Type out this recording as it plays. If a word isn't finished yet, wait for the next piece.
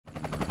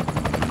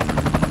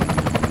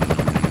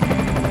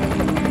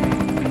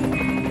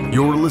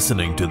You're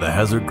listening to the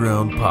Hazard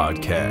Ground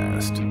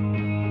Podcast,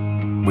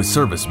 with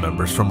service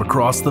members from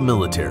across the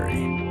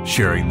military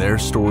sharing their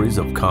stories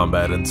of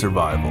combat and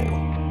survival.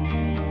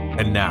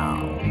 And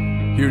now,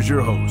 here's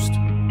your host,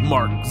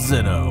 Mark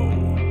Zeno.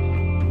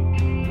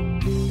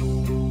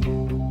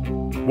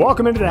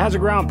 Welcome into the Hazard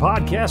Ground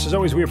Podcast. As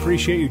always, we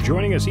appreciate you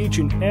joining us each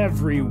and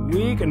every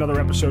week. Another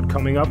episode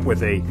coming up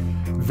with a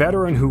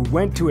veteran who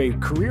went to a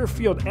career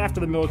field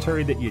after the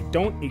military that you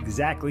don't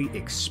exactly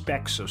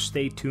expect, so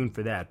stay tuned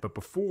for that. But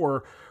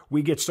before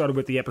we get started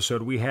with the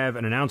episode, we have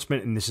an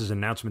announcement, and this is an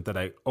announcement that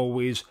I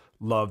always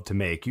love to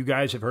make. You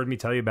guys have heard me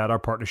tell you about our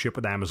partnership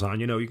with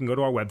Amazon. You know, you can go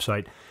to our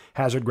website,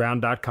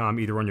 hazardground.com,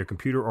 either on your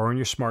computer or on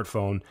your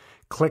smartphone.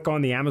 Click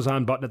on the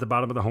Amazon button at the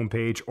bottom of the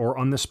homepage or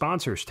on the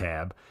sponsors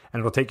tab, and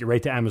it'll take you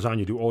right to Amazon.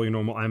 You do all your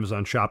normal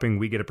Amazon shopping.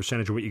 We get a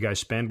percentage of what you guys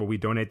spend, but we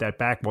donate that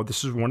back. Well,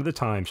 this is one of the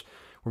times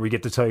where we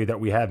get to tell you that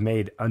we have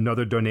made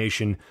another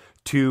donation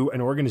to an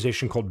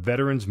organization called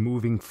Veterans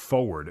Moving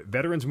Forward.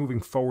 Veterans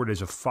Moving Forward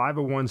is a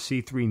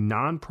 501c3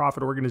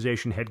 nonprofit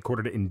organization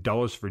headquartered in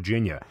Dulles,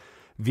 Virginia.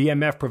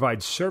 VMF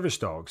provides service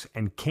dogs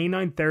and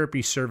canine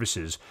therapy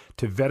services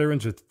to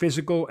veterans with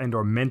physical and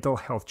or mental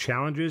health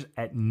challenges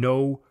at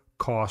no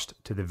cost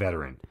to the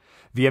veteran.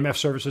 VMF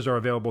services are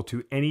available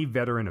to any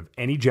veteran of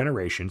any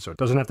generation, so it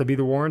doesn't have to be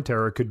the war on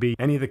terror. It could be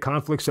any of the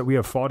conflicts that we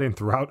have fought in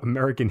throughout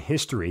American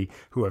history,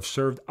 who have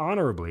served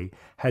honorably,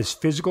 has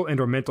physical and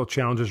or mental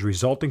challenges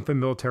resulting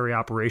from military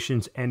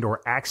operations and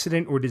or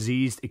accident or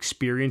disease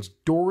experienced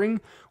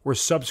during or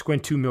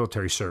subsequent to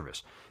military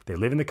service. They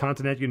live in the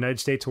continental United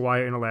States,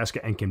 Hawaii, and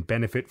Alaska, and can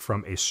benefit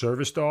from a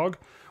service dog.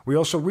 We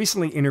also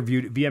recently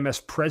interviewed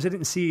VMS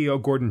President and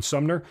CEO Gordon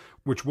Sumner,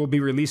 which we'll be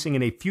releasing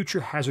in a future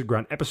Hazard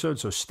Ground episode,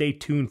 so stay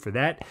tuned for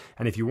that.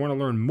 And if you want to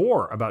learn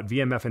more about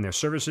VMF and their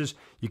services,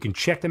 you can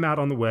check them out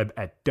on the web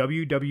at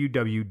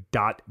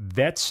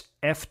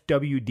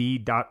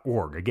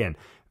www.vetsfwd.org. Again,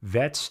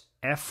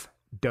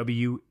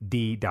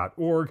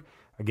 vetsfwd.org.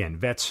 Again,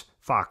 Vets,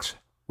 Fox,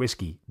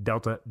 Whiskey,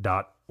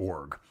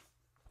 Delta.org.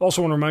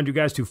 Also want to remind you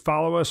guys to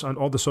follow us on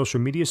all the social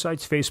media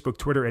sites, Facebook,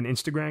 Twitter, and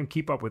Instagram.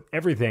 Keep up with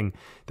everything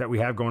that we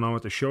have going on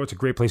with the show. It's a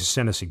great place to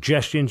send us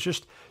suggestions.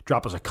 Just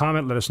drop us a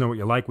comment. Let us know what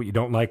you like, what you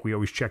don't like. We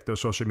always check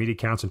those social media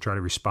accounts and try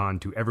to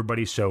respond to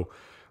everybody. So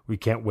we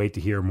can't wait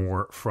to hear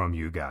more from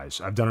you guys.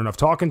 I've done enough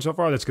talking so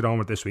far. Let's get on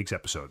with this week's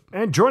episode.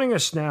 And joining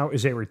us now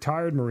is a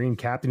retired Marine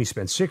captain. He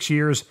spent 6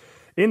 years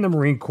in the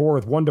Marine Corps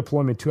with one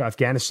deployment to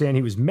Afghanistan.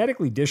 He was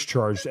medically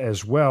discharged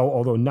as well,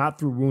 although not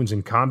through wounds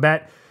in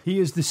combat. He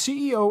is the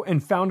CEO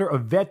and founder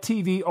of Vet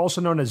TV,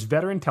 also known as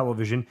Veteran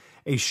Television,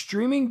 a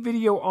streaming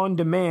video on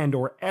demand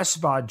or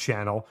SVOD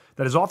channel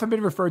that has often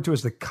been referred to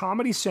as the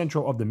Comedy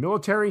Central of the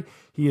military.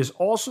 He is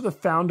also the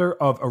founder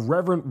of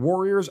Irreverent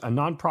Warriors, a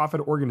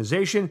nonprofit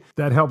organization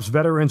that helps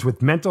veterans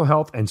with mental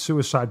health and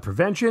suicide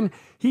prevention.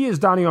 He is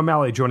Donny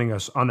O'Malley, joining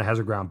us on the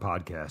Hazard Ground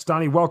Podcast.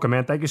 Donny, welcome,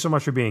 man. Thank you so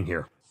much for being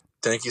here.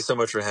 Thank you so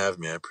much for having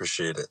me. I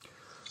appreciate it.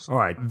 All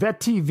right.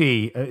 Vet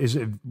TV is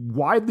a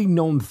widely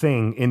known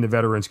thing in the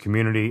veterans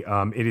community.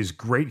 It is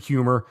great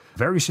humor,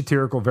 very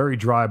satirical, very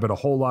dry, but a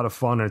whole lot of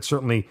fun. And it's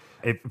certainly,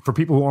 for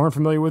people who aren't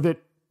familiar with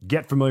it,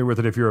 get familiar with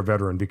it if you're a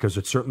veteran, because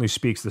it certainly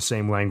speaks the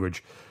same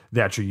language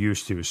that you're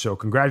used to. So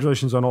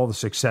congratulations on all the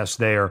success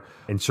there,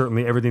 and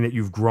certainly everything that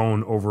you've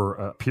grown over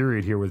a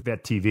period here with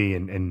Vet TV,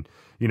 and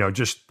you know,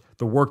 just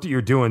the work that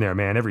you're doing there,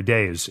 man, every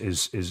day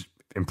is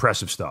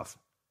impressive stuff.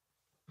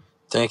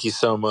 Thank you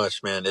so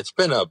much, man. It's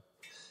been a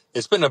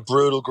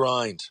brutal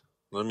grind.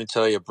 Let me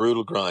tell you, a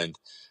brutal grind.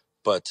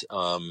 But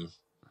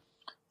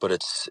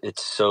it's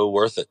so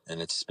worth it, and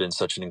it's been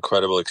such an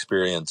incredible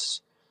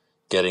experience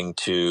getting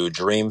to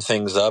dream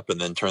things up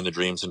and then turn the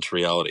dreams into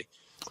reality,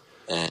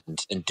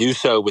 and do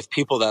so with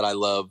people that I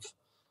love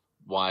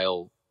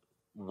while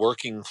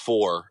working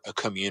for a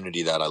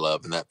community that I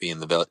love, and that being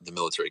the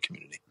military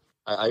community.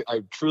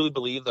 I truly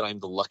believe that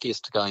I'm the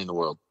luckiest guy in the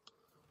world.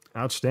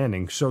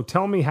 Outstanding. So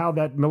tell me how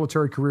that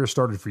military career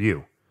started for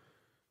you.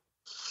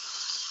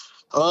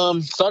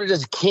 Started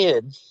as a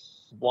kid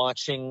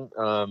watching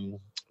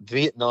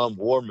Vietnam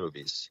War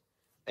movies,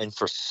 and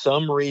for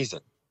some reason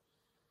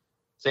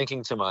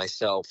thinking to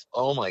myself,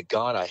 oh my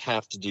God, I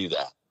have to do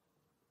that.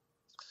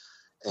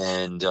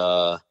 And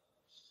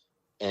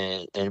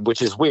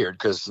which is weird,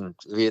 because in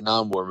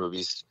Vietnam War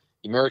movies,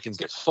 the Americans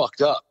get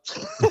fucked up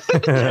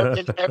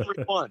in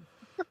every one.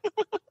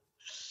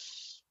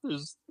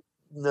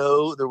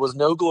 There was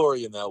no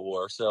glory in that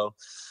war. So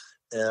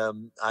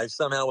I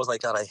somehow was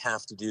like, God, I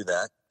have to do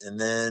that. And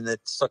then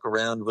it stuck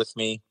around with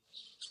me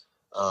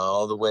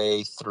all the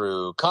way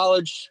through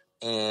college.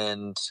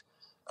 And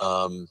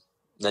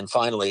then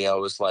finally I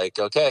was like,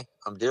 okay,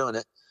 I'm doing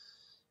it.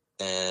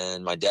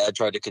 And my dad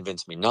tried to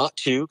convince me not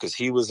to, because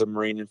he was a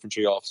Marine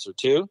infantry officer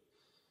too.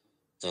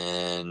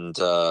 And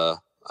I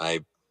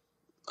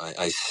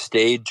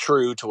stayed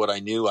true to what I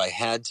knew I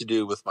had to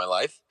do with my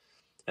life.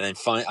 And then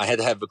I had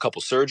to have a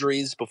couple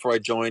surgeries before I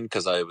joined,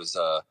 because I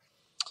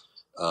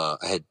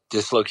had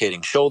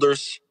dislocating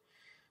shoulders.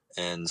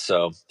 And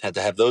so had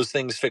to have those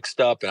things fixed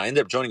up. And I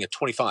ended up joining at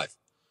 25.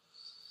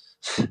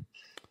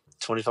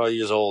 25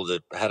 years old.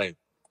 I had a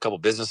couple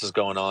businesses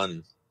going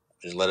on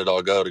and let it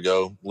all go to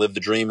go live the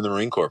dream in the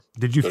Marine Corps.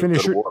 Did you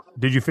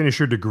finish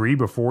your degree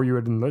before you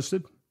had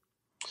enlisted?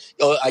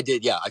 Oh, I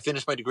did. Yeah. I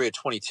finished my degree at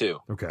 22.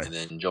 Okay. And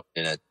then jumped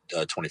in at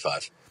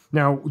 25.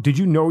 Now, did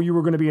you know you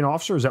were going to be an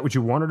officer? Is that what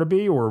you wanted to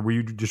be? Or were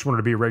you just wanted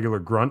to be a regular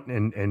grunt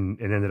and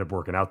ended up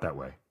working out that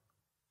way?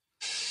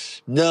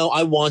 No,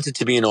 I wanted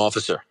to be an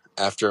officer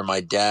after my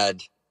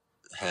dad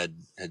had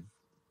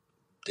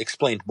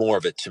explained more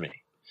of it to me.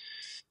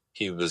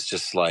 He was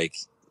just like,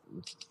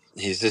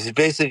 he's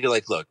basically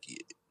like, look,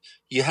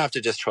 you have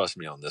to just trust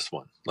me on this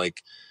one.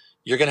 Like,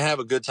 you're going to have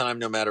a good time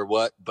no matter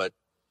what, but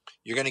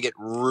you're going to get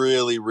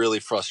really, really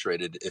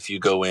frustrated if you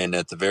go in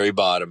at the very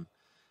bottom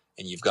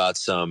and you've got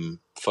some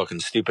fucking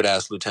stupid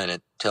ass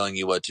lieutenant telling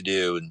you what to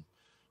do and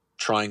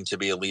trying to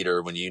be a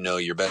leader when you know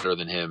you're better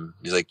than him.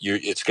 He's like,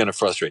 it's going to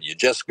frustrate you.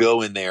 Just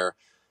go in there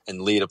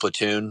and lead a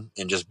platoon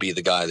and just be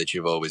the guy that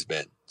you've always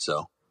been.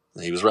 So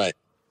he was right.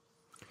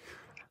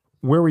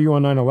 Where were you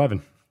on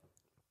 9/11?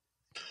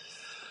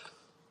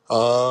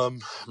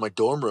 My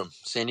dorm room,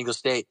 San Diego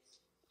State,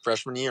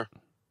 freshman year.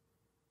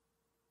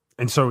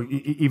 And so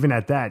even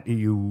at that,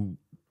 you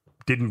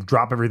didn't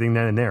drop everything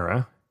then and there,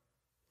 huh?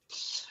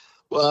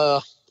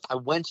 Well, I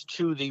went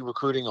to the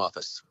recruiting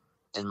office,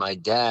 and my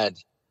dad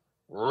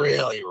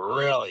really,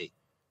 really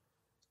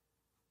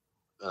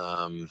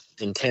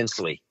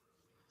intensely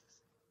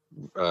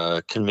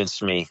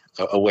convinced me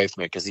away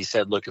from it, because he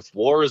said, look, if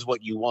war is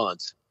what you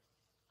want,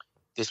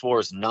 this war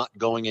is not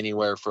going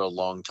anywhere for a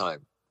long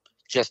time.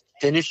 Just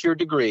finish your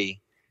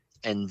degree,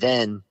 and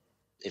then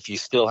if you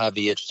still have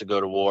the itch to go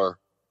to war,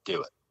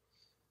 do it.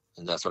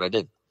 And that's what I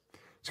did.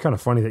 It's kind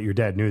of funny that your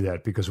dad knew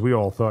that, because we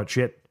all thought,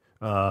 shit,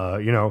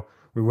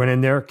 we went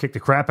in there, kicked the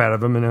crap out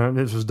of him, and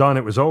this was done.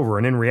 It was over.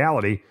 And in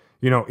reality,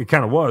 it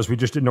kind of was. We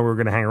just didn't know we were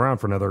going to hang around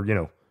for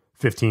another,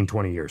 15,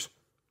 20 years.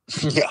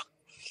 Yeah.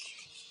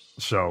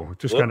 So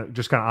just kind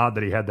of odd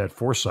that he had that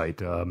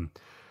foresight. All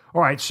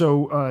right.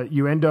 So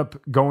you end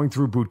up going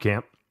through boot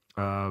camp.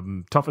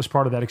 Toughest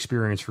part of that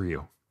experience for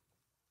you?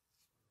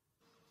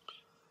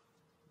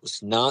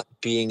 Was not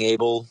being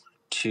able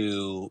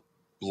to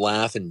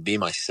laugh and be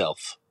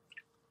myself.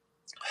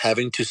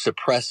 Having to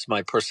suppress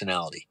my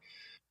personality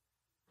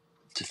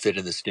to fit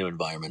in this new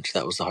environment.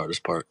 That was the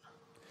hardest part.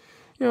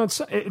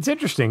 It's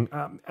interesting.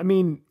 I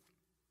mean,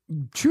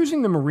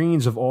 choosing the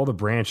Marines of all the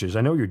branches,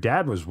 I know your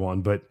dad was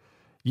one, but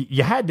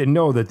you had to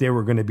know that they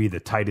were going to be the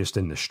tightest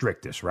and the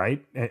strictest,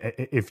 right?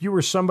 If you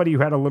were somebody who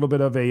had a little bit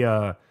of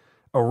a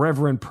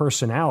irreverent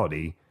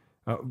personality,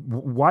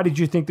 why did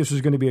you think this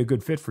was going to be a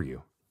good fit for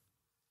you?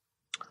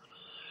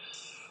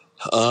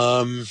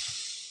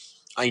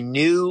 I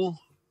knew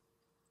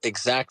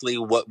exactly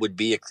what would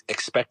be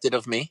expected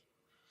of me,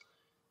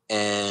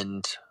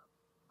 and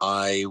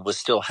I was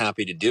still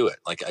happy to do it.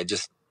 Like,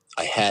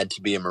 I had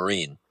to be a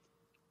Marine.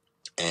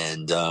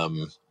 And,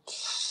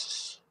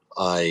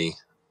 I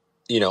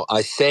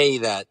say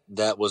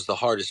that was the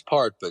hardest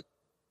part, but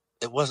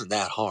it wasn't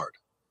that hard.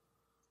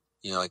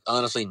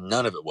 Honestly,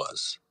 none of it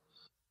was.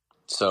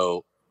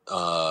 So,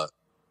 it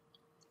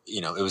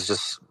was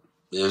just,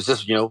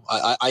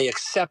 I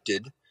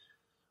accepted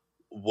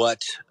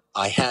what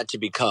I had to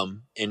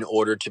become in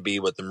order to be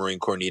what the Marine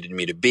Corps needed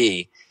me to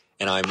be.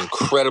 And I'm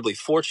incredibly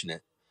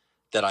fortunate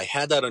that I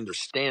had that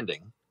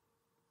understanding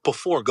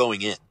before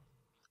going in.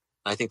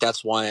 I think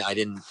that's why I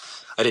didn't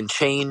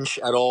change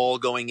at all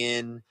going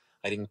in.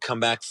 I didn't come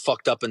back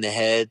fucked up in the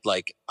head.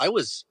 Like, I've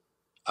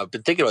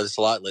been thinking about this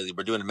a lot lately.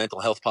 We're doing a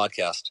mental health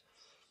podcast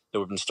that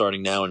we've been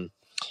starting now. And,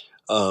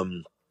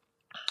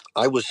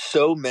 I was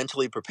so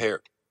mentally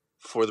prepared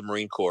for the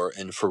Marine Corps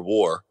and for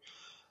war,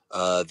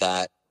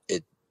 that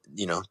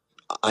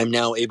I'm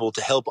now able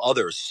to help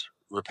others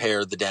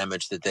repair the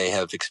damage that they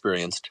have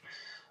experienced,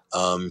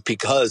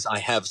 because I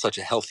have such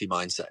a healthy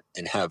mindset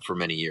and have for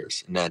many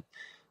years. And that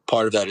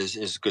part of that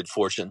is good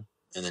fortune.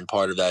 And then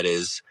part of that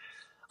is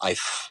I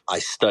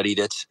studied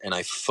it and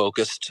I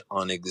focused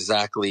on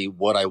exactly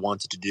what I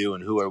wanted to do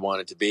and who I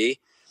wanted to be.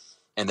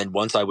 And then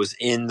once I was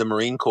in the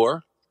Marine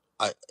Corps,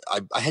 I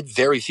had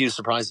very few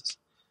surprises.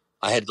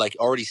 I had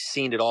already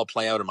seen it all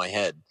play out in my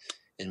head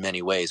in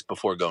many ways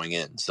before going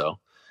in. So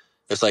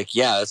it's like,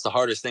 yeah, that's the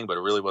hardest thing, but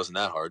it really wasn't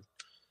that hard.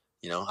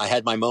 I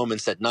had my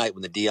moments at night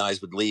when the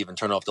DIs would leave and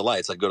turn off the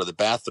lights. I'd go to the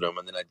bathroom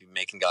and then I'd be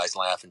making guys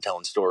laugh and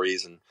telling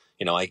stories. And,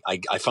 I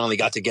finally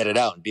got to get it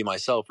out and be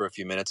myself for a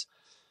few minutes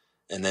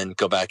and then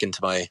go back into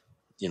my,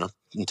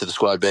 into the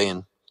squad bay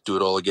and do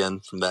it all again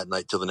from that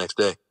night till the next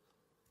day.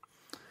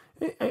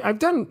 I've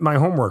done my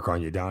homework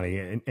on you,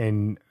 Donnie,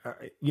 and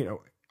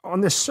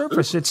on the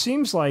surface, it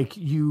seems like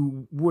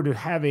you would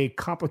have a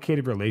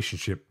complicated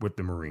relationship with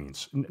the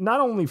Marines,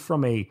 not only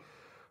from a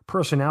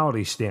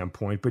personality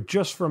standpoint, but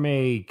just from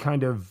a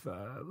kind of,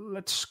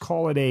 let's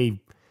call it a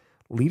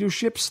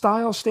leadership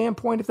style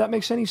standpoint, if that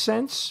makes any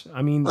sense.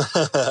 I mean,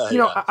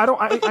 Yeah. I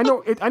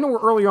know we're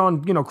early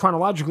on,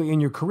 chronologically in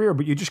your career,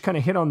 but you just kind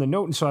of hit on the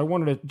note. And so I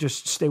wanted to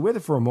just stay with it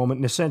for a moment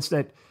in the sense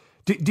that,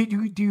 do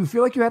you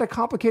feel like you had a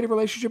complicated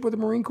relationship with the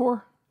Marine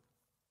Corps?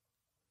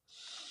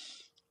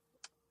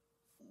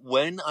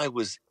 when I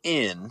was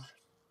in,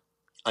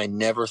 I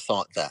never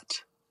thought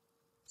that.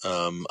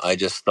 I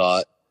just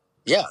thought,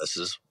 yeah, this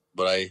is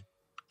what I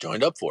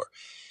joined up for.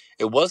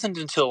 It wasn't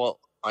until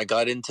I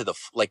got into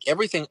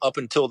everything up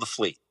until the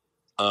fleet.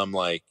 I'm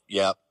like,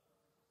 yeah,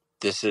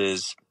 this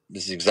is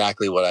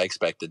exactly what I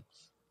expected.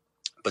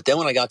 But then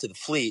when I got to the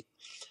fleet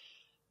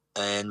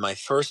and my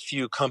first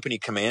few company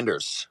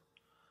commanders,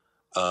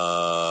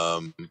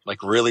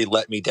 really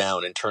let me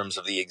down in terms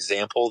of the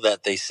example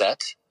that they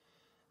set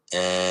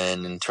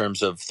and in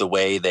terms of the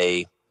way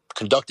they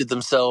conducted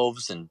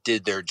themselves and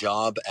did their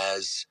job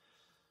as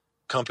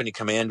company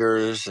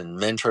commanders and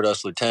mentored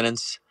us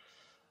lieutenants.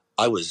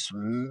 I was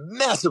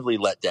massively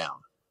let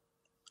down.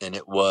 And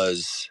it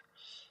was,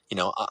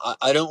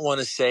 I don't want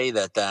to say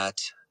that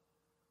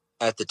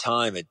at the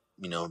time, it,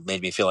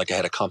 made me feel like I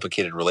had a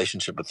complicated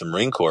relationship with the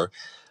Marine Corps.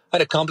 I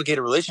had a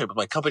complicated relationship with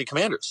my company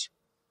commanders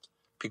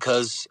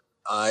because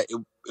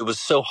it was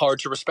so hard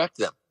to respect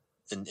them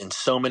in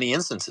so many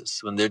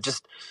instances when they're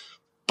just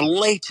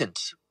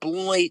blatant,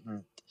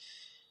 blatant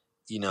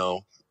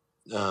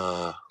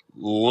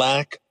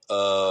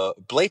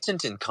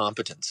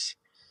incompetence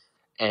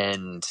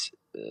and,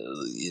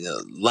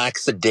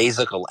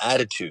 lackadaisical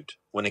attitude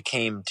when it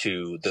came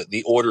to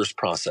the orders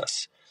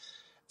process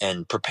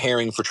and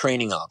preparing for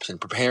training ops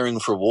and preparing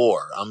for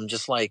war. I'm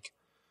just like,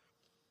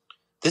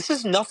 this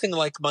is nothing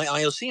like my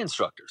IOC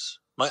instructors.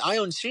 My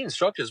IOC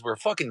instructors were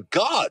fucking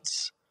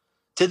gods.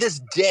 To this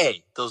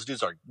day, those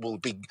dudes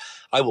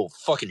I will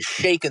fucking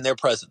shake in their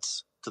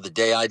presence to the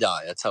day I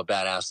die. That's how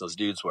badass those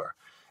dudes were.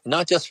 And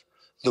not just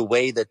the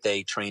way that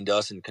they trained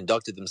us and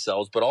conducted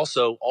themselves, but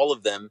also all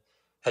of them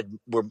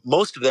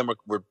most of them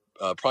were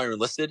prior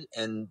enlisted,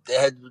 and they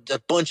had a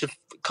bunch of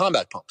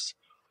combat pumps.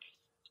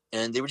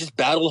 And they were just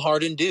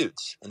battle-hardened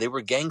dudes, and they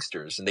were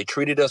gangsters, and they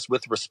treated us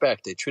with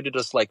respect. They treated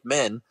us like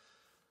men,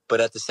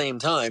 but at the same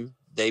time,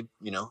 they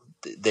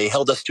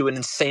held us to an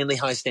insanely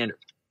high standard.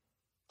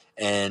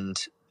 And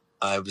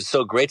I was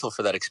so grateful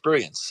for that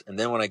experience. And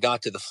then when I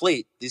got to the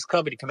fleet, these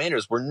company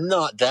commanders were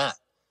not that.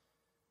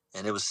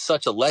 And it was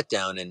such a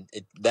letdown, and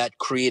that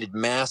created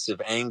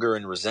massive anger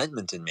and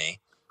resentment in me,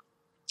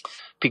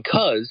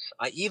 because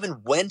I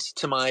even went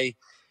to my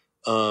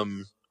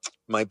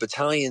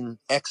battalion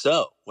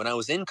XO when I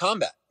was in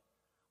combat.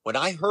 When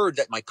I heard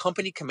that my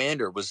company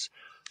commander was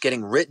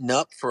getting written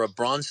up for a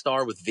Bronze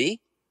Star with V,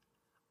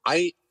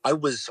 I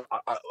was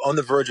on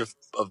the verge of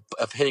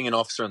hitting an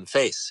officer in the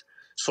face.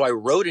 So I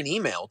wrote an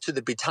email to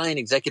the battalion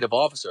executive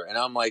officer, and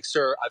I'm like,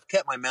 sir, I've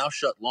kept my mouth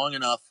shut long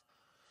enough.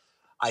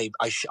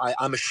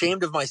 I'm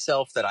ashamed of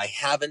myself that I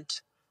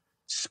haven't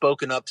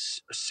spoken up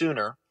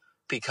sooner,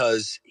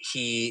 because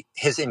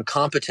his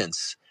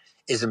incompetence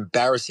is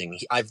embarrassing.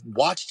 I've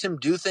watched him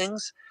do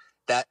things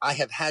that I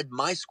have had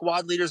my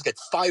squad leaders get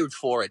fired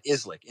for at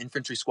ISLIC,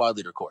 Infantry Squad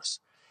Leader Course.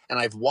 And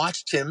I've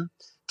watched him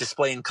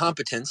display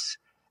incompetence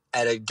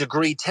at a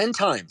degree 10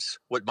 times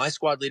what my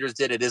squad leaders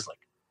did at ISLIC.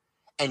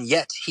 And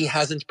yet he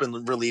hasn't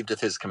been relieved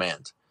of his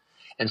command.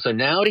 And so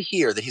now to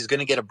hear that he's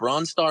going to get a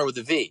Bronze Star with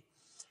a V,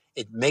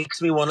 it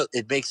makes me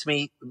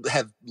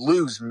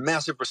lose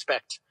massive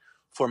respect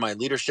for my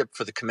leadership,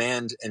 for the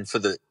command, and for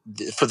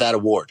that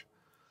award.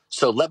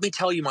 So let me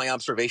tell you my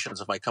observations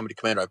of my company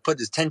commander. I put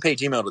this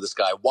 10-page email to this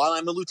guy while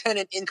I'm a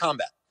lieutenant in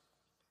combat.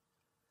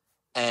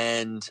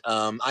 And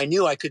I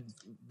knew I could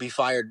be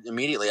fired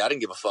immediately. I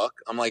didn't give a fuck.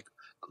 I'm like,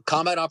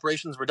 combat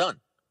operations were done.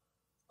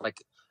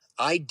 Like,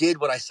 I did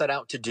what I set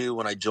out to do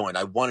when I joined.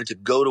 I wanted to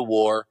go to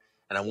war,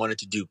 and I wanted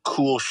to do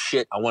cool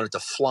shit. I wanted to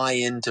fly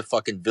into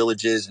fucking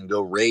villages and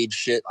go raid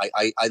shit.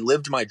 I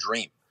lived my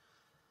dream.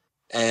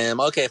 And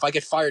okay, if I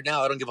get fired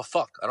now, I don't give a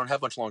fuck. I don't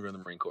have much longer in the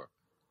Marine Corps.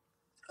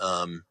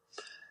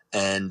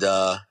 And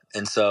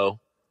so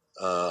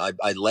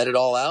I let it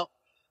all out,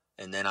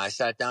 and then I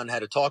sat down and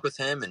had a talk with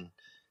him, and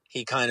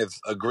he kind of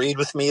agreed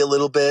with me a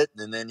little bit.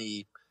 And then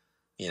he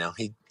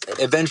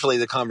eventually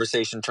the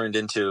conversation turned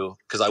into,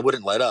 because I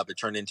wouldn't let up, it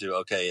turned into,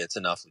 okay, it's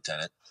enough,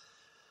 Lieutenant.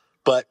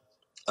 But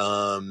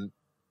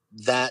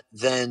that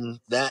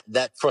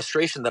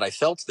frustration that I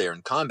felt there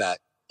in combat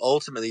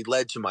ultimately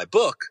led to my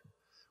book,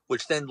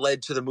 which then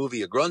led to the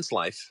movie A Grunt's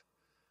Life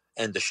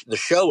and the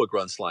show A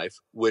Grunt's Life,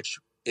 which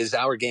is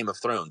our Game of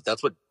Thrones.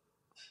 That's what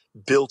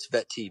built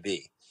Vet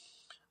TV,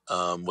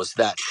 was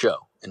that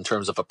show, in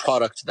terms of a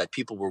product that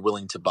people were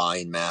willing to buy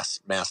in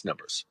mass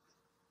numbers.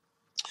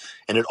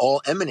 And it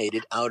all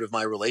emanated out of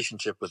my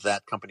relationship with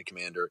that company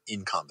commander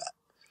in combat.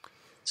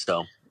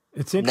 So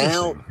it's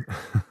interesting.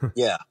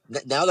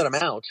 Now that I'm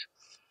out,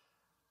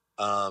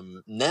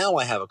 now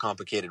I have a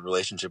complicated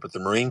relationship with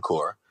the Marine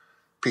Corps,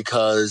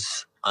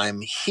 because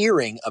I'm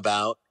hearing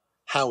about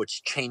how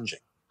it's changing.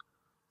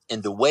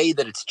 And the way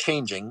that it's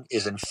changing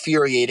is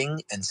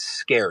infuriating and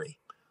scary,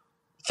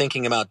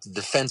 thinking about the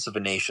defense of a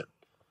nation.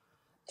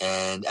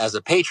 And as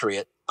a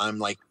patriot,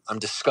 I'm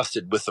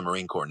disgusted with the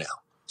Marine Corps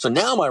now. So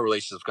now my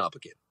relationship is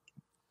complicated,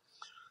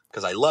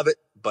 because I love it,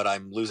 but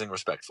I'm losing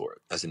respect for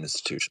it as an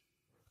institution.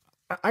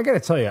 I got to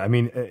tell you, I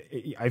mean,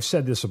 I've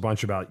said this a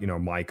bunch about,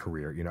 my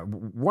career.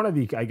 One of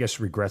the, I guess,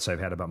 regrets I've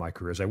had about my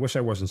career is I wish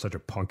I wasn't such a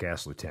punk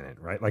ass lieutenant,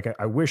 right? Like,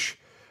 I wish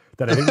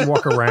that I didn't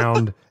walk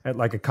around at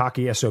like a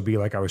cocky SOB,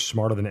 like I was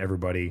smarter than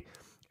everybody,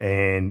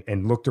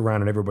 and looked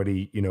around at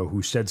everybody,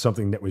 who said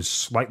something that was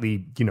slightly,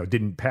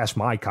 didn't pass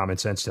my common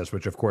sense test,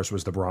 which of course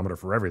was the barometer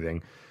for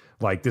everything.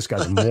 Like, this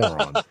guy's a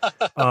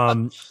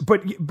moron.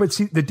 But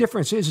see, the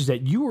difference is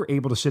that you were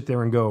able to sit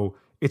there and go,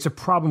 it's a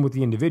problem with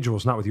the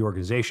individuals, not with the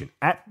organization.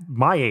 At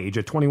my age,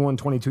 at 21,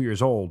 22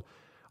 years old,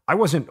 I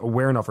wasn't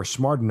aware enough or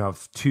smart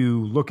enough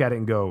to look at it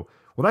and go,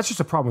 well, that's just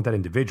a problem with that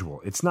individual.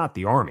 It's not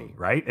the Army,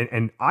 right?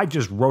 And I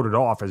just wrote it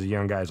off as a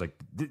young guy. As like,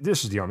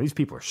 this is the Army. These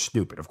people are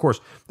stupid. Of course,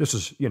 this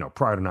is,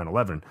 prior to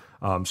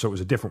 9/11. So it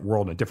was a different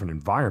world and a different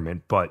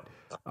environment. But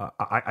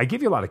I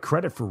give you a lot of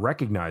credit for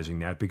recognizing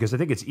that, because I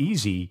think it's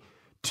easy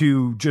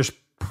to just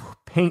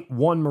paint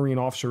one Marine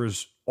officer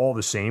as all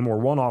the same, or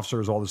one officer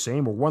is all the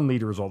same, or one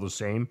leader is all the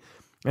same.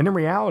 And in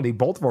reality,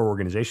 both of our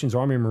organizations,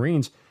 Army and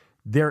Marines,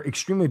 they're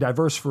extremely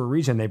diverse for a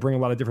reason. They bring a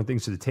lot of different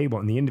things to the table,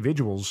 and the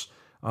individuals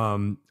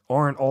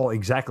aren't all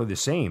exactly the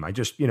same. I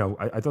just,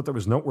 I thought that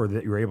was noteworthy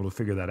that you were able to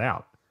figure that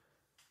out.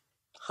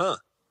 Huh.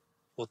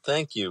 Well,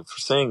 thank you for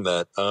saying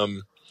that.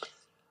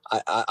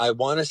 I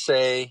want to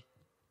say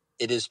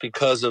it is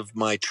because of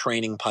my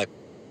training pipeline.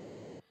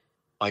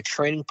 My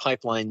training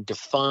pipeline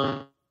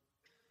defined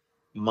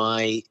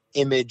my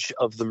image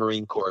of the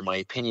Marine Corps, my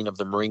opinion of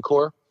the Marine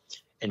Corps,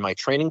 and my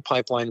training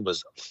pipeline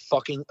was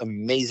fucking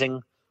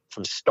amazing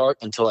from start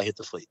until I hit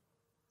the fleet.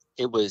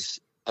 It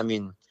was,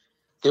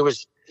 there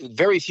was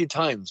very few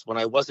times when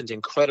I wasn't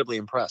incredibly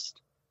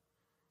impressed,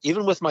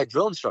 even with my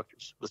drill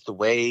instructors, with the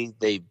way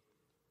they,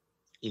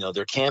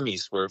 their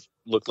camis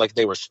looked like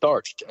they were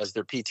starched as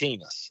they're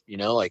PTing us,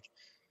 like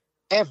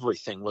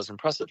everything was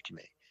impressive to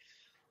me.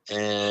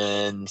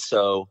 And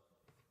so,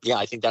 yeah,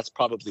 I think that's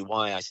probably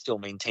why I still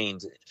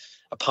maintained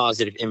a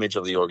positive image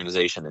of the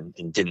organization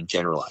and didn't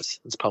generalize.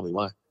 That's probably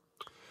why.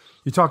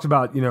 You talked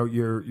about,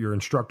 your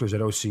instructors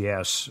at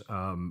OCS,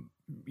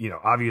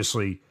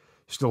 obviously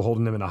still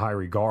holding them in a high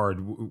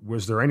regard.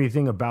 Was there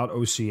anything about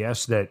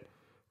OCS that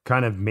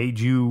kind of made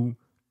you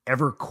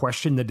ever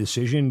question the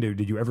decision?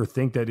 Did you ever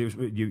think that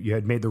you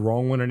had made the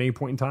wrong one at any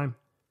point in time?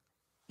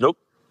 Nope.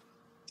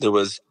 There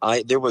was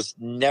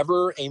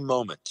never a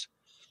moment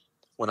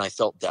when I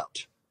felt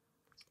doubt.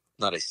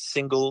 Not a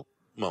single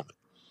moment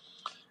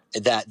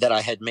that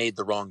I had made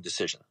the wrong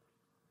decision.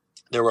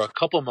 There were a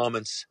couple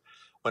moments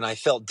when I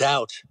felt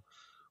doubt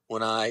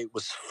when I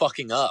was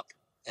fucking up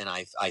and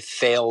I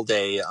failed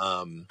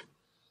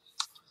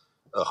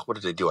what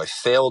did I do? I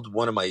failed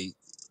one of my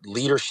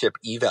leadership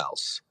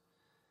evals,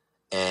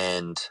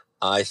 and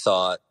I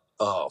thought,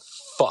 oh,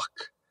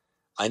 fuck.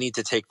 I need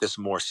to take this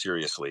more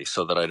seriously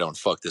so that I don't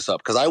fuck this up.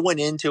 Because I went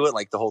into it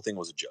like the whole thing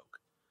was a joke.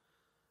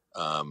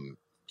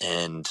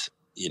 And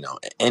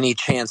any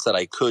chance that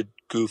I could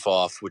goof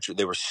off, which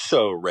they were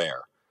so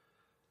rare,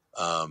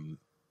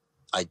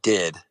 I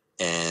did.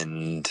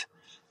 And,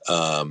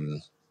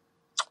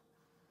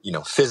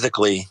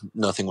 physically,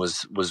 nothing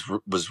was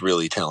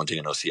really challenging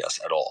in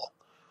OCS at all.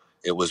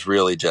 It was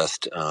really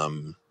just,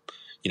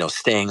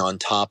 staying on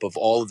top of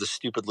all of the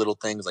stupid little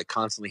things, like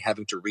constantly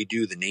having to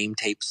redo the name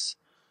tapes,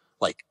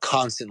 like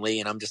constantly.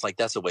 And I'm just like,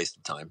 that's a waste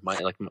of time.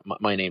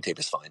 My name tape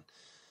is fine.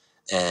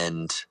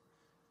 And,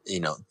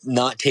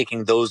 not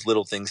taking those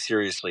little things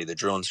seriously, the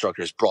drill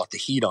instructors brought the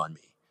heat on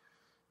me,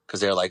 because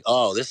they're like,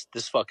 oh, this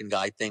fucking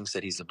guy thinks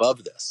that he's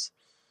above this.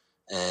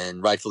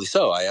 And rightfully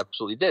so. I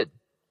absolutely did.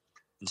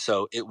 And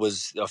so it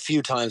was a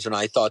few times when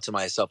I thought to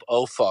myself,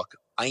 oh, fuck,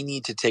 I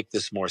need to take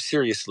this more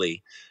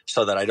seriously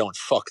so that I don't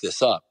fuck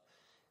this up.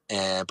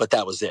 But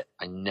that was it.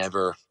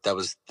 That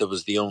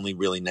was the only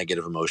really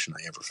negative emotion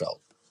I ever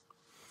felt.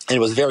 And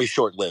it was very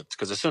short-lived,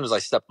 because as soon as I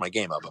stepped my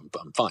game up,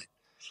 I'm fine.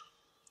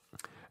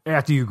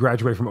 After you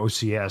graduate from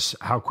OCS,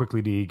 how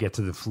quickly do you get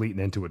to the fleet and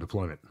into a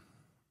deployment?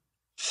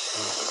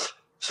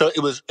 So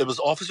it was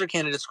Officer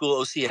Candidate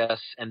School, OCS,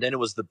 and then it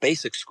was the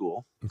basic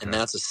school, okay. And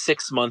that's a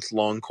 6-month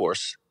long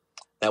course.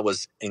 That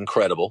was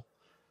incredible,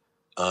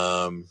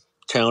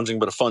 challenging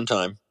but a fun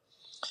time,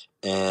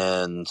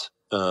 and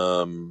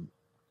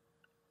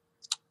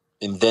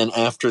then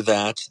after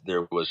that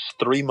there was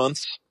 3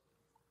 months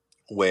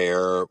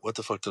where what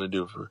the fuck did I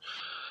do?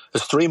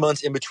 There's 3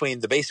 months in between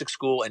the basic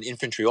school and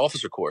infantry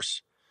officer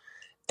course.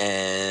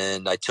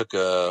 And I took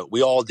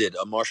we all did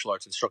a martial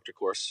arts instructor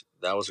course.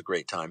 That was a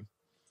great time.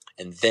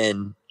 And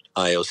then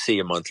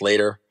IOC a month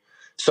later.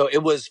 So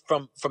it was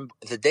from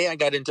the day I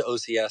got into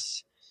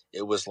OCS,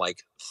 it was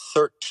like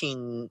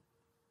 14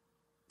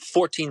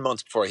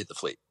 months before I hit the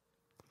fleet.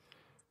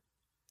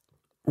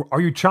 Are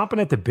you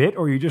chomping at the bit,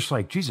 or are you just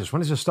like, Jesus,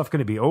 when is this stuff going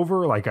to be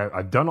over? Like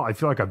I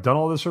feel like I've done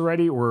all this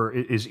already, or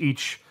is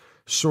each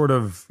sort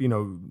of,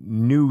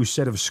 new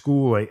set of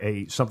school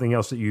a something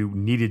else that you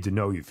needed to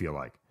know, you feel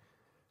like?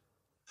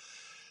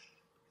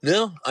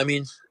 No,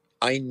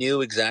 I knew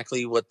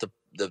exactly what the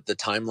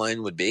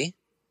timeline would be.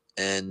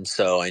 And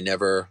so I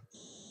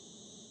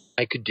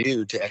could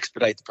do to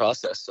expedite the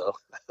process. So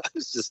I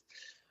was just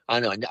I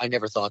know. I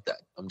never thought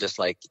that. I'm just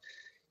like,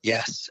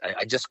 yes,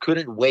 I just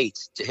couldn't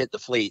wait to hit the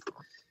fleet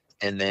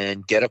and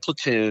then get a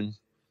platoon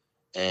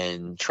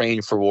and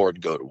train for war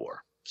and go to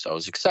war. So I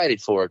was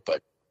excited for it,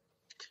 but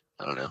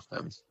I don't know.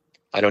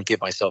 I don't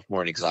give myself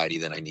more anxiety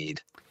than I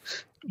need.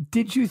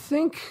 Did you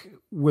think,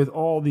 with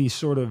all the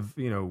sort of,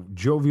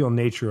 jovial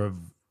nature of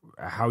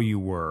how you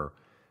were,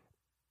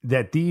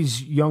 that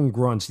these young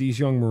grunts, these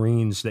young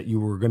Marines that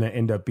you were going to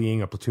end up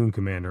being a platoon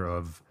commander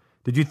of,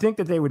 did you think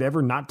that they would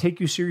ever not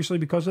take you seriously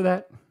because of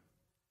that?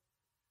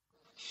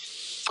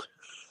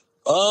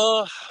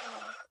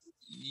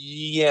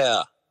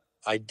 Yeah,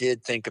 I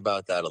did think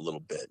about that a little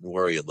bit and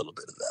worry a little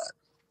bit of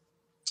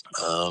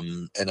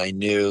that. And I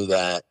knew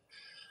that,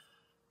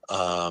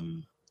 I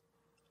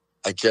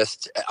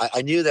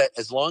knew that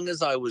as long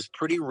as I was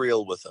pretty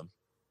real with them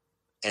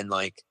and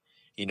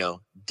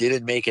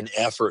didn't make an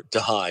effort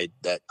to hide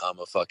that I'm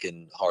a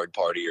fucking hard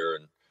partier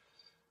and,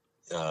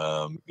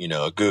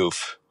 a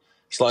goof.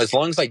 So as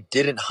long as I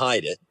didn't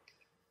hide it,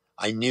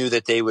 I knew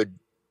that they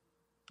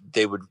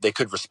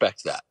could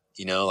respect that,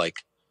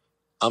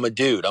 I'm a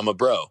dude, I'm a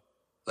bro.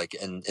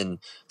 And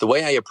the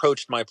way I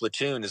approached my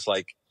platoon is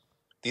like,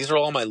 these are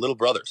all my little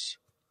brothers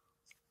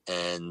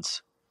and,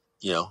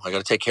 I got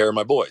to take care of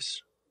my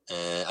boys.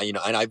 And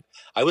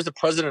I was the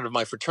president of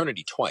my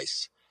fraternity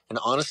twice. And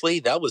honestly,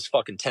 that was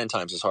fucking 10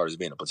 times as hard as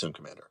being a platoon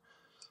commander.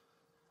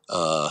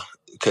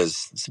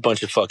 Because it's a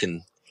bunch of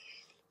fucking,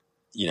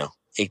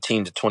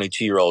 18 to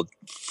 22-year-old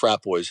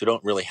frat boys who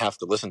don't really have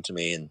to listen to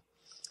me.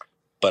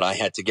 But I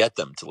had to get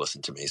them to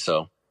listen to me.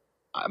 So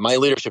my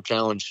leadership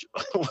challenge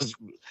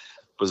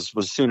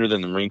was sooner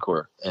than the Marine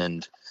Corps.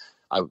 And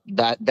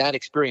that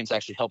experience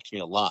actually helped me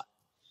a lot.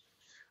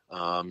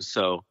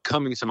 So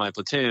coming to my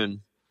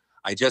platoon,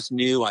 I just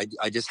knew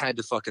I just had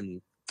to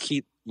fucking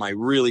keep my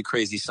really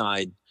crazy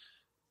side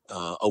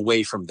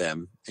away from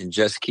them and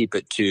just keep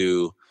it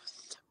to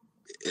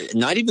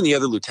not even the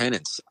other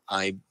lieutenants.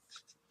 I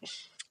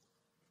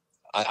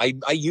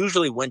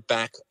usually went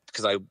back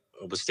because I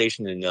was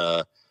stationed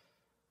in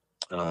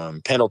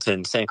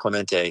Pendleton, San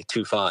Clemente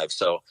 2-5.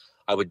 So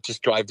I would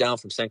just drive down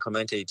from San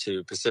Clemente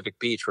to Pacific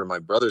Beach where my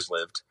brothers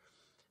lived.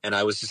 And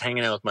I was just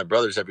hanging out with my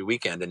brothers every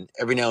weekend. And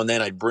every now and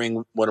then I'd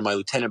bring one of my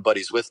lieutenant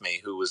buddies with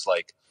me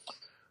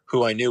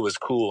who I knew was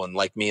cool and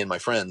like me and my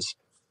friends.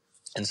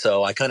 And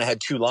so I kind of had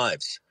two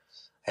lives.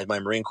 I had my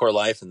Marine Corps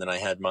life, and then I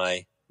had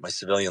my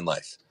civilian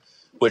life,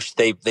 which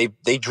they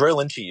drill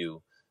into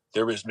you.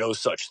 There is no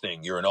such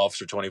thing. You're an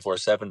officer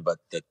 24/7, but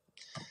that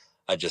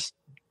I just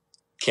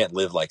can't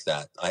live like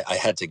that. I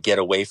had to get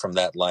away from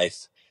that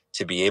life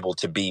to be able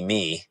to be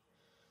me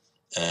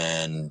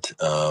and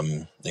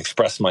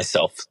express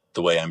myself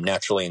the way I'm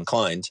naturally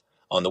inclined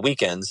on the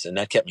weekends, and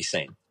that kept me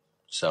sane.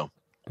 So,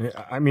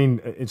 I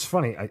mean, it's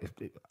funny.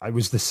 I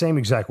was the same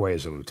exact way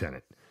as a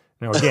lieutenant.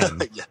 Now, again,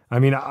 yeah. I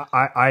mean,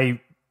 I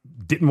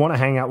didn't want to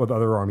hang out with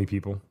other Army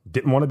people.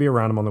 Didn't want to be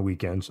around them on the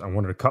weekends. I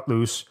wanted to cut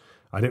loose.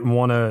 I didn't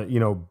want to,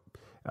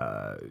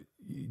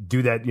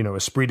 do that,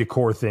 esprit de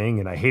corps thing.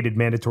 And I hated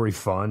mandatory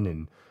fun.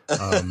 And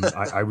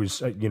I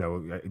was, I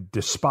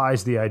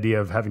despised the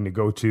idea of having to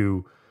go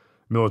to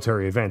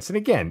military events. And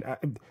again,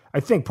 I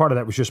think part of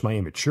that was just my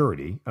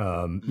immaturity.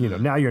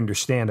 Now you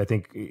understand, I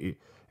think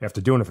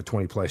after doing it for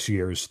 20 plus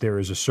years, there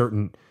is a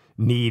certain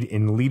need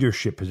in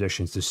leadership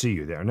positions to see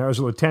you there. Now, as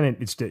a lieutenant,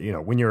 it's,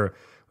 when you're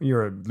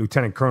a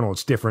lieutenant colonel,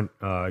 it's different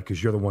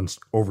because you're the ones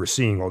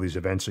overseeing all these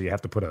events. So you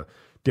have to put a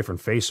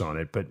different face on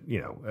it. But,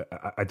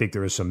 I think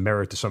there is some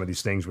merit to some of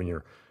these things when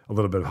you're a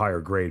little bit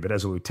higher grade. But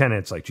as a lieutenant,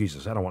 it's like,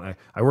 Jesus,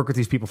 I work with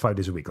these people 5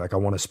 days a week. Like, I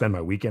want to spend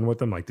my weekend with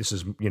them. Like, this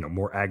is,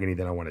 more agony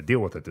than I want to deal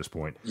with at this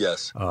point.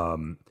 Yes.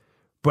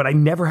 But I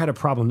never had a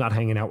problem not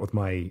hanging out with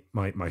my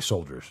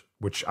soldiers,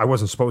 which I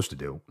wasn't supposed to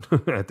do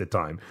at the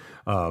time.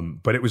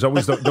 But it was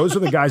always, those are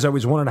the guys I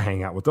always wanted to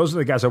hang out with. Those are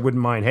the guys I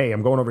wouldn't mind. Hey,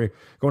 I'm going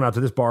out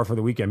to this bar for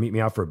the weekend. Meet me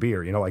out for a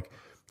beer,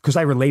 because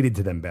I related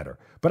to them better.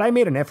 But I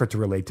made an effort to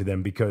relate to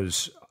them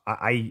because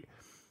I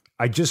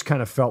just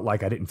kind of felt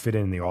like I didn't fit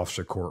in the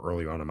officer corps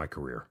early on in my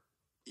career.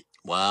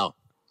 Wow.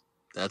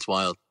 That's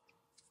wild.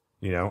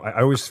 I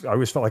always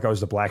felt like I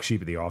was the black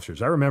sheep of the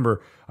officers. I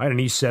remember I had an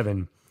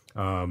E7,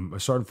 a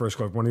sergeant first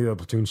class, one of the other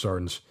platoon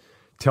sergeants,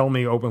 tell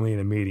me openly in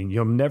a meeting,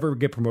 "You'll never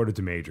get promoted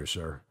to major,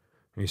 sir."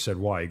 And he said,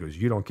 "Why?" He goes,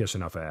 "You don't kiss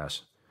enough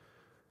ass."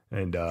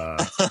 And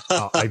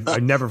I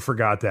never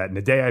forgot that. And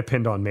the day I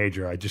pinned on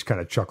major, I just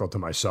kind of chuckled to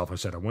myself. I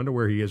said, "I wonder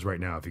where he is right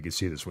now. If he could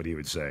see this, what he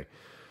would say."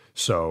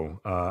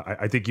 So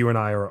I think you and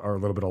I are a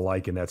little bit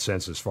alike in that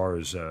sense as far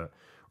as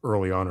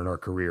early on in our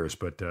careers.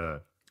 But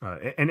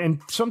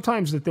and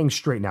sometimes the things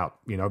straighten out,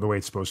 the way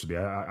it's supposed to be.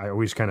 I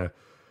always kind of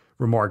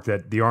remark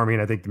that the Army,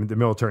 and I think the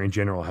military in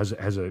general, has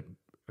a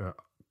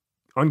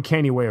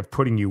uncanny way of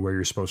putting you where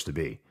you're supposed to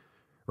be,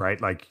 right?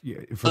 Like,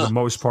 for the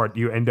most part,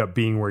 you end up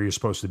being where you're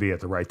supposed to be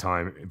at the right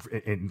time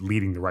and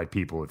leading the right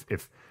people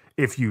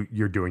if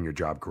you're doing your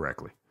job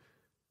correctly.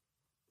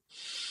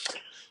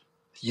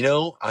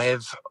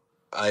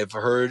 I've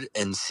heard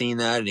and seen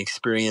that and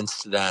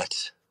experienced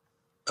that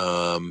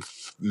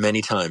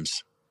many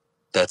times.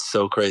 That's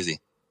so crazy.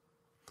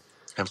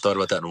 Haven't thought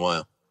about that in a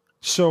while.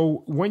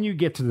 So when you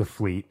get to the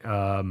fleet,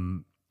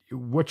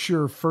 what's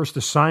your first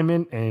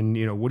assignment,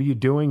 and what are you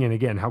doing? And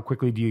again, how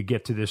quickly do you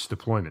get to this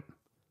deployment?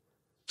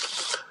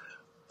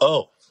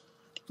 Oh,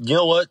 you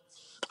know what?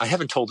 I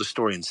haven't told the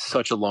story in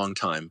such a long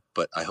time,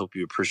 but I hope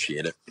you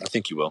appreciate it. I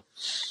think you will.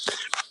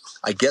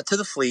 I get to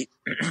the fleet.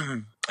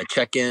 I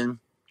check in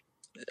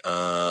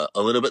a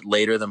little bit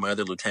later than my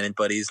other lieutenant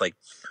buddies. Like,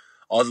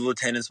 all the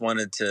lieutenants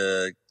wanted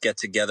to get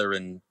together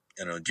and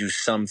do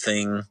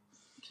something,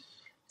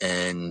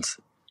 and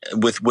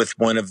with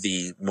one of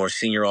the more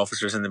senior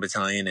officers in the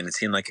battalion, and it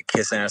seemed like a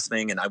kiss-ass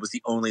thing, and I was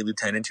the only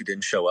lieutenant who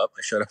didn't show up.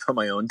 I showed up on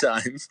my own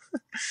time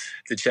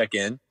to check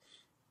in,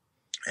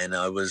 and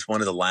I was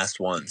one of the last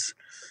ones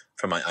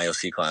from my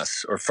IOC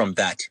class, or from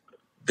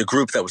the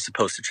group that was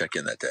supposed to check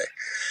in that day.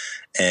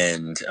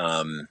 And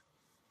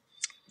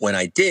when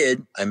I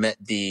did, I met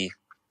I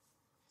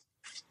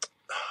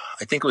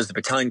think it was the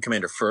battalion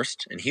commander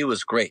first, and he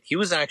was great. He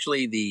was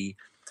actually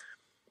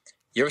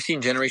you ever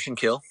seen Generation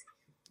Kill?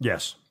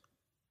 Yes.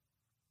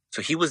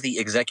 So he was the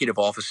executive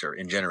officer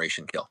in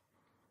Generation Kill.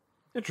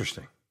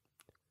 Interesting.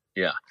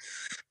 Yeah.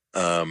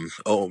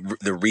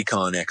 The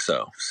Recon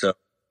XO. So,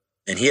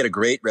 and he had a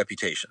great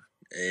reputation.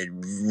 A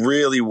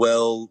really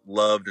well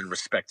loved and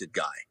respected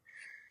guy.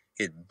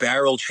 He had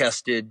barrel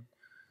chested,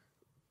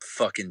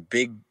 fucking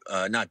big,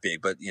 not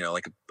big, but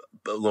like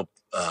a little.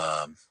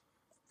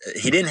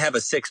 He didn't have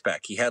a six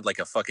pack. He had like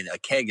a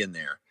keg in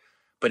there,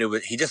 but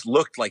he just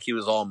looked like he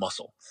was all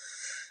muscle.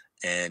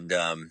 And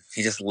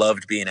he just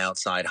loved being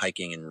outside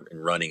hiking and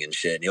running and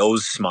shit. And he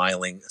always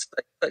smiling.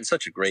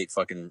 Such a great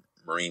fucking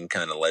Marine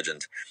kind of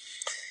legend.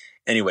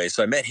 Anyway,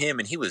 so I met him,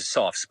 and he was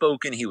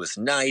soft-spoken. He was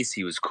nice.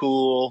 He was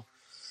cool.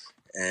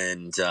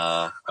 And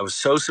I was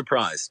so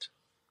surprised.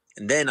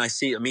 And then I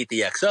meet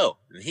the XO,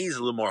 and he's a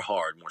little more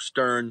hard, more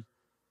stern.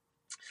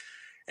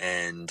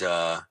 And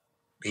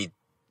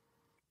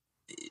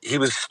he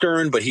was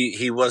stern, but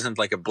he wasn't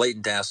like a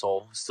blatant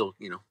asshole. Still,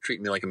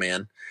 treating me like a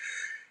man.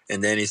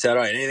 And then he said,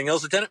 "All right, anything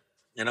else, Lieutenant?"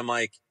 And I'm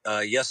like,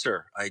 "Yes,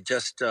 sir. I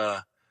just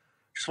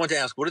want to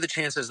ask, what are the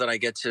chances that I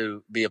get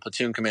to be a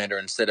platoon commander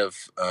instead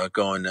of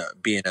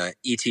being a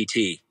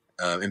ETT,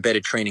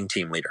 embedded training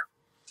team leader?"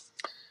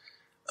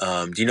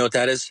 Do you know what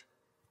that is?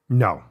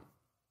 No.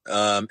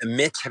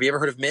 MIT. Have you ever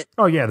heard of MIT?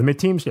 Oh yeah, the MIT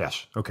teams.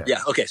 Yes. Okay.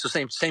 Yeah. Okay. So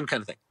same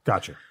kind of thing.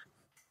 Gotcha.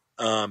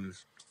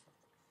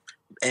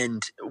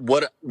 And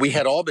what we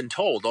had all been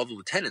told, all the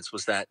lieutenants,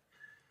 was that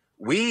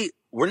we're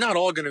not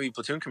all going to be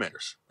platoon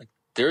commanders. Like,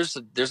 there's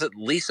at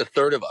least a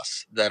third of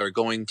us that are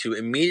going to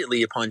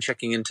immediately upon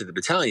checking into the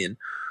battalion,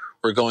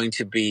 we're going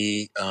to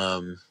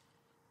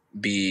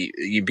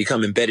you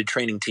become embedded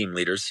training team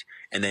leaders,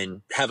 and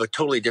then have a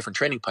totally different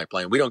training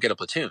pipeline. We don't get a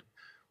platoon.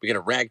 We get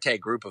a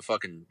ragtag group of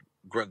fucking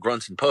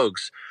grunts and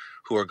pogues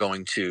who are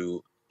going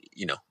to,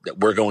 that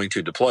we're going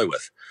to deploy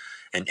with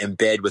and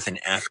embed with an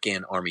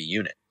Afghan army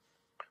unit,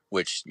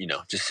 which,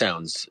 just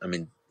sounds,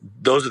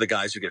 those are the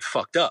guys who get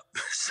fucked up.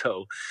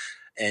 So,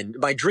 and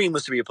my dream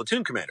was to be a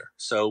platoon commander.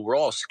 So we're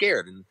all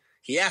scared. And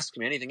he asked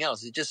me anything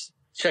else. He just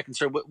checking,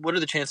 sir, what are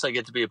the chances I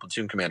get to be a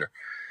platoon commander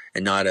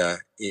and not a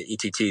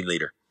ETT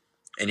leader?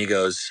 And he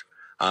goes,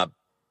 I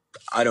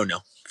don't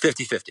know,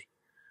 50-50.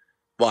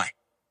 Why?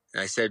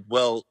 And I said,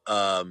 well,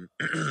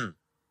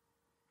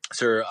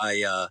 sir,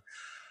 I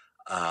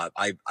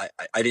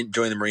didn't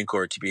join the Marine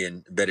Corps to be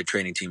an embedded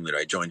training team leader.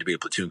 I joined to be a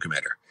platoon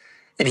commander.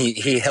 And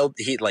he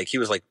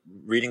was like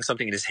reading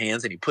something in his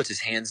hands, and he puts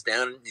his hands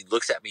down and he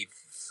looks at me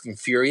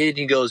infuriated. And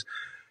he goes,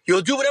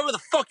 "You'll do whatever the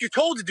fuck you're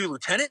told to do,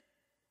 Lieutenant."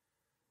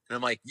 And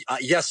I'm like,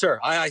 "Yes, sir.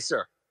 Aye,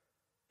 sir."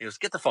 He goes,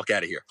 "Get the fuck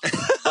out of here."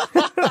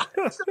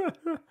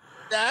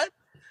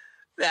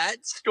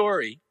 that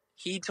story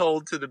he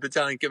told to the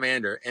battalion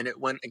commander, and it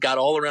got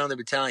all around the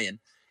battalion.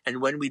 And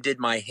when we did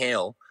my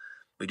hail,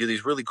 we do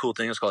these really cool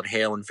things called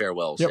hail and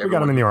farewells. Yeah, we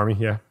got them in the Army.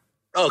 Yeah.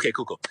 Oh, okay,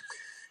 cool.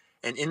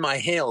 And in my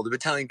hail, the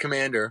battalion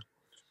commander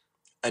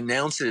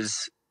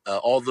announces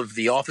all of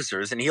the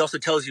officers, and he also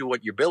tells you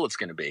what your billet's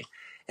going to be.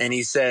 And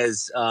he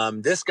says,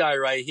 "This guy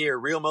right here,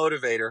 real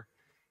motivator.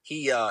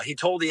 He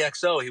told the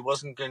XO he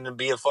wasn't going to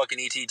be a fucking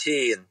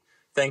ETT, and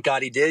thank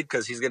God he did,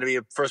 because he's going to be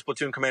a first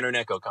platoon commander in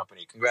Echo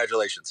Company.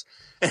 Congratulations."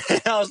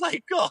 And I was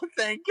like, "Oh,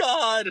 thank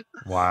God!"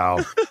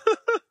 Wow.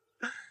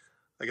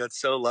 I got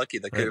so lucky.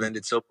 That could have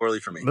ended so poorly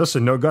for me.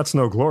 Listen, no guts,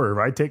 no glory,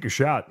 right? Take a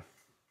shot.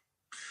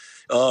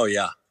 Oh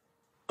yeah.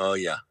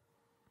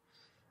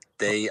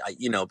 They,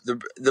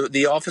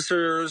 the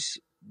officers,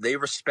 they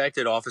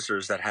respected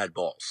officers that had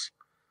balls,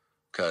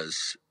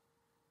 because,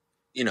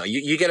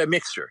 you get a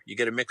mixture. You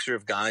get a mixture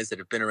of guys that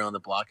have been around the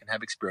block and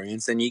have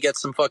experience, and you get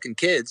some fucking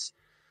kids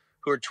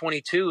who are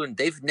 22 and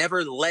they've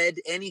never led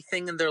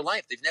anything in their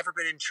life. They've never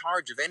been in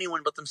charge of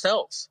anyone but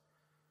themselves.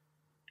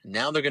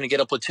 Now they're going to get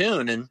a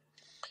platoon, and,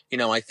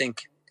 I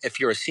think if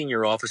you're a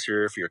senior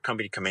officer, if you're a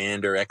company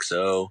commander,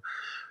 XO,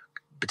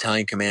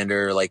 battalion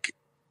commander, like,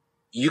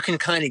 you can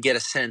kind of get a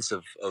sense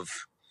of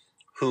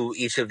who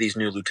each of these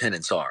new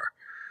lieutenants are.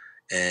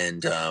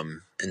 And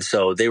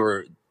so they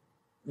were,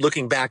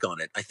 looking back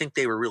on it, I think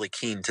they were really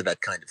keen to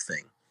that kind of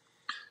thing.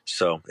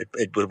 So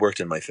it worked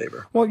in my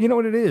favor. Well, you know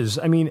what it is?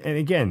 I mean, and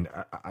again,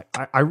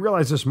 I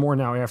realize this more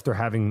now after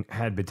having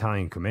had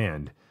battalion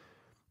command.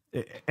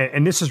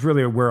 And this is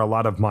really where a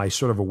lot of my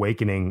sort of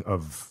awakening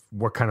of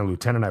what kind of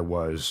lieutenant I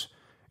was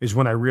is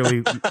when I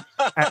really,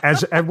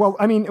 well,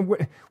 I mean,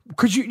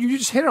 because you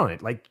just hit on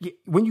it. Like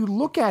when you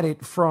look at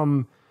it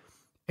from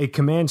a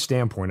command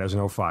standpoint as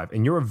an 05,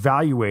 and you're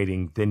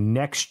evaluating the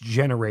next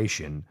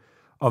generation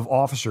of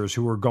officers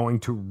who are going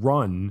to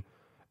run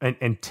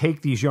and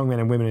take these young men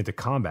and women into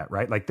combat,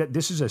 right? Like that,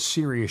 this is a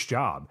serious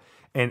job.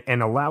 And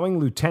allowing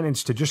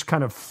lieutenants to just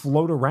kind of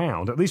float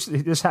around, at least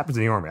this happens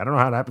in the Army. I don't know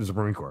how it happens in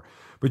the Marine Corps.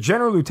 But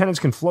general lieutenants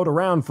can float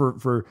around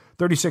for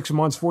 36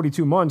 months,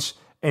 42 months,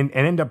 and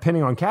end up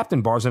pinning on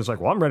captain bars. And it's like,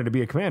 well, I'm ready to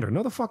be a commander.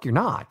 No, the fuck you're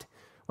not.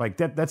 Like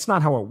that's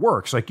not how it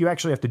works. Like you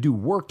actually have to do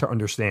work to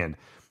understand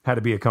how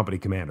to be a company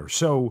commander.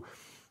 So,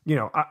 you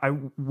know,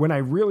 when I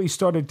really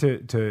started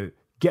to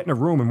get in a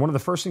room, and one of the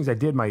first things I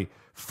did my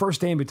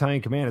first day in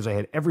battalion command is I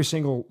had every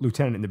single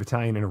lieutenant in the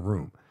battalion in a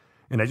room.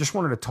 And I just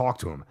wanted to talk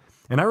to him.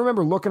 And I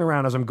remember looking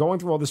around as I'm going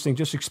through all this thing,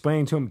 just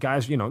explaining to him,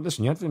 guys, you know,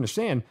 listen, you have to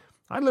understand,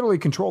 I literally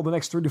control the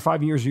next 3 to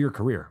 5 years of your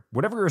career.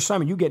 Whatever your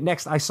assignment you get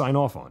next, I sign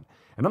off on.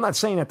 And I'm not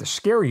saying that to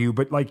scare you,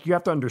 but like you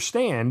have to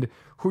understand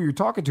who you're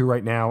talking to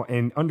right now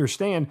and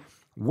understand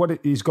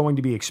what is going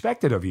to be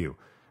expected of you.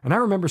 And I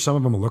remember some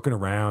of them looking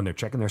around, they're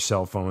checking their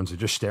cell phones, they're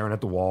just staring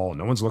at the wall, and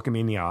no one's looking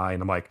me in the eye.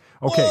 And I'm like,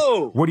 okay,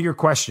 whoa, what are your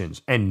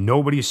questions? And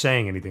nobody's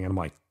saying anything. And I'm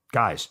like,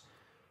 guys,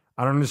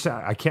 I don't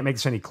understand. I can't make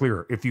this any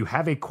clearer. If you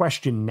have a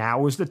question,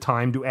 now is the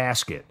time to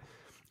ask it.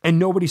 And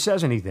nobody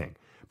says anything.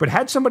 But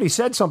had somebody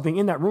said something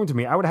in that room to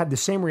me, I would have had the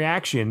same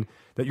reaction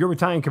that your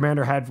battalion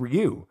commander had for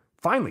you.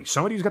 Finally,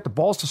 somebody who's got the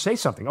balls to say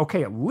something.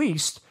 Okay, at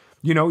least,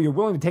 you know, you're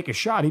willing to take a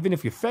shot. Even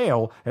if you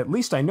fail, at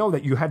least I know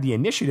that you had the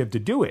initiative to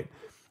do it.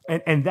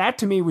 And that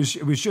to me was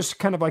just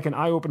kind of like an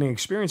eye-opening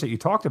experience that you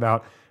talked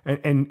about.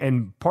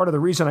 And part of the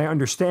reason I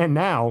understand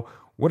now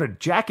what a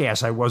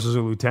jackass I was as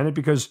a lieutenant,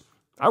 because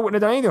I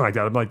wouldn't have done anything like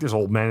that. I'm like, this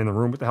old man in the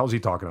room, what the hell is he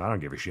talking about? I don't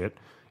give a shit.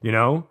 You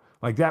know,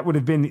 like that would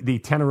have been the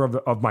tenor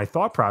of my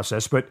thought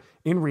process. But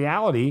in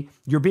reality,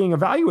 you're being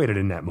evaluated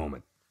in that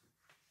moment.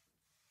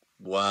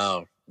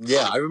 Wow.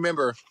 Yeah, I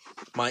remember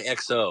my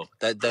XO.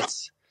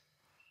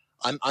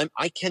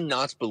 I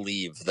cannot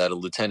believe that a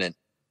lieutenant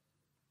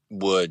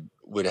would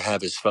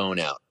have his phone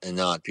out and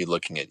not be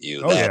looking at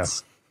you. Oh,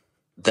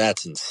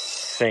 that's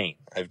insane.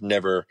 I've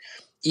never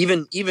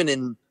even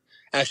in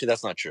actually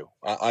that's not true.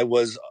 I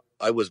was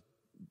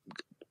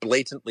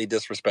blatantly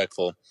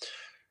disrespectful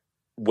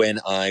when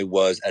I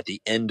was at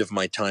the end of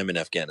my time in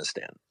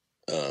Afghanistan.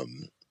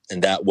 And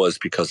that was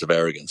because of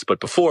arrogance. But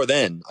before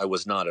then, I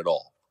was not at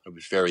all. I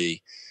was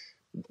very,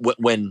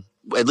 when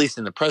at least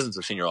in the presence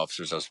of senior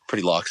officers, I was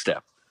pretty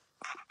lockstep.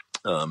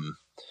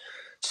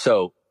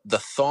 So the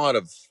thought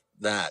of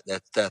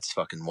that's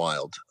fucking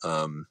wild.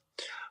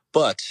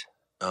 But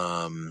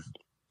to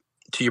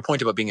your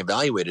point about being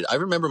evaluated, I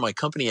remember my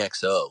company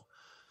XO.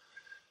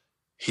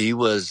 He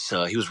was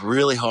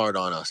really hard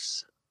on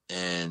us,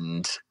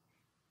 and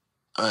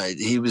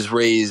he was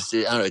raised.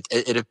 I don't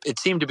know. It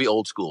seemed to be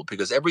old school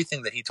because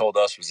everything that he told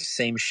us was the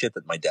same shit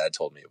that my dad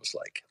told me. It was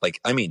like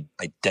I mean,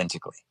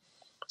 identically.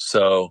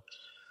 So,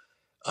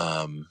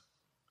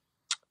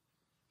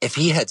 if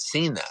he had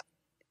seen that,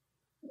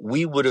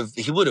 he would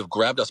have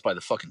grabbed us by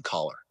the fucking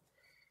collar,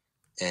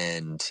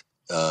 and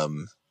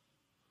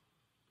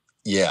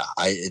yeah,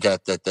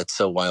 that's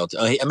so wild.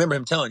 I remember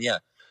him telling, yeah,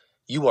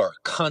 you are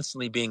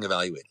constantly being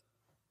evaluated.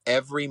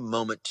 Every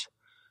moment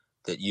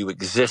that you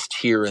exist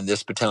here in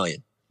this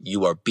battalion,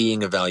 you are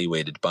being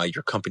evaluated by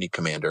your company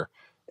commander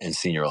and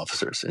senior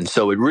officers. And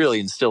so it really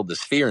instilled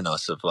this fear in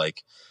us of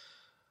like,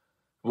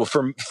 well,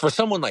 for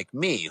someone like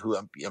me, who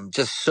I'm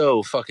just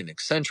so fucking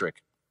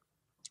eccentric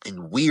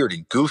and weird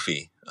and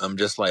goofy, I'm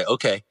just like,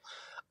 okay,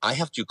 I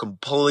have to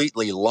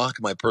completely lock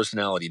my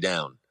personality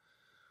down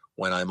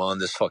when I'm on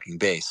this fucking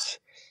base.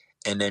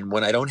 And then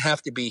when I don't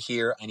have to be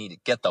here, I need to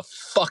get the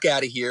fuck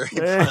out of here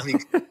and finally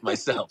get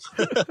myself.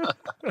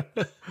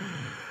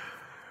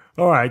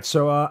 All right.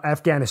 So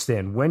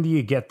Afghanistan, when do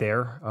you get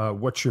there?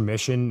 What's your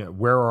mission?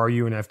 Where are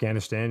you in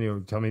Afghanistan?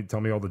 You know,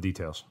 tell me all the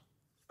details.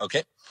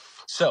 Okay.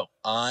 So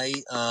I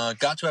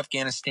got to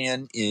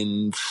Afghanistan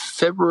in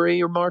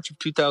February or March of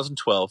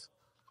 2012.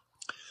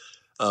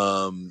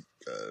 The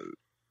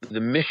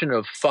mission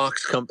of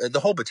Fox,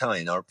 the whole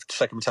battalion, our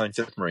 2nd Battalion,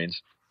 5th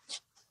Marines,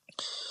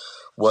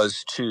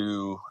 was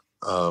to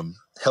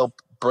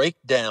help break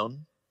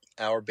down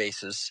our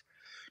bases,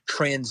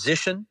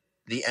 transition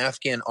the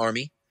Afghan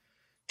army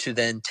to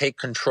then take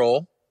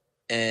control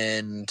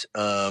and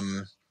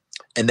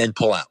then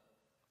pull out.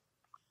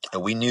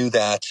 And we knew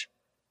that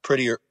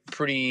pretty,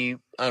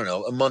 I don't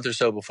know, a month or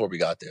so before we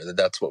got there,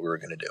 that's what we were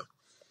going to do.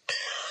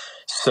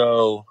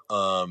 So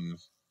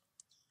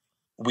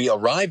we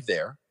arrived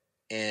there,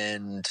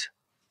 and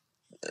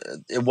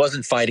it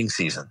wasn't fighting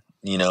season.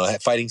 You know,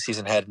 fighting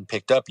season hadn't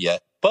picked up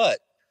yet, but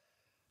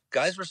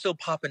guys were still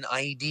popping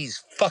IEDs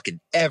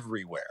fucking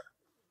everywhere.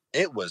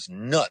 It was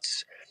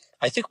nuts.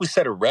 I think we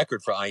set a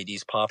record for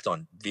IEDs popped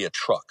on via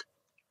truck.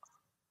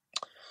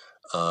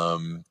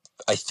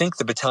 I think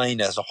the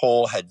battalion as a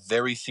whole had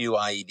very few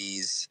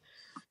IEDs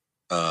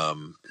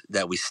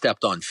that we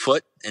stepped on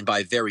foot. And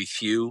by very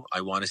few,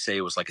 I want to say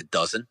it was like a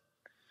dozen.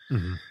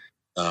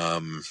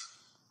 Mm-hmm.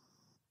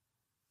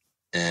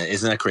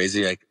 Isn't that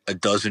crazy? Like a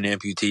dozen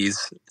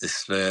amputees.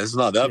 It's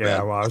not that bad.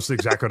 Yeah, well, that's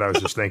exactly what I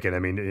was just thinking. I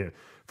mean,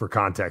 for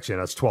context,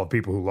 that's 12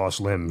 people who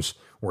lost limbs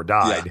or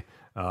died.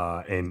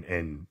 Yeah.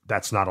 And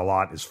that's not a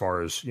lot as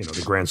far as,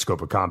 the grand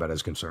scope of combat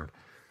is concerned.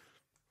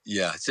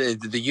 Yeah. So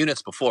the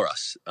units before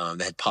us,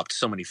 they had popped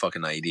so many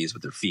fucking IEDs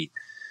with their feet.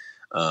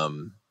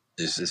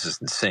 This is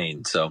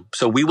insane. So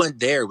we went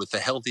there with a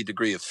healthy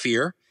degree of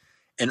fear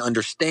and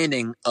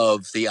understanding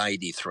of the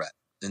IED threat.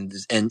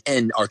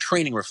 And our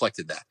training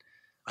reflected that.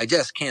 I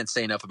just can't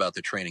say enough about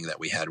the training that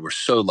we had. We're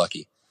so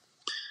lucky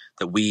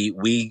that we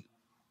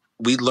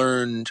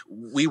learned,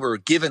 we were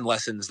given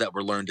lessons that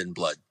were learned in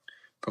blood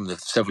from the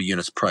several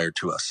units prior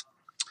to us.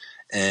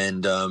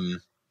 And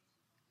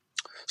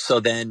so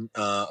then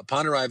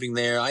upon arriving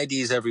there,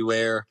 IEDs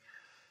everywhere.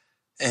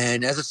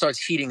 And as it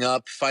starts heating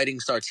up, fighting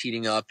starts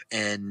heating up,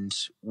 and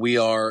we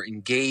are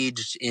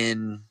engaged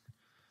in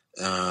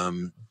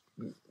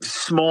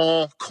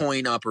small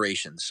coin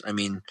operations. I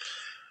mean,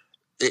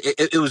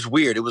 it was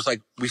weird. It was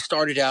like we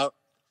started out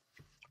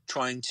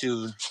trying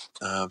to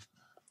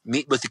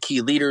meet with the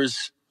key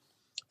leaders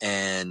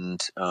and,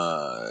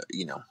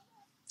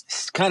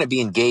 kind of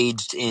be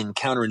engaged in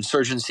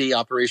counterinsurgency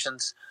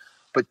operations.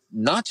 But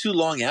not too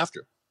long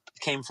after, it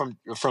came from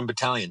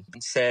battalion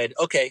and said,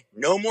 okay,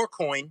 no more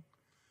coin.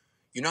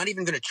 You're not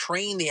even going to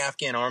train the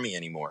Afghan army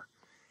anymore.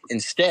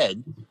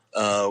 Instead,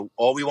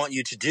 all we want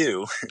you to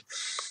do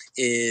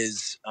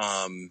is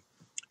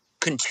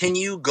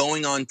continue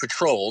going on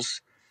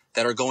patrols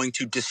that are going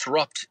to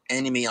disrupt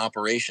enemy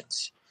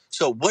operations.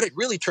 So what it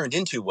really turned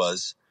into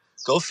was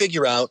go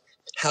figure out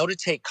how to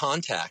take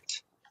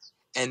contact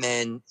and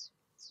then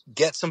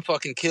get some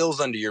fucking kills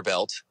under your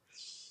belt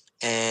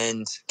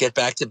and get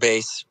back to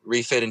base,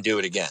 refit, and do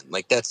it again.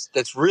 Like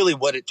that's really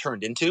what it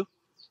turned into.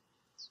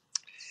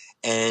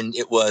 And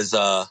it was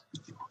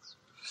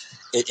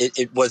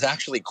it was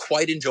actually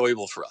quite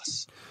enjoyable for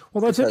us.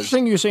 Well, that's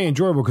interesting you say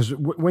enjoyable, because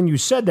when you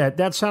said that,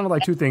 that sounded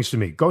like two things to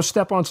me. Go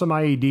step on some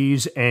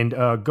IEDs and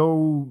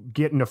go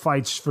get into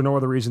fights for no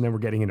other reason than we're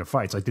getting into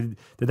fights. Like, did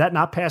that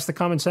not pass the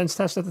common sense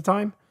test at the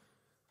time?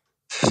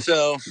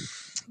 So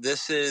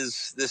this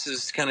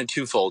is kind of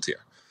twofold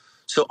here.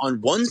 So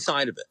on one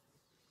side of it,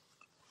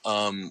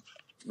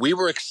 we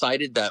were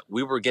excited that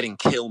we were getting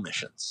kill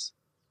missions,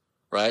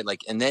 right?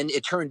 Like, and then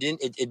it turned in,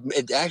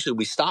 it actually,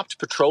 we stopped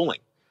patrolling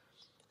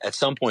at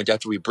some point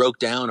after we broke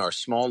down our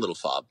small little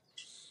fob.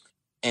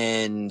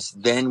 And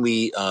then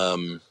we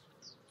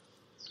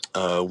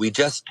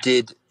just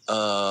did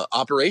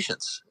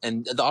operations,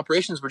 and the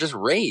operations were just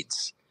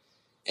raids,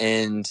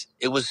 and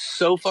it was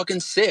so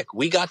fucking sick.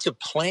 We got to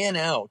plan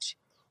out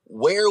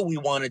where we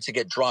wanted to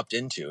get dropped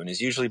into, and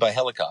it's usually by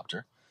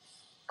helicopter.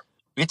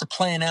 We had to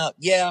plan out,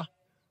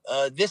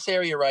 this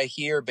area right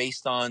here,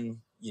 based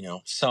on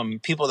some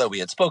people that we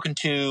had spoken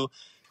to,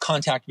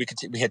 contact we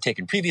had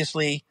taken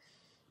previously.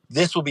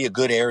 This will be a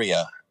good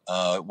area.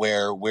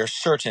 Where we're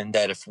certain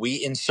that if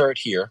we insert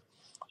here,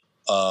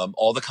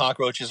 all the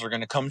cockroaches are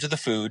going to come to the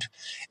food,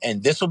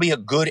 and this will be a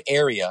good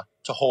area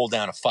to hold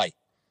down a fight.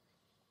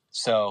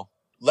 So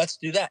let's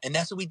do that. And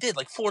that's what we did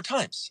like 4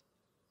 times.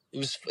 It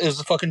was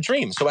a fucking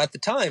dream. So at the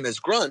time, as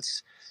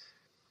grunts,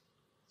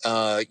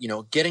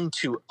 getting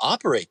to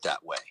operate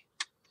that way,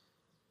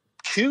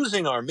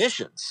 choosing our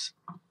missions,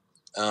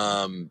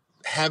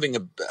 having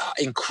an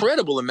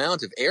incredible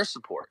amount of air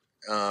support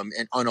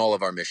and on all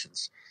of our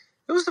missions.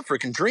 It was a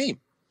freaking dream.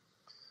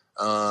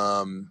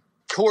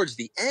 Towards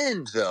the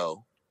end,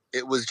 though,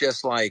 it was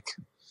just like,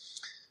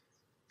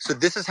 so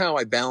this is how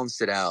I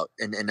balanced it out.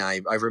 And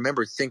I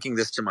remember thinking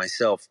this to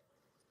myself.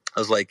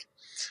 I was like,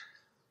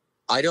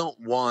 I don't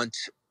want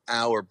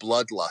our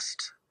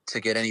bloodlust to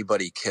get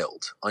anybody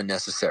killed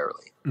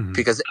unnecessarily. Mm-hmm.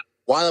 Because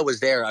while I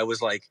was there, I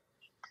was like,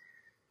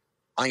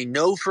 I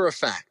know for a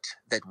fact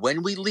that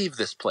when we leave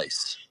this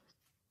place,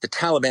 the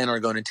Taliban are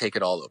going to take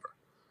it all over.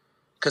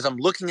 Because I'm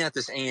looking at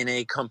this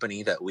A&A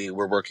company that we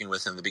were working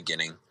with in the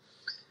beginning.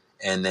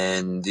 And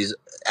then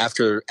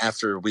after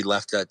we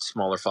left that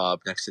smaller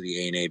fob next to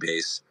the A&A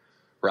base,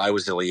 where I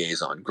was the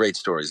liaison, great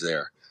stories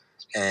there.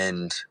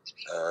 And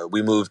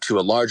we moved to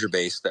a larger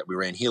base that we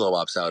ran helo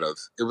ops out of.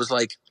 It was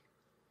like,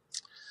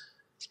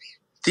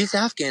 these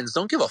Afghans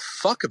don't give a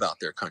fuck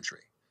about their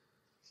country.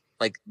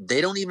 Like,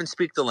 they don't even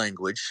speak the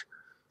language.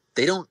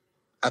 They don't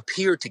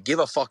appear to give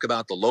a fuck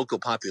about the local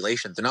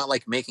population. They're not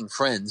like making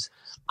friends.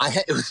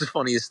 It was the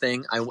funniest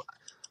thing.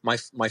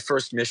 My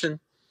first mission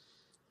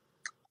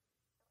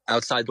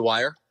outside the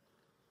wire,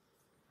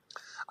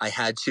 I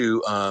had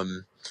to,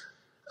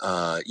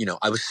 I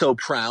was so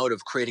proud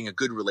of creating a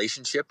good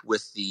relationship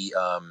with the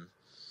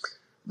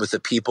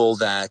people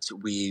that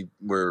we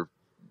were,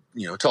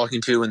 talking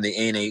to in the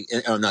A&A,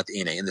 not the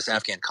A&A, in this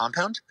Afghan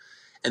compound.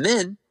 And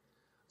then,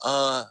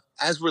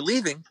 as we're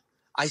leaving,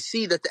 I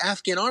see that the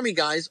Afghan army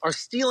guys are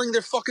stealing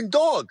their fucking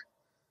dog,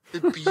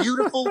 the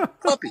beautiful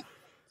puppy.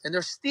 and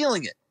they're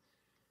stealing it.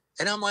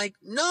 And I'm like,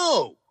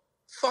 no,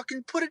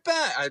 fucking put it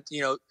back.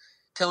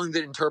 Telling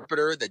the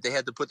interpreter that they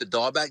had to put the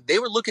dog back. They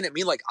were looking at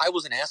me like I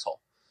was an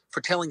asshole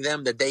for telling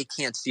them that they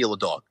can't steal a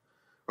dog,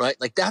 right?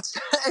 Like that's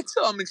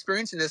how I'm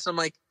experiencing this. I'm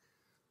like,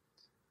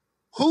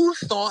 who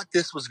thought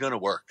this was going to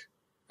work?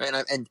 And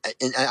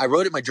I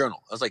wrote it in my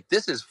journal. I was like,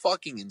 this is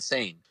fucking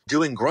insane.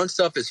 Doing grunt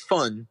stuff is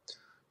fun,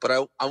 but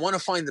I want to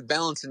find the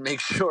balance and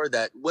make sure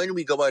that when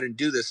we go out and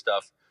do this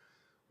stuff,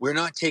 we're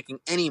not taking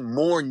any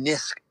more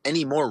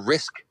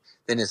risk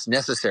than is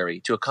necessary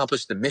to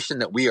accomplish the mission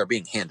that we are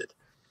being handed.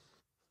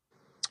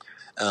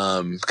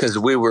 Because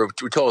we were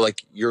told,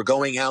 like, you're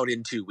going out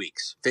in 2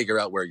 weeks, figure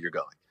out where you're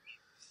going.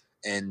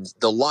 And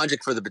the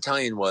logic for the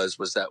battalion was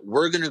that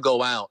we're going to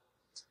go out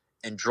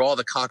and draw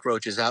the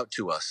cockroaches out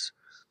to us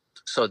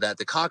so that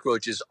the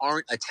cockroaches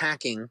aren't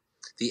attacking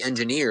the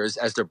engineers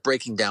as they're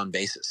breaking down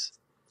bases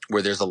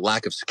where there's a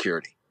lack of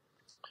security.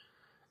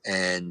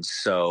 And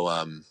so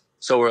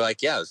we're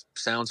like, yeah,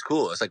 sounds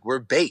cool. It's like, we're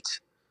bait.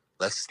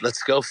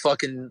 Let's go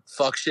fucking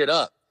fuck shit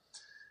up.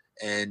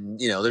 And,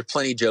 there's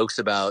plenty of jokes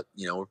about,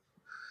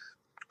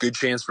 good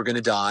chance we're going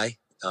to die.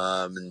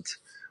 And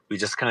we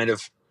just kind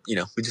of,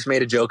 we just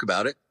made a joke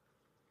about it.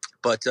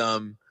 But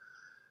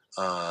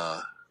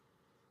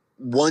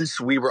once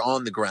we were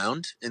on the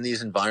ground in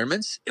these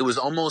environments, it was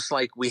almost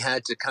like we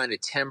had to kind of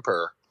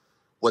temper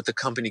what the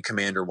company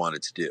commander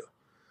wanted to do.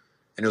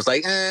 And it was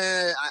like,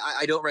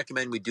 I don't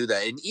recommend we do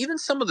that. And even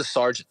some of the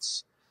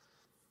sergeants,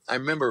 I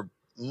remember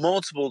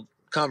multiple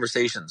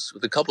conversations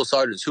with a couple of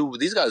sergeants who,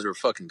 these guys were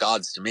fucking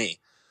gods to me,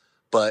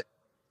 but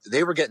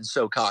they were getting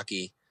so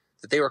cocky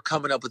that they were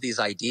coming up with these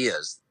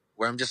ideas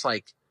where I'm just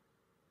like,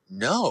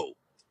 no,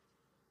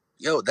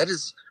 that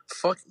is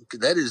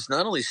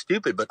not only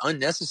stupid, but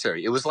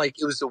unnecessary. It was like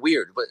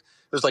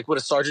what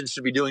a sergeant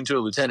should be doing to a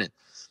lieutenant.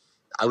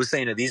 I was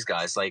saying to these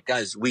guys, like,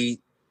 guys, we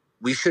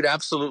should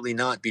absolutely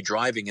not be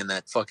driving in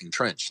that fucking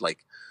trench.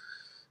 Like,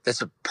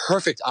 that's a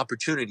perfect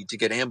opportunity to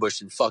get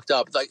ambushed and fucked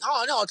up. It's like,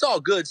 oh no, it's all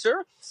good,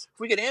 sir. If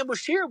we get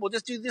ambushed here, we'll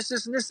just do this,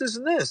 and this,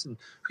 and this. And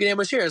if we get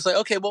ambushed here, it's like,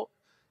 okay, well,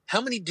 how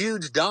many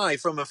dudes die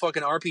from a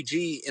fucking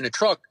RPG in a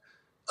truck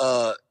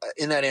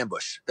in that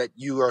ambush that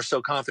you are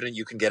so confident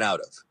you can get out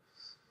of?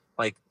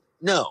 Like,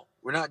 no,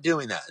 we're not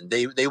doing that. And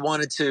they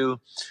wanted to,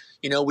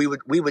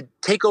 we would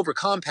take over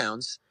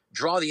compounds,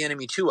 draw the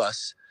enemy to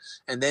us,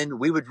 and then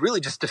we would really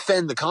just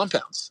defend the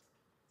compounds.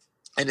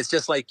 And it's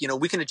just like,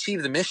 we can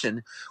achieve the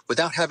mission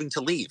without having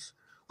to leave.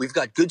 We've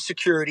got good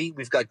security.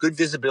 We've got good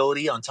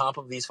visibility on top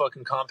of these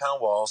fucking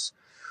compound walls.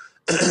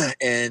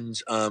 And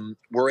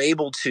we're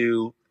able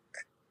to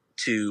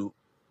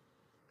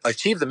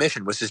achieve the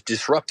mission, which is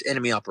disrupt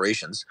enemy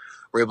operations.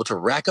 We're able to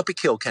rack up a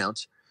kill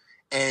count,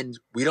 and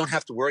we don't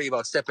have to worry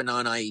about stepping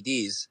on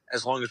IEDs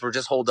as long as we're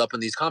just holed up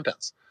in these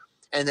compounds.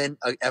 And then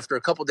after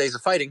a couple of days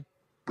of fighting,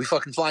 we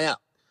fucking fly out.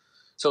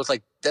 So it's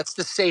like, that's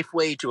the safe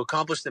way to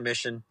accomplish the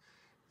mission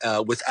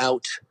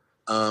without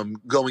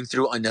going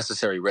through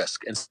unnecessary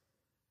risk. And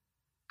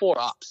 4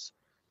 ops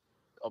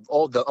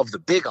of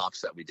the big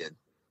ops that we did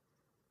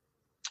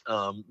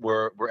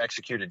were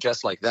executed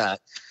just like that,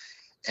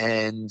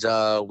 and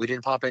we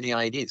didn't pop any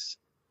IEDs.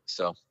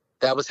 So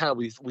that was how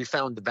we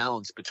found the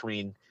balance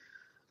between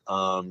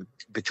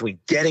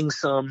getting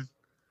some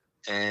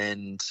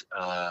and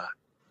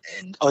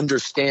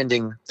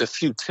understanding the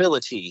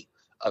futility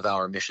of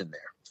our mission there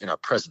and our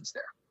presence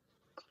there.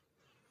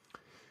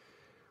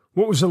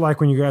 What was it like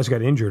when you guys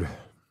got injured?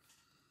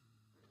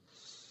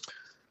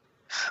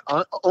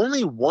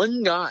 Only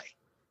one guy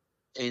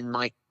in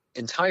my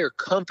entire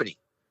company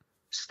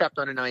stepped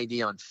on an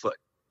IED on foot.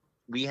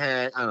 We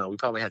had, we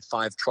probably had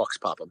 5 trucks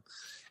pop them.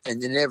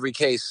 And in every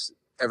case,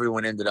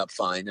 everyone ended up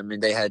fine. I mean,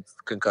 they had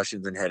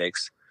concussions and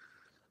headaches.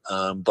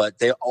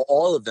 But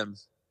all of them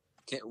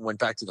went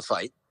back to the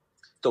fight.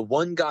 The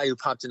one guy who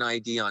popped an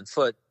IED on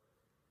foot,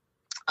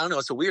 I don't know,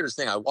 it's the weirdest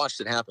thing. I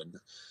watched it happen.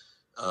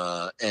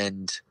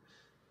 And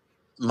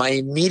my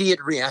immediate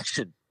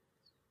reaction,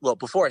 well,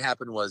 before it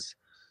happened was,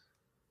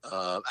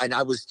 and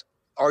I was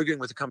arguing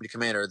with the company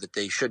commander that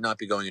they should not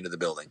be going into the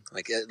building.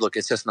 Like, look,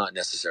 it's just not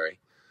necessary.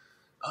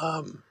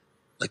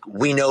 Like,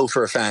 we know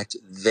for a fact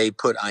they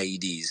put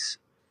IEDs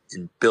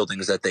in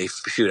buildings that they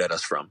shoot at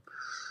us from.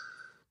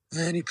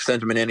 And he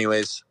sent them in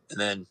anyways. And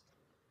then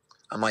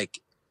I'm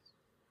like,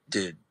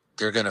 dude,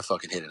 they're going to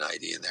fucking hit an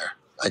IED in there.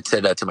 I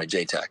said that to my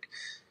JTAC.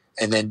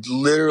 And then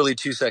literally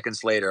 2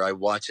 seconds later, I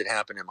watched it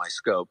happen in my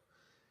scope.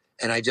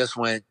 And I just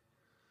went,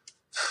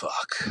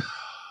 fuck.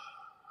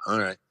 All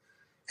right.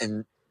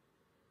 And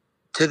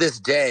to this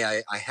day,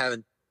 I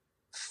haven't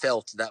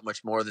felt that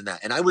much more than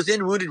that. And I was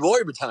in Wounded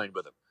Warrior Battalion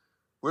with him.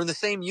 We're in the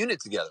same unit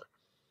together.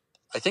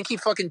 I think he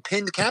fucking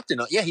pinned captain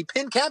on. Yeah, he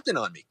pinned captain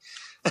on me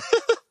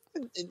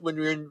when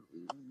we were in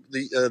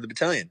the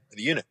battalion,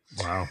 the unit.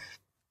 Wow.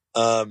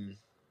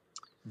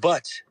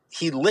 But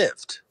he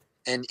lived,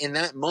 and in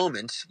that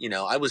moment,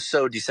 I was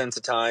so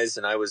desensitized,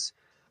 and I was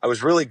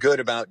really good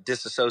about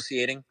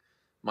disassociating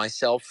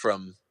myself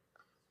from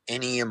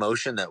any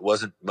emotion that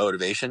wasn't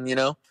motivation.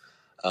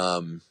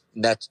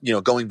 that,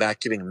 going back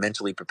to being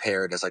mentally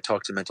prepared, as I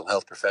talk to mental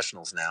health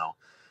professionals now,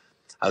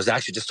 I was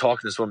actually just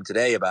talking to this woman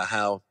today about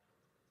how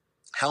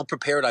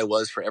prepared I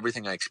was for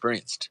everything I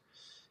experienced.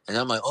 And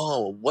I'm like,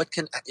 oh,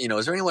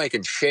 is there any way I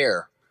can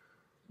share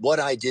what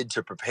I did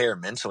to prepare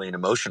mentally and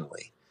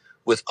emotionally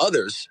with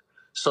others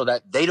so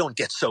that they don't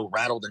get so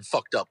rattled and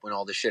fucked up when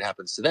all this shit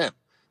happens to them?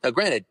 Now,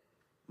 granted,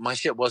 my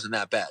shit wasn't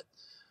that bad.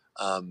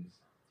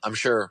 I'm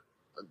sure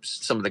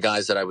some of the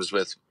guys that I was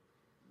with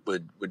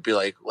would be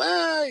like,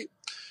 well,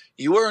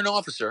 you were an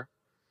officer.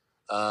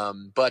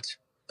 But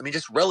I mean,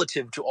 just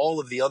relative to all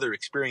of the other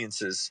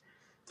experiences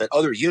that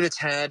other units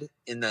had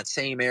in that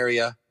same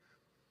area,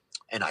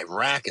 and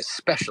Iraq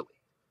especially,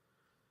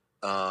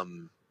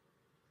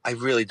 I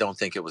really don't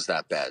think it was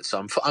that bad.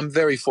 So I'm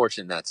very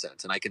fortunate in that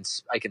sense, and I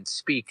can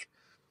speak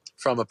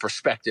from a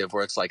perspective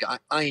where it's like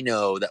I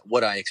know that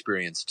what I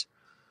experienced,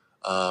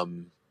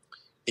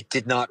 it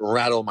did not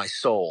rattle my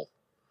soul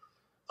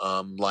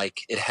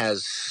like it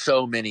has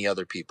so many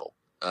other people.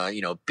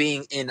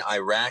 Being in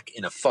Iraq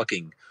in a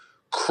fucking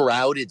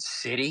crowded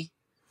city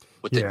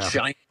with the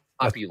giant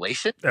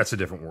population. That's a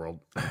different world.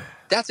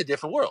 That's a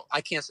different world.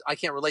 I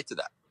can't relate to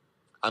that.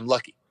 I'm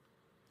lucky.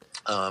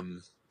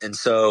 And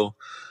so,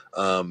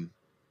 but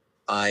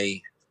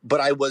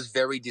I was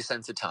very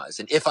desensitized.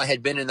 And if I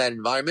had been in that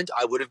environment,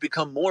 I would have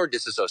become more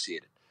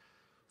disassociated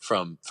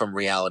from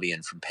reality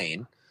and from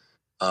pain.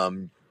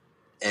 And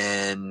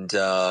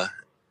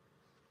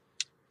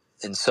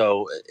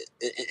so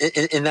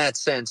in that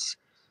sense,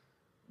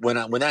 when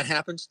that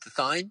happened to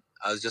Thine,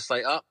 I was just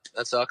like, oh,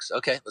 that sucks.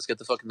 Okay, let's get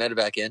the fucking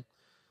medevac in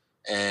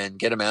and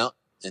get him out.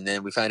 And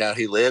then we find out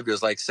he lived. It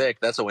was like, sick.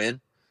 That's a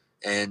win.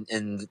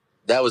 And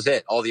that was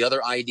it. All the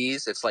other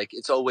IDs, it's like,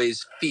 it's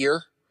always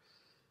fear.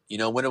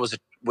 When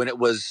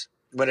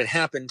it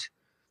happened,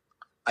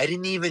 I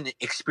didn't even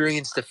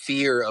experience the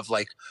fear of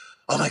like,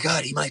 oh my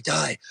God, he might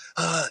die.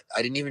 I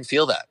didn't even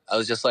feel that. I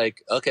was just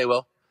like, okay,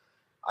 well,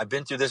 I've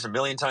been through this a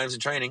million times in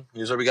training.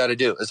 Here's what we got to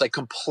do. It's like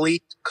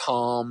complete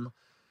calm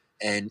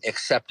and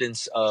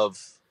acceptance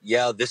of,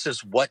 yeah, this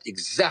is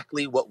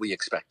exactly what we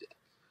expected.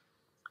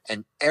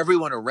 And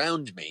everyone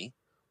around me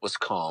was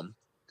calm.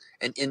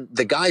 And in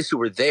the guys who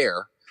were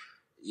there,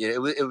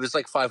 it was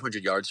like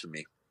 500 yards from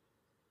me.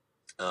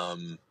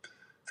 The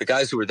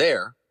guys who were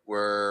there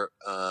were,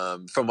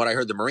 from what I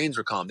heard, the Marines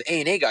were calm. The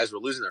A&A guys were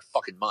losing their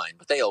fucking mind,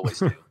 but they always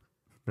do.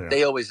 Yeah.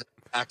 They always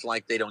act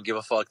like they don't give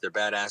a fuck. They're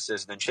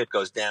badasses. And then shit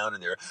goes down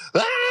and they're,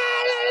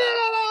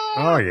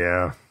 oh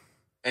yeah.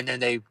 And then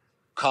they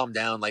calm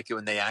down like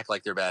when they act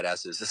like they're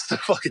badasses. It's the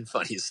fucking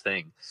funniest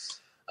thing.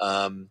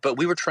 But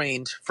we were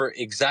trained for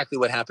exactly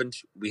what happened.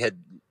 We had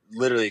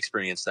literally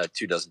experienced that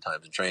 24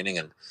 times in training,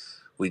 and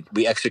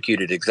we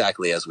executed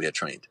exactly as we had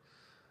trained.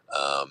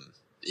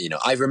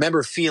 I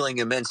remember feeling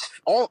immense.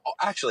 I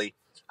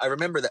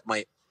remember that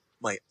my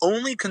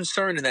only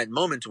concern in that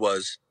moment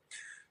was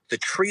the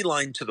tree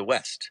line to the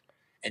west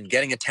and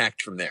getting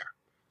attacked from there.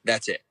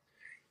 That's it.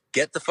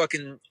 Get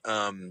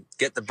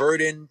the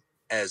bird in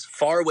as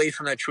far away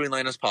from that tree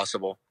line as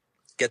possible.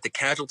 Get the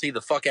casualty the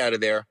fuck out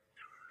of there.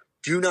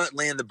 Do not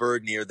land the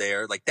bird near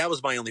there. Like, that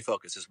was my only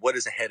focus, is what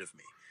is ahead of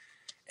me.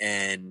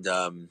 And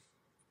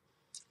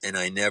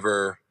I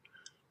never,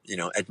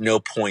 at no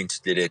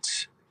point did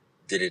it,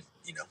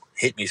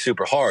 hit me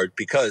super hard,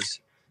 because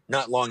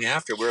not long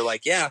after we were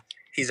like, yeah,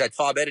 he's at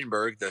FOB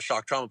Edinburgh, the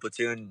shock trauma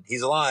platoon.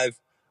 He's alive.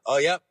 Oh,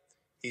 yep.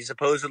 He's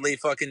supposedly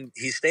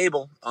he's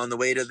stable on the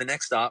way to the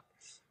next stop.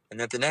 And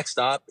at the next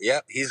stop,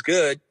 yep, he's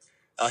good.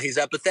 He's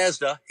at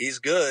Bethesda. He's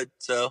good.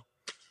 So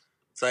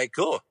it's like,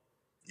 cool.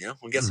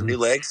 We'll get some new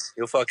legs.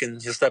 He'll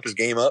step his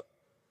game up.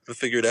 We'll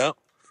figure it out.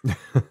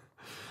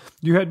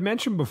 You had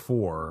mentioned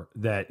before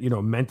that,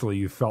 mentally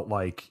you felt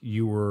like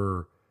you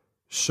were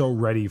so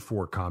ready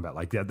for combat.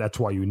 Like that's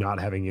why you're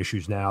not having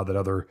issues now that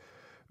other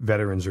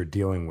veterans are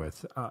dealing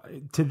with.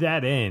 To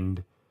that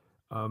end,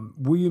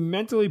 were you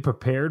mentally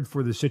prepared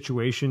for the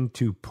situation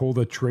to pull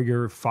the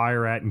trigger,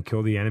 fire at, and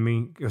kill the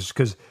enemy?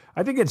 Because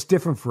I think it's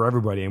different for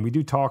everybody. And we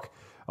do talk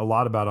a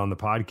lot about on the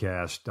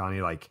podcast, Donnie,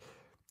 like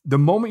the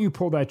moment you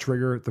pull that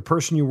trigger, the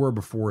person you were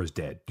before is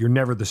dead. You're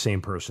never the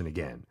same person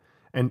again.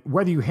 And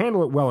whether you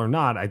handle it well or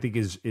not, I think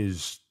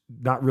is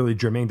not really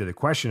germane to the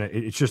question.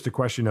 It's just a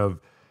question of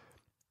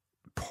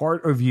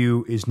part of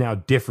you is now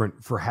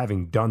different for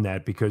having done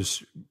that,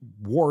 because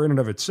war in and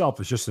of itself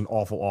is just an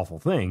awful, awful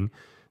thing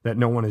that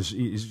no one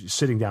is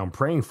sitting down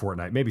praying for at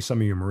night. Maybe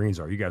some of you Marines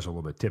are. You guys are a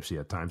little bit tipsy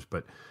at times.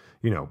 But,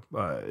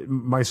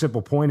 my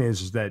simple point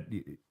is that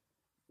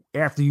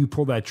after you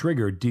pull that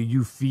trigger, do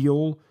you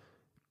feel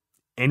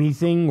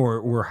anything,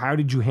 or how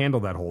did you handle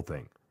that whole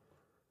thing?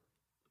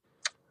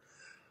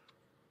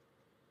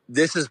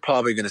 This is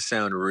probably going to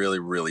sound really,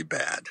 really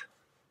bad.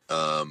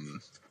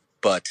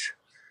 But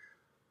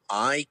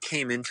I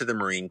came into the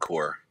Marine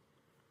Corps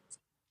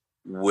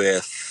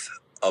with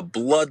a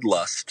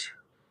bloodlust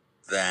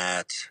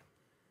that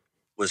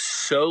was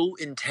so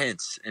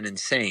intense and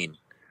insane.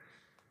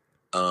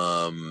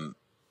 I'm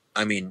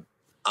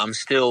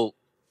still,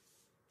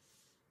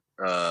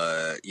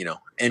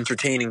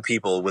 entertaining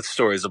people with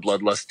stories of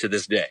bloodlust to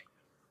this day.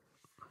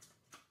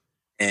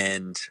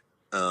 And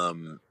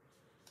the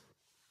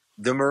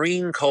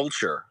Marine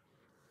culture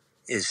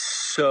is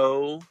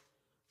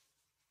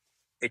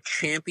it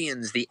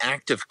champions the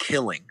act of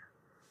killing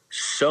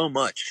so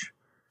much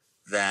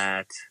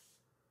that,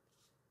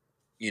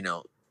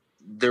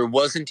 there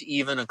wasn't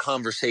even a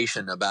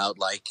conversation about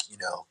like,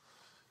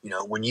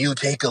 when you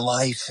take a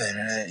life,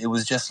 and it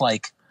was just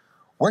like,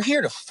 we're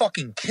here to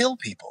fucking kill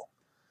people.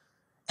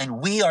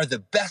 And we are the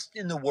best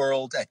in the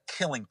world at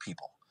killing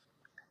people.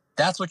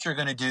 That's what you're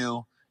going to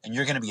do. And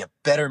you're going to be a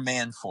better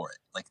man for it.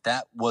 Like,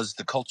 that was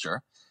the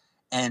culture.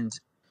 And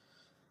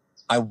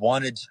I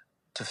wanted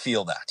to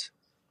feel that.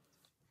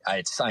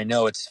 I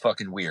know it's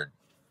fucking weird.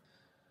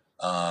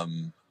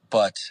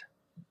 But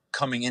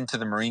coming into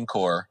the Marine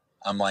Corps,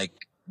 I'm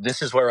like,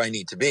 this is where I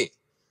need to be.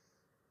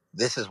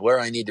 This is where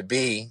I need to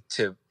be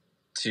to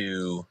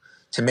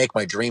make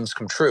my dreams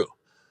come true.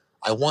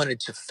 I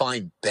wanted to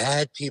find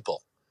bad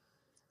people,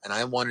 and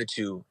I wanted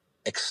to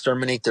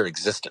exterminate their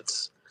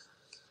existence.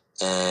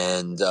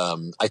 And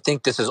I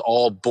think this is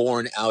all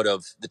born out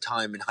of the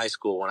time in high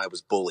school when I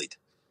was bullied.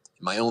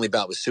 My only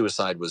bout with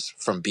suicide was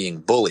from being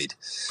bullied.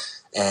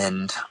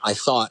 And I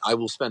thought, I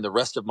will spend the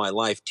rest of my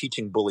life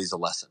teaching bullies a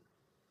lesson.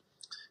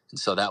 And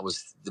so that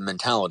was the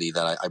mentality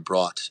that I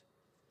brought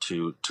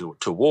to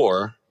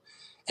war.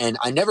 And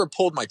I never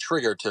pulled my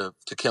trigger to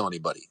kill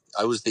anybody.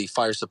 I was the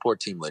fire support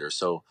team leader.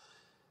 So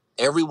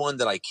everyone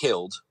that I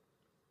killed,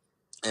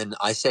 and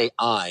I say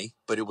I,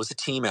 but it was a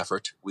team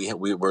effort. We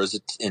were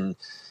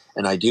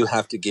and I do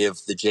have to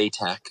give the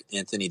JTAC,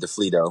 Anthony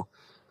DeFlito,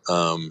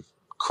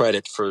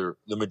 credit for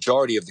the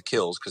majority of the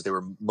kills, because they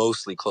were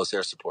mostly close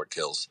air support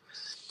kills.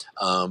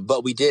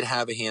 But we did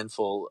have a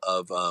handful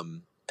of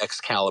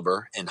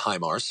Excalibur and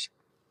HIMARS.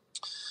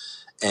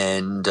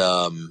 And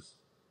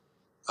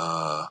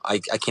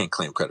I can't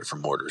claim credit for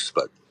mortars,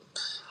 but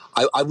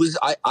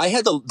I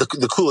had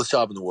the coolest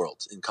job in the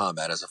world in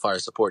combat as a fire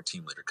support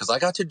team leader, because I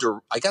got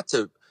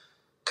to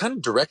kind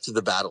of direct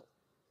the battle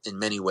in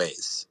many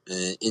ways,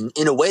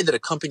 in a way that a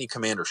company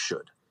commander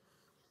should.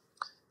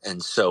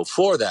 And so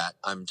for that,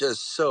 I'm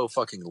just so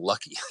fucking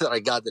lucky that I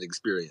got that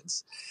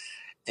experience.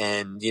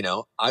 And,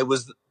 I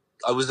was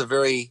a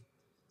very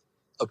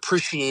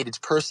appreciated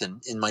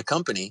person in my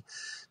company,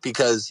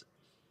 because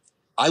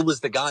I was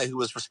the guy who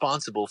was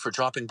responsible for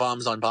dropping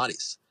bombs on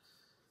bodies.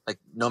 Like,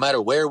 no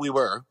matter where we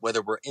were,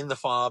 whether we're in the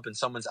FOB and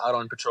someone's out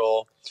on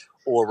patrol,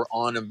 or we're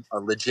on a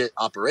legit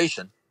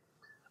operation,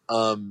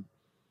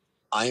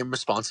 I am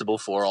responsible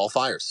for all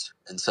fires.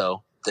 And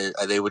so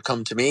they would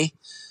come to me,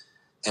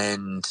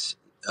 and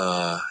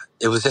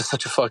it was just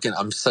such a fucking,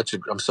 I'm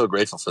so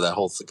grateful for that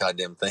whole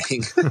goddamn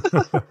thing.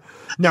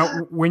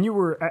 Now, when you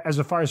were as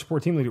a fire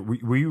support team leader,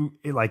 were you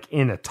like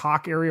in a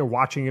TOC area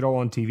watching it all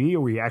on TV,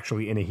 or were you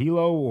actually in a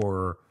helo,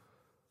 or?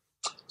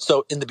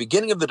 So in the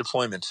beginning of the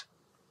deployment,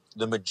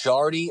 the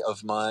majority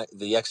of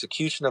the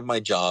execution of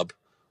my job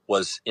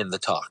was in the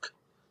TOC,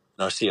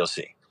 in our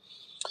COC.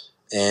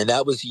 And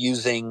that was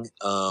using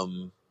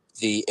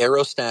the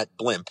Aerostat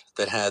blimp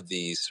that had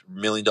these $1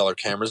 million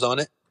cameras on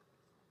it.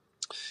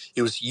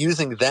 It was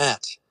using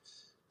that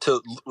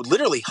to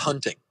literally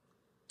hunting.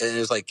 And it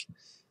was like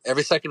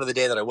every second of the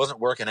day that I wasn't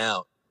working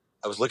out,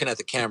 I was looking at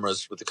the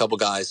cameras with a couple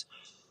guys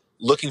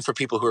looking for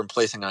people who were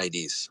placing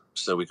IEDs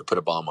so we could put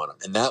a bomb on them.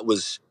 And that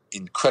was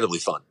incredibly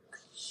fun.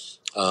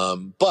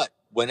 But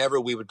whenever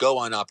we would go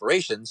on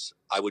operations,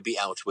 I would be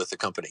out with the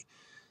company.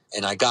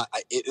 And I got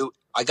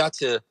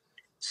to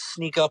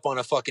sneak up on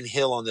a fucking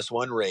hill on this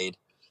one raid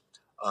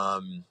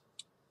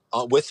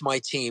with my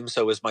team.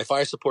 So it was my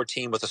fire support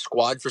team with a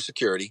squad for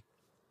security.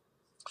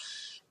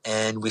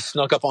 And we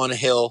snuck up on a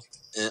hill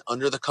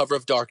under the cover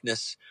of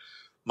darkness.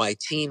 My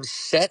team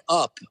set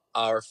up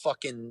our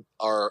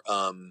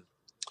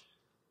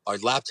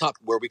laptop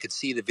where we could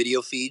see the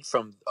video feed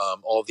from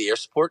all of the air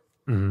support.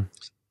 Mm-hmm.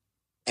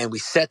 And we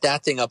set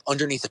that thing up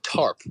underneath a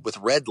tarp with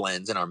red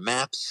lens, and our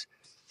maps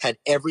had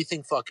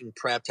everything fucking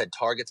prepped, had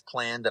targets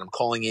planned that I'm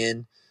calling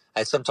in. I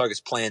had some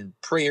targets planned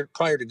prior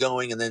to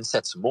going, and then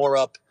set some more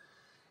up,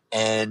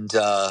 and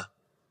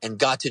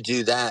got to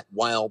do that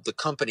while the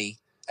company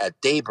at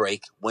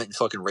daybreak went and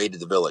fucking raided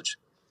the village.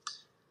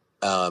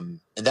 And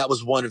that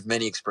was one of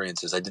many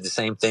experiences. I did the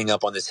same thing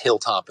up on this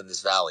hilltop in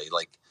this valley.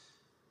 Like,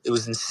 it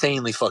was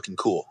insanely fucking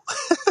cool.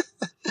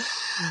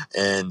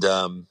 And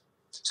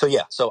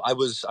so I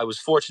was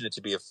fortunate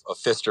to be a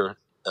fister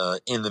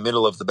in the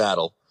middle of the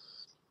battle.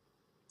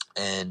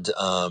 And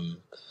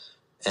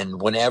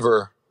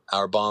whenever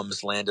our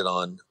bombs landed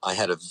on, I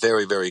had a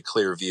very, very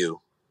clear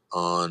view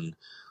on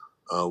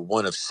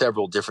one of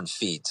several different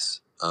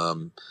feeds.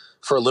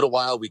 For a little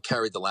while, we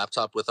carried the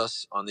laptop with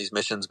us on these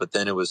missions, but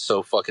then it was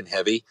so fucking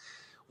heavy.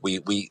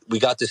 We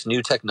got this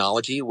new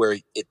technology where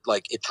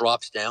it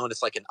drops down.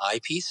 It's like an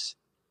eyepiece.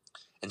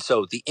 And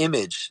so the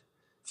image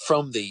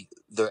from the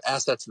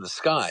assets in the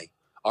sky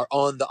are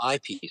on the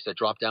eyepiece that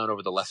drop down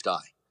over the left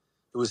eye.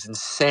 It was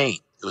insane.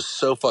 It was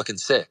so fucking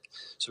sick.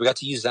 So we got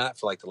to use that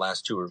for like the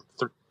last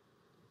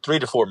 3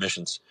 to 4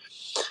 missions.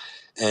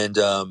 And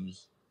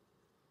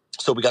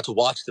so we got to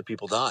watch the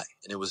people die.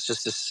 And it was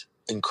just this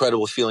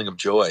incredible feeling of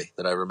joy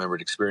that I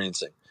remembered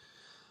experiencing,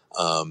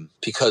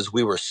 because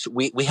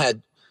we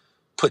had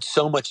put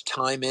so much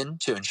time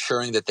into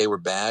ensuring that they were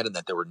bad and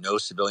that there were no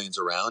civilians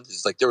around.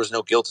 It's like there was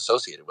no guilt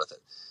associated with it.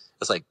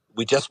 It's like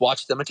we just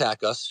watched them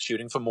attack us,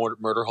 shooting from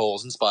murder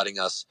holes and spotting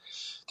us.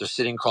 They're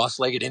sitting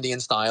cross-legged Indian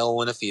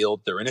style in a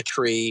field. They're in a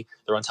tree.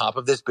 They're on top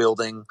of this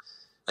building.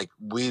 Like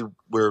we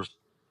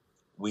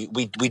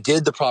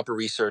did the proper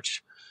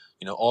research.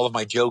 You know, all of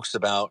my jokes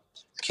about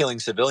killing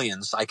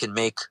civilians I can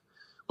make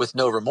with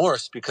no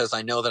remorse because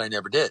I know that I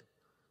never did.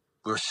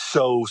 We were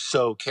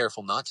so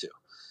careful not to.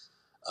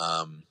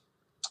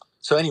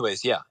 So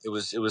anyways, yeah, it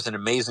was an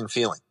amazing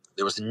feeling.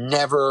 There was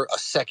never a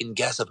second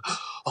guess of,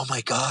 oh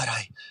my God,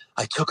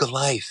 I took a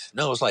life.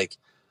 No, it was like,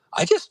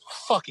 I just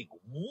fucking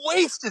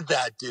wasted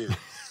that dude.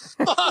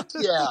 Fuck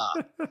yeah.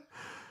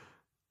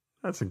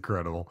 That's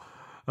incredible.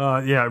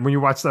 Yeah, when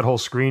you watch that whole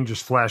screen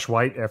just flash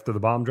white after the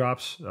bomb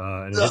drops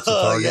and it hits the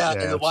target. Yeah,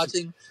 and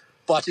watching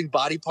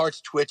body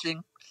parts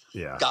twitching.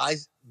 Yeah.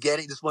 Guys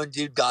this one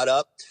dude got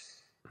up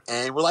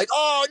and we're like,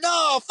 oh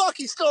no, fuck,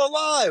 he's still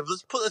alive.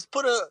 Let's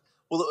put a,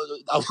 well,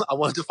 I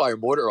wanted to fire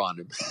mortar on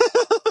him.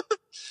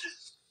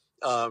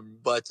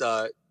 But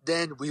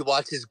then we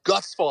watched his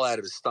guts fall out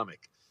of his stomach.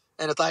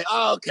 And it's like,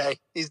 oh, okay,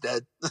 he's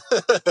dead.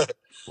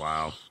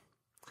 Wow.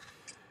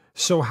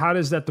 So how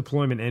does that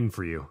deployment end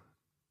for you?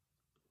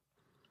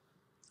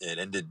 It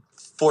ended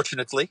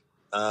fortunately.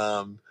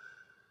 No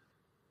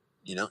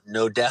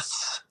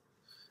deaths.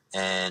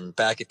 And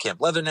back at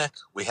Camp Leatherneck,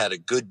 we had a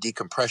good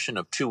decompression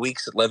of 2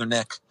 weeks at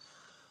Leatherneck.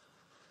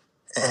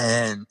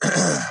 And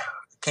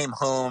came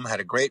home, had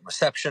a great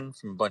reception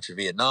from a bunch of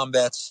Vietnam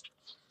vets.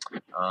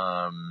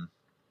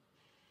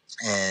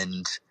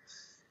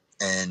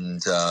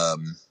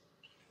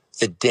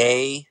 The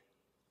day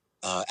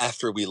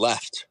after we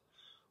left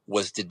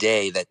was the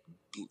day that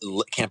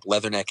Camp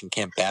Leatherneck and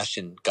Camp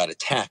Bastion got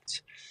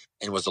attacked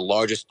and was the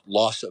largest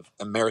loss of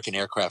American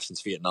aircraft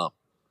since Vietnam.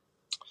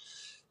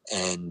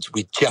 And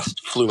we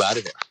just flew out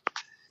of there.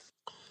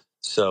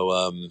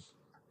 So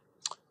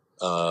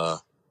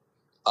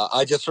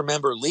I just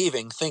remember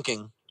leaving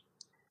thinking,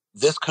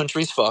 this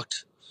country's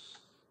fucked.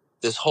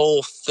 This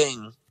whole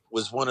thing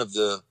was one of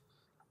the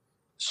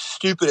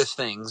stupidest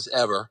things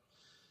ever.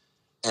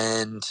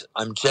 And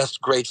I'm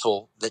just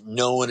grateful that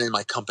no one in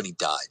my company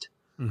died.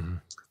 Mm-hmm.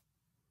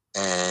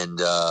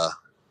 And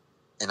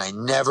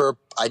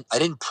I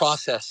didn't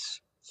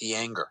process the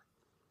anger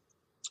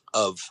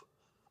of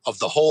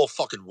the whole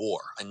fucking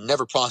war. I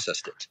never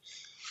processed it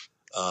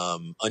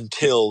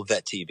until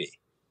Vet TV.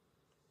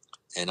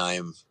 And I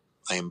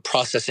am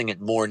processing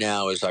it more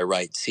now as I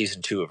write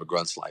season 2 of A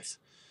Grunt's Life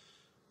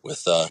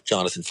with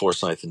Jonathan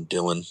Forsythe and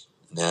Dylan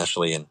and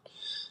Ashley. And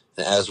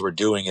as we're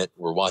doing it,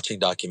 we're watching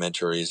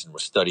documentaries and we're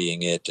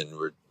studying it.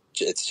 And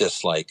it's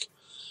just like,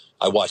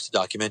 I watched the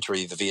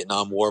documentary, The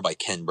Vietnam War by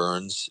Ken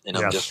Burns. And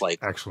I'm just like,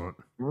 excellent.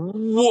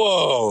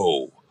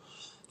 Whoa,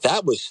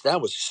 that was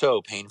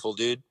so painful,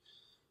 dude.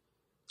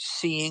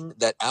 Seeing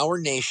that our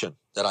nation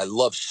that I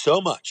love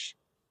so much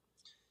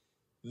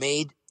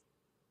made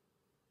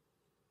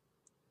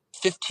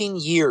 15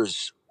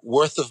 years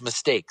worth of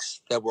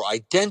mistakes that were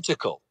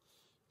identical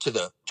to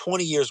the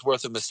 20 years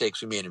worth of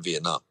mistakes we made in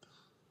Vietnam.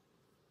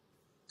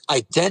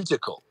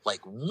 Identical.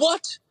 Like,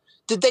 what?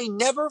 Did they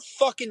never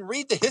fucking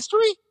read the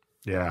history?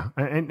 Yeah.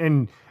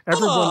 And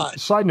everyone,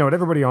 side note,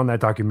 everybody on that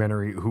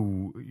documentary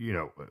who,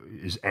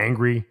 is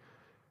angry,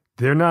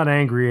 they're not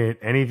angry at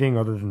anything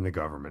other than the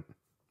government.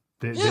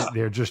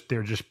 They're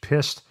just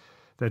pissed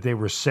that they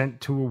were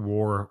sent to a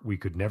war we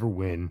could never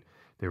win.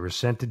 They were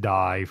sent to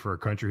die for a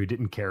country who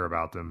didn't care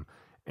about them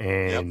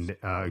and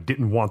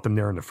didn't want them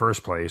there in the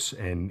first place.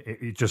 And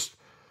it just,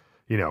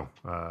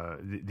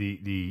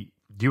 the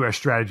U.S.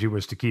 strategy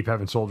was to keep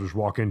having soldiers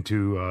walk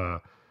into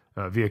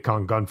Viet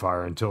Cong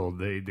gunfire until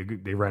they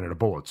ran out of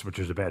bullets, which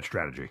is a bad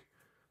strategy.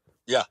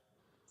 Yeah.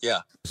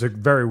 Yeah. It's a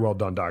very well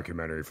done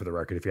documentary, for the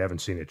record. If you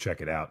haven't seen it, check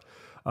it out.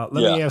 Let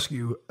me ask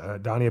you,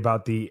 Donny,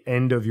 about the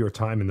end of your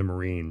time in the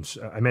Marines.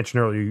 I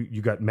mentioned earlier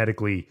you got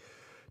medically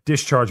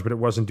discharged, but it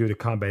wasn't due to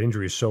combat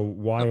injuries. So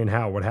why and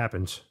how? What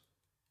happens?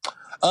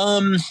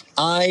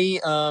 My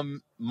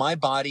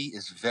body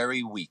is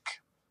very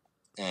weak,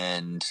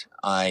 and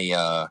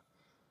I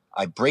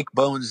break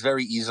bones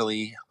very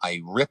easily.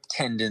 I rip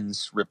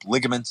tendons, rip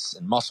ligaments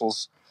and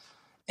muscles,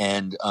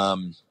 and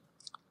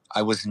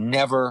I was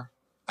never.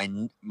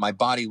 My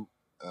body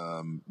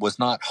was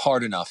not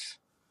hard enough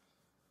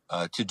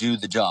to do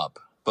the job,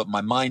 but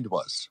my mind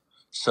was.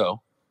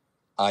 So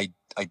I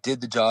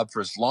did the job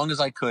for as long as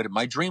I could.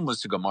 My dream was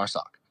to go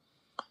MARSOC.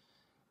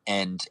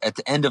 And at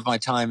the end of my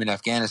time in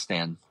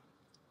Afghanistan,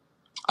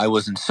 I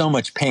was in so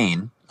much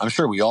pain. I'm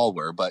sure we all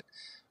were, but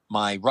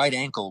my right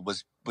ankle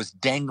was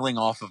dangling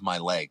off of my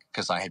leg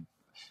because I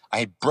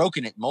had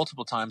broken it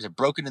multiple times. I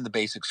broke it in the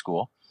basic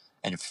school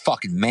and it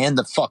fucking manned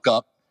the fuck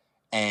up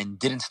and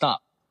didn't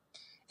stop.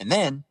 And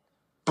then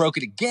broke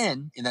it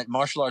again in that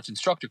martial arts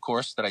instructor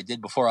course that I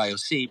did before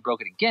IOC,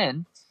 broke it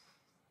again.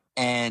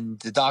 And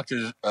the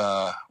doctor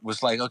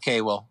was like,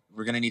 okay, well,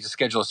 we're going to need to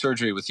schedule a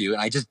surgery with you.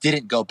 And I just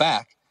didn't go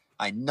back.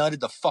 I nutted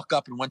the fuck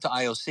up and went to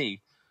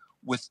IOC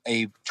with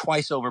a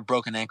twice over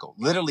broken ankle.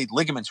 Literally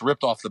ligaments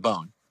ripped off the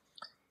bone.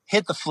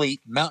 Hit the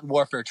fleet, Mountain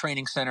Warfare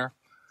Training Center.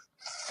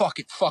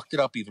 Fucked it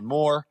up even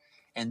more.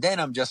 And then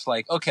I'm just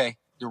like, okay,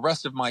 the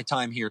rest of my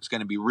time here is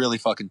going to be really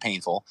fucking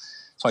painful.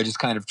 So I just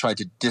kind of tried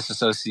to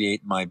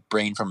disassociate my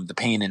brain from the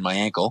pain in my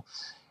ankle.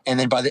 And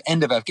then by the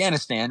end of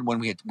Afghanistan, when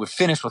we're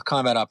finished with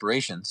combat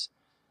operations,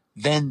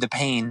 then the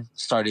pain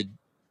started.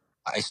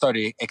 I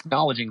started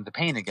acknowledging the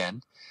pain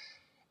again.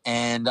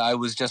 And I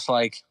was just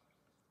like,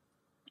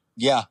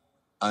 yeah,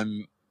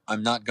 I'm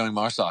not going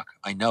MARSOC.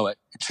 I know it.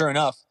 And sure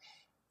enough,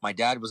 my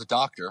dad was a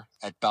doctor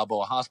at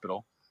Balboa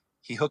Hospital.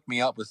 He hooked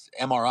me up with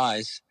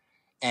MRIs,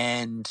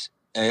 and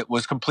it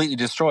was completely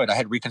destroyed. I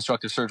had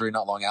reconstructive surgery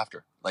not long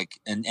after.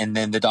 And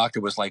then the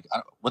doctor was like,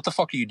 "What the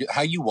fuck are you doing?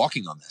 How are you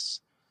walking on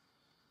this?"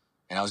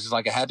 And I was just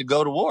like, "I had to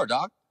go to war,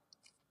 doc."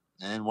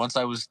 And once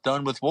I was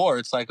done with war,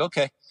 it's like,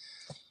 okay.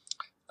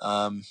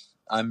 I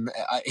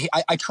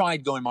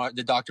tried going.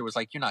 The doctor was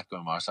like, "You're not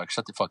going MARSOC.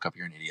 Shut the fuck up.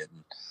 You're an idiot."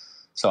 And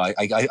so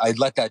I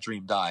let that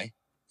dream die,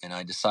 and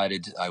I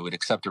decided I would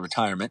accept a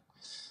retirement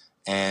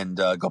and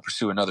go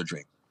pursue another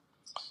dream.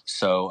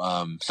 So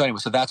anyway,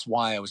 so that's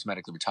why I was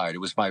medically retired. It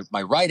was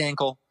my right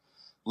ankle,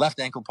 left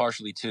ankle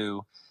partially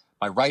too,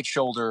 my right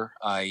shoulder.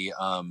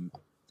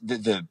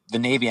 The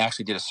Navy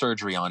actually did a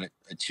surgery on it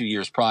 2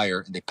 years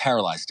prior, and they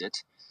paralyzed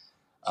it.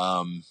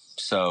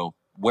 So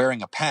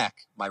wearing a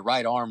pack, my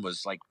right arm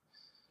was like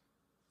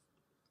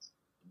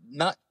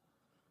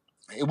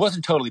it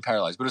wasn't totally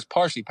paralyzed, but it was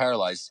partially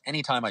paralyzed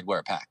anytime I'd wear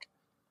a pack.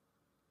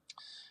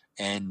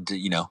 And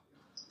I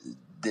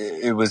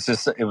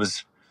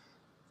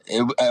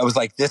was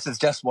like, this is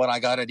just what I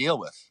got to deal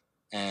with.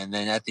 And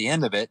then at the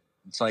end of it,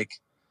 it's like,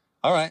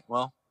 all right,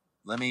 well,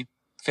 let me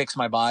fix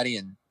my body.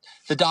 And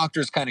the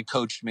doctors kind of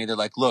coached me. They're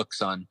like, look,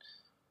 son,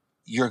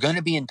 you're going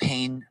to be in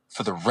pain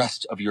for the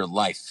rest of your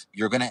life.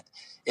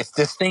 If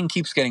this thing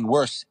keeps getting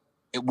worse,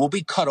 it will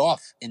be cut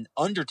off in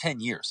under 10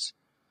 years.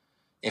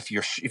 If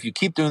you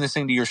keep doing this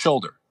thing to your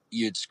shoulder,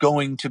 it's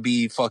going to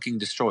be fucking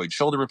destroyed.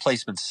 Shoulder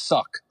replacements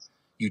suck.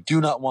 You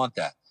do not want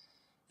that.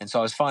 And so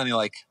I was finally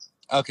like,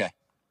 okay,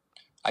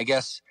 I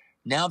guess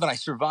now that I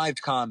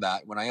survived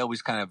combat, when I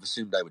always kind of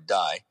assumed I would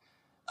die,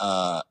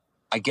 I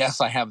guess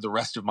I have the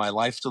rest of my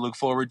life to look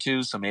forward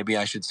to. So maybe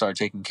I should start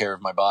taking care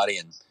of my body.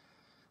 And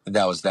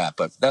that was that.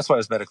 But that's why I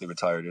was medically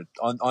retired.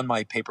 On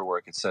my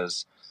paperwork, it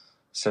says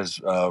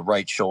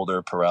right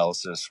shoulder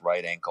paralysis,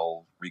 right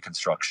ankle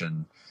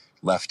reconstruction,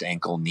 left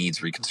ankle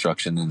needs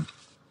reconstruction. And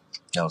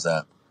that was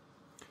that.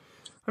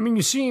 I mean,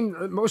 you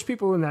seem most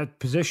people in that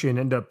position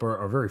end up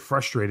are very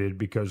frustrated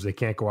because they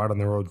can't go out on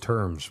their own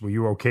terms. Were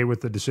you okay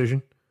with the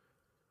decision?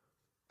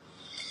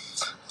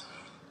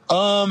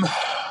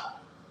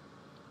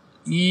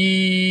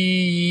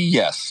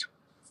 Yes.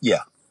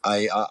 Yeah,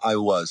 I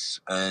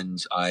was.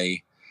 And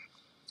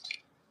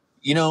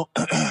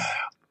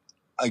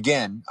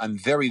again, I'm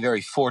very,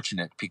 very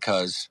fortunate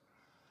because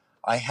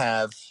I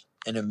have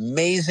an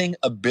amazing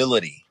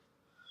ability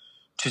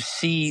to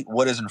see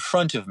what is in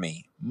front of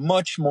me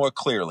much more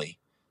clearly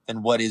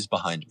than what is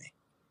behind me.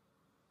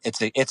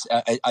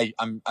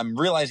 I'm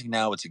realizing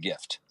now it's a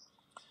gift,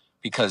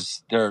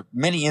 because there are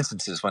many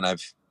instances when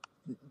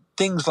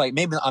things like,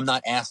 maybe I'm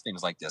not asked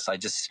things like this. I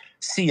just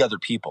see other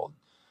people.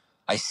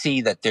 I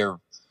see that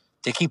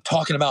they keep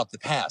talking about the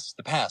past.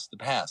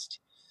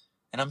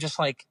 And I'm just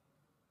like,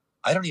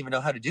 I don't even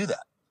know how to do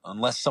that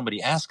unless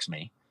somebody asks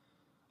me.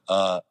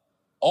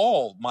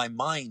 All my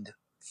mind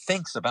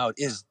thinks about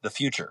is the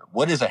future.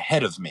 What is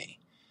ahead of me?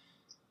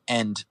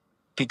 And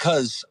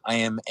because I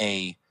am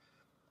a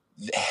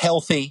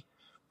healthy,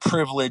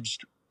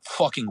 privileged,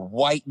 fucking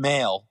white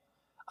male,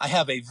 I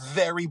have a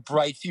very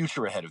bright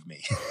future ahead of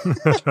me.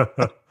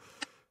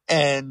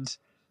 and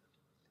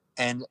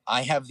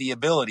I have the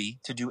ability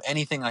to do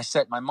anything I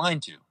set my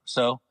mind to.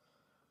 So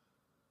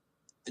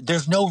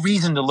there's no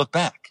reason to look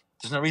back.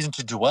 There's no reason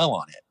to dwell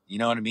on it. You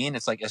know what I mean?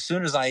 It's like, as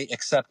soon as I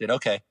accept it,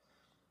 okay,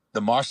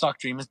 the MARSOC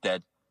dream is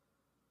dead.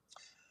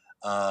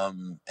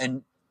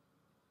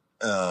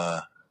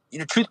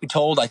 Truth be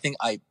told, I think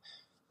I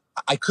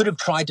could have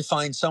tried to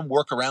find some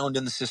workaround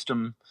in the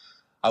system.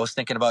 I was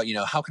thinking about,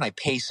 how can I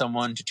pay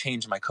someone to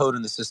change my code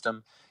in the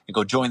system and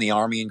go join the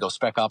army and go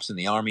spec ops in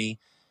the army?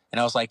 And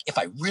I was like, if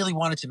I really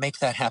wanted to make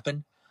that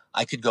happen,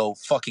 I could go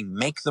fucking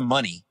make the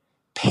money,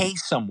 pay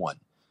someone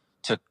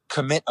to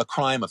commit a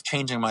crime of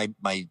changing my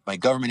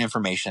government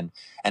information,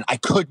 and I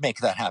could make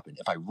that happen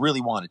if I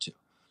really wanted to.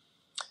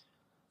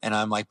 And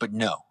I'm like, but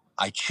no,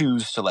 I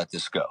choose to let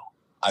this go.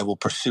 I will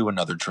pursue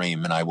another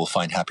dream, and I will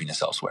find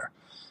happiness elsewhere.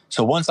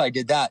 So once I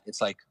did that,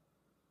 it's like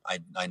I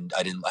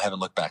haven't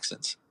looked back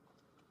since.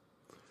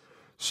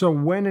 So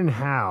when and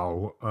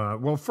how?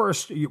 Well,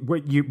 first,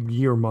 what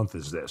year, month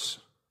is this?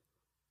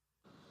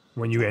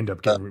 When you end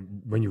up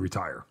when you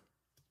retire?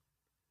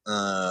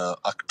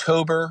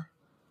 October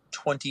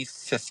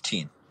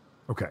 2015.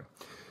 Okay.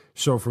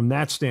 So from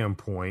that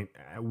standpoint,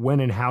 when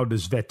and how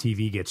does Vet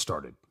TV get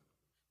started?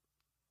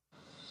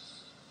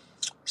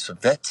 So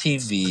Vet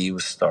TV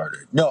was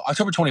started. No,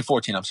 October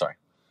 2014. I'm sorry.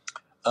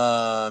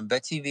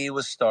 Bet TV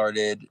was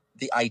started.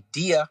 The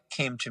idea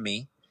came to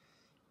me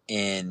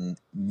in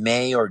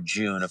May or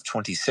June of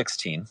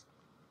 2016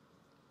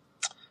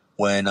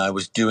 when I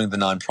was doing the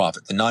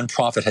nonprofit. The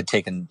nonprofit had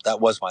taken, that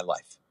was my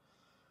life.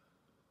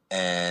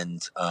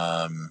 And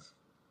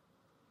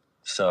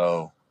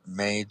so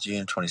May,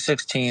 June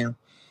 2016.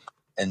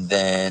 And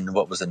then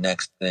what was the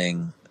next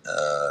thing?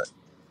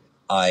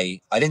 I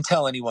didn't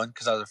tell anyone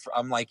because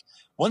I'm like,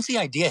 once the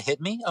idea hit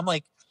me, I'm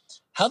like,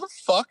 how the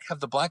fuck have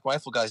the Black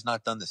Rifle guys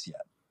not done this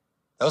yet?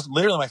 That was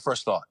literally my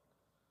first thought.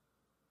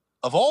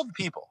 Of all the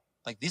people,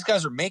 like, these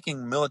guys are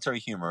making military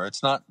humor.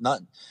 It's not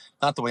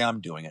the way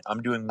I'm doing it.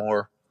 I'm doing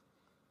more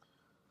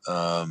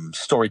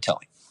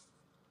storytelling.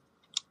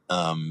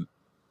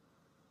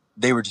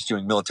 They were just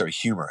doing military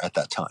humor at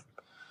that time.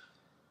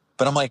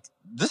 But I'm like,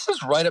 this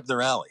is right up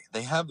their alley.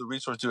 They have the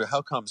resource to do it.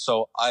 How come?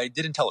 So I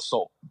didn't tell a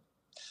soul.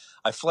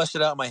 I fleshed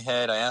it out in my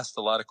head. I asked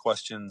a lot of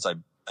questions. I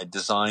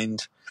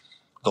designed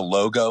the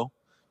logo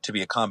to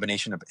be a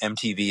combination of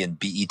MTV and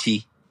BET,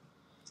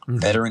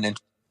 veteran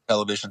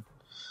television.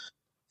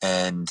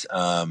 And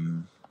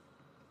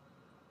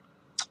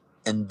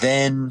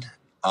then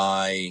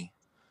I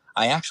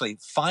actually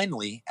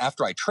finally,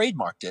 after I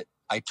trademarked it,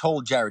 I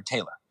told Jared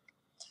Taylor.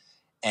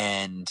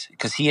 And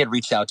because he had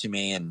reached out to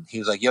me and he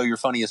was like, yo, you're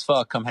funny as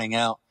fuck, come hang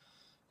out.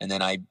 And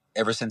then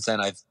ever since then,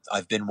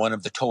 I've been one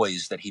of the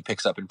toys that he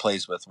picks up and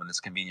plays with when it's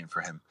convenient for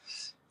him.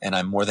 And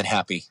I'm more than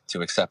happy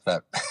to accept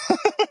that.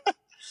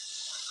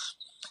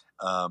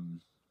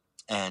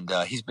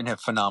 He's been a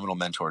phenomenal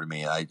mentor to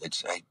me.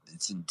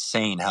 It's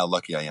insane how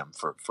lucky I am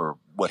for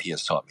what he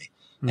has taught me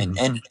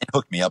and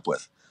hooked me up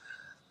with.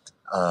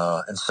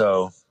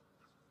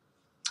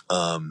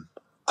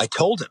 I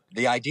told him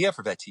the idea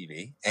for Vet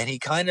TV, and he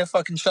kind of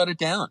fucking shut it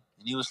down.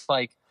 And he was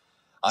like,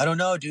 I don't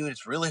know, dude,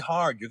 it's really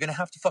hard. You're going to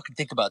have to fucking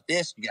think about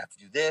this. You have to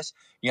do this.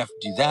 You have to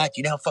do that.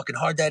 You know how fucking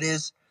hard that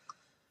is?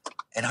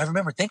 And I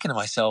remember thinking to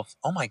myself,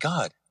 oh my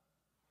God,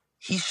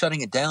 he's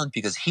shutting it down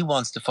because he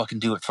wants to fucking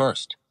do it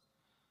first.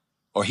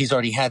 Or he's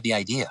already had the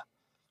idea.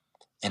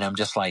 And I'm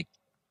just like,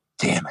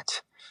 damn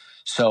it.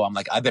 So I'm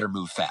like, I better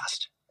move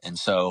fast. And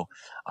so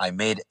I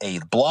made a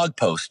blog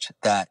post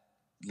that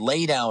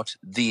laid out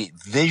the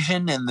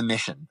vision and the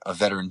mission of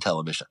veteran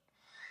television,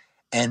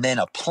 and then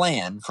a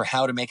plan for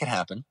how to make it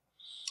happen.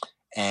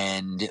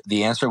 And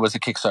the answer was a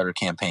Kickstarter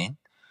campaign.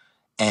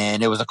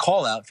 And it was a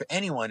call out for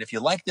anyone. If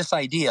you like this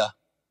idea,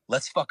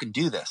 let's fucking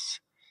do this.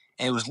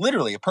 And it was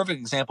literally a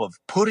perfect example of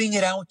putting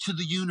it out to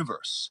the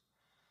universe.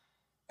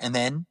 And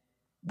then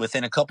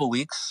within a couple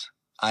weeks,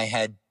 I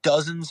had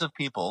dozens of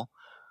people,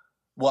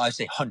 well, I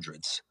say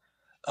hundreds,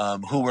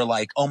 who were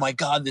like, oh my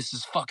God, this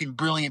is fucking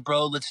brilliant,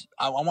 bro.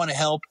 I want to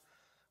help.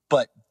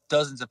 But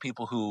dozens of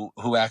people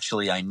who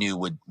actually I knew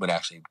would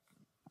actually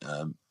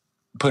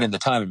put in the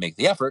time and make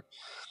the effort.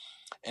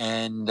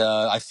 And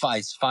I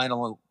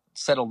finally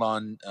settled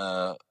on,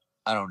 I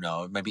don't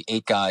know, maybe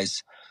 8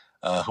 guys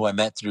who I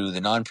met through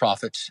the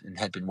nonprofit and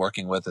had been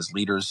working with as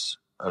leaders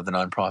of the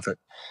nonprofit,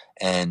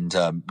 and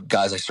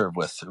guys I served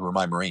with who were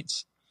my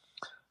Marines.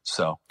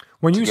 So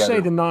when you say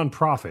the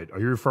nonprofit, are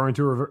you referring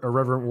to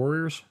Irreverent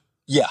Warriors?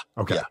 Yeah.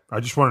 Okay. Yeah. I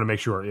just wanted to make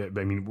sure.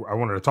 I mean, I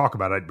wanted to talk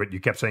about it, but you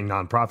kept saying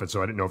nonprofit,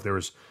 so I didn't know if there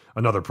was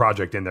another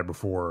project in there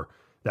before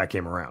that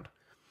came around.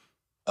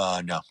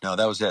 No,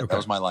 that was it. Okay. That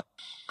was my life.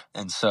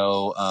 And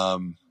so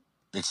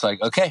it's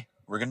like, okay,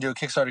 we're going to do a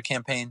Kickstarter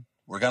campaign.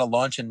 We're going to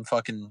launch in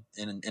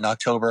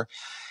October.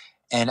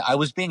 And I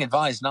was being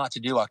advised not to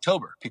do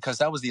October because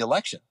that was the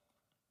election.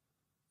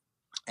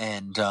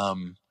 And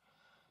then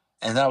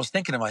I was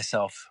thinking to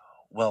myself,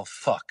 well,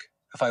 fuck,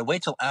 if I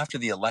wait till after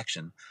the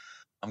election,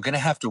 I'm going to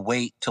have to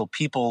wait till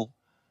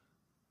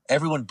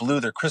everyone blew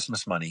their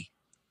Christmas money,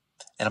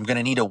 and I'm going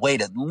to need to wait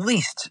at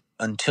least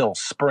until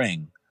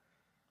spring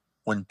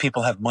when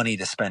people have money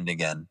to spend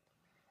again.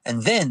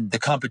 And then the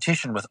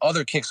competition with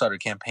other Kickstarter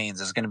campaigns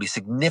is going to be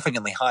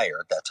significantly higher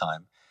at that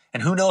time.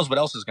 And who knows what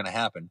else is going to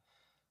happen.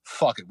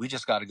 Fuck it. We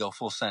just got to go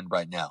full send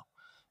right now.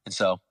 And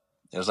so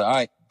it was like, all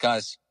right,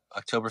 guys,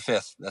 October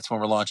 5th, that's when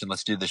we're launching.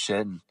 Let's do this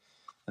shit. And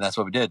that's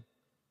what we did.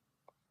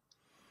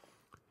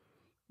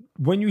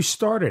 When you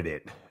started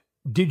it,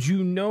 did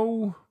you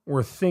know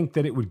or think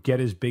that it would get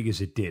as big as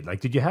it did? Like,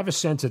 did you have a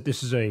sense that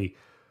this is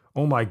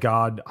oh my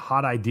God,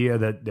 hot idea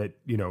that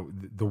you know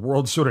the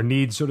world sort of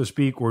needs, so to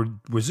speak? Or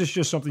was this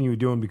just something you were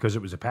doing because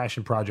it was a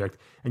passion project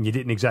and you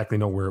didn't exactly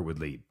know where it would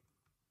lead?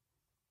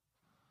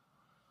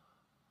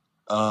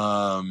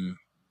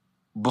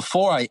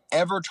 Before I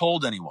ever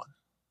told anyone,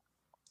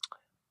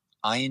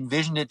 I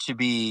envisioned it to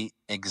be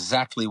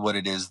exactly what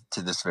it is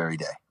to this very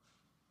day.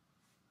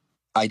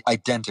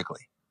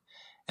 Identically.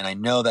 And I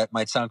know that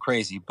might sound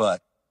crazy,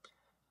 but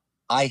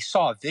I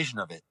saw a vision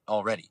of it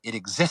already. It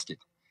existed.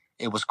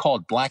 It was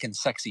called Black and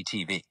Sexy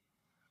TV.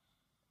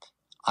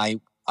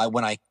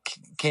 When I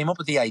came up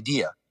with the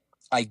idea,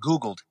 I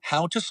Googled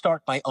how to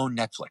start my own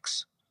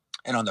Netflix.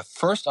 And on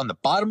the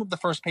bottom of the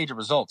first page of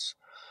results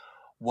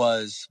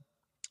was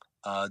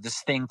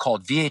this thing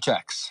called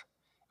VHX.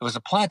 It was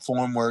a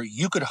platform where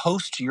you could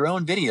host your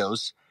own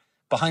videos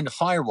behind a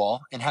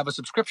firewall and have a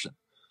subscription.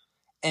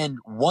 And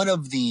one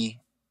of the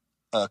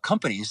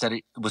companies that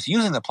it was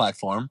using the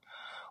platform,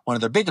 one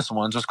of their biggest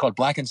ones, was called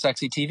Black and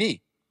Sexy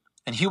TV.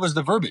 And here was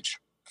the verbiage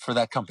for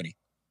that company.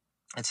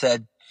 It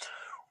said,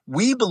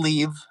 we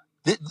believe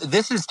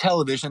this is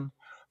television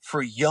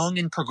for young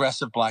and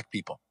progressive Black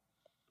people,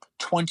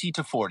 20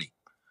 to 40.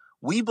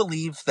 We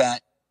believe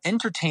that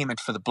entertainment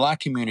for the Black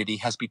community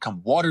has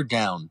become watered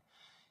down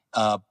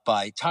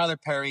by Tyler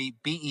Perry,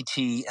 BET,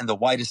 and the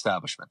white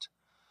establishment.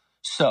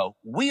 So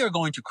we are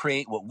going to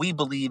create what we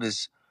believe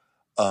is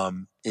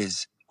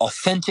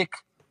authentic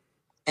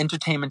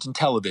entertainment and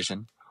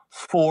television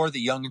for the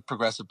young and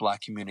progressive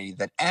Black community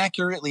that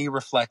accurately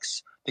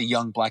reflects the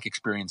young Black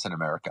experience in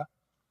America.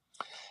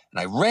 And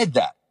I read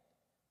that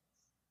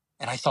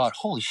and I thought,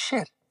 holy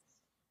shit,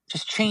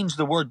 just change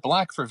the word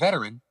Black for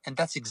veteran, and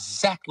that's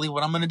exactly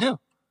what I'm going to do.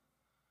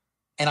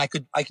 And I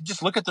could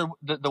just look at the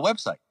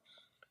website,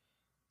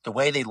 the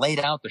way they laid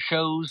out the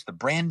shows, the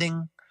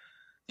branding,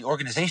 the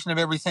organization of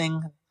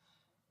everything.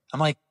 I'm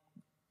like,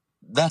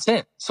 that's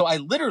it. So I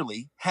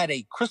literally had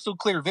a crystal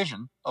clear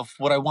vision of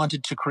what I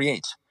wanted to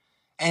create.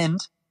 And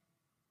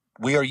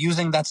we are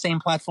using that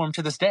same platform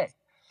to this day.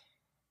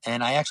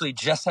 And I actually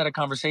just had a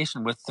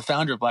conversation with the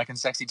founder of Black and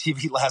Sexy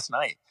TV last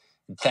night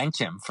and thanked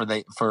him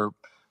for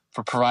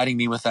providing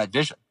me with that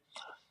vision.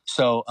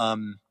 So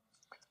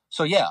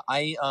yeah,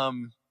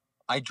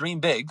 I dream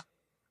big,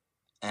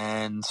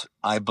 and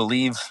I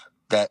believe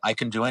that I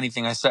can do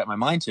anything I set my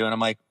mind to. And I'm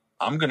like,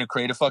 I'm going to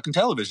create a fucking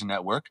television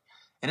network,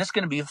 and it's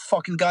going to be a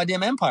fucking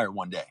goddamn empire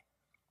one day.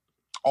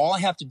 All I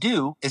have to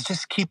do is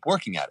just keep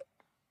working at it.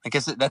 I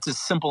guess that's as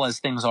simple as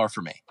things are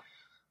for me.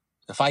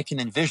 If I can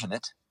envision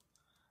it,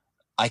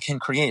 I can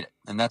create it.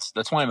 And that's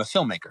why I'm a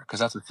filmmaker, because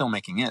that's what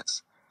filmmaking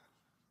is.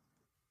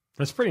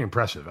 That's pretty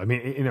impressive. I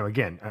mean,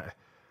 again,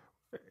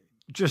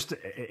 just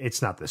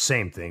it's not the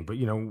same thing, but,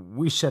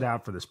 we set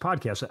out for this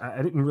podcast.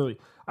 I didn't really,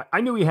 I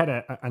knew we had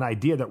an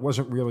idea that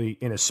wasn't really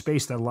in a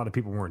space that a lot of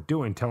people weren't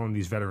doing, telling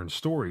these veteran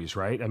stories,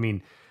 right? I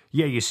mean,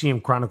 yeah, you see them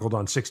chronicled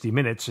on 60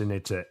 Minutes, and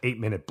it's an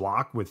 8-minute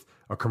block with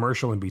a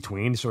commercial in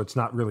between. So it's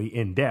not really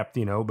in depth,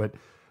 but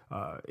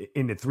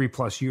in the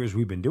 3+ years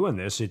we've been doing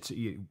this,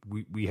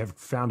 we have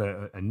found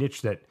a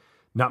niche that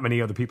not many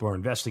other people are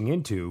investing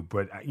into,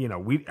 but I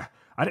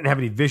didn't have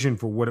any vision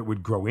for what it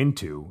would grow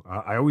into.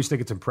 I always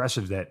think it's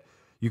impressive that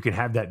you can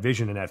have that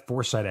vision and that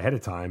foresight ahead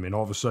of time, and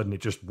all of a sudden it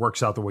just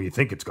works out the way you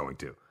think it's going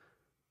to.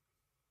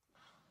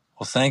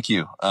 Well, thank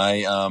you.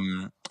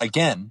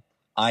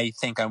 I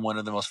think I'm one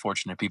of the most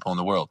fortunate people in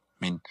the world.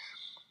 I mean,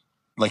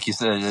 like you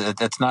said,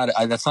 that's not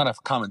a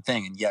common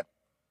thing, and yet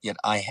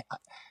I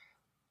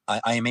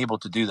am able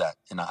to do that,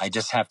 and I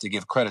just have to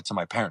give credit to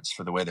my parents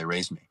for the way they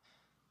raised me.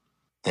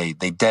 They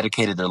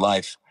dedicated their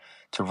life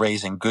to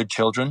raising good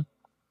children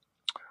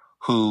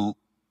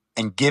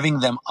and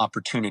giving them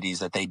opportunities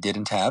that they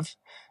didn't have,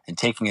 and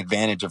taking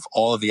advantage of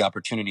all of the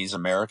opportunities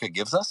America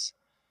gives us.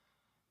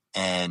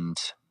 And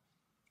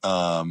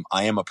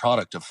I am a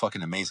product of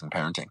fucking amazing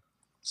parenting.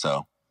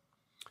 So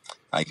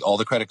all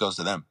the credit goes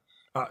to them.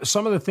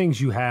 Some of the things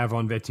you have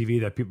on Vet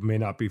TV that people may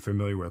not be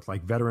familiar with,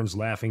 like Veterans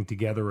Laughing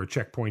Together or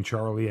Checkpoint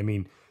Charlie. I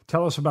mean,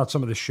 tell us about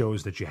some of the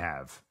shows that you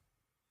have.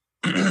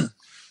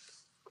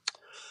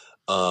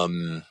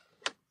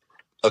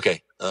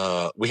 Okay.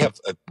 We have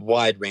a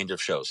wide range of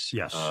shows.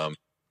 Yes.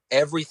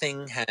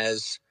 Everything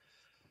has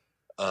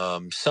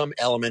some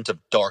element of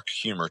dark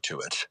humor to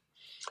it.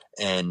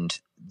 And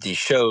the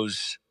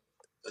shows,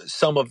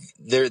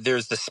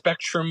 there's the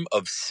spectrum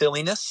of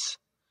silliness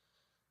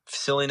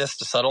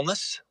to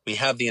subtleness. We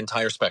have the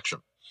entire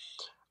spectrum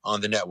on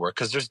the network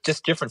because there's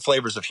just different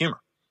flavors of humor.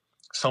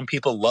 Some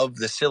people love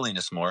the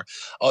silliness more.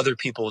 Other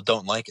people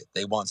don't like it.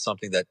 They want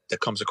something that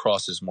comes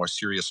across as more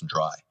serious and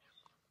dry.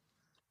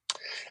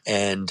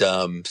 And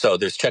so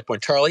there's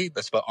Checkpoint Charlie.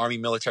 That's about Army,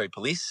 military,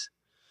 police.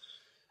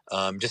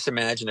 Just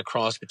imagine a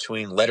cross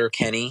between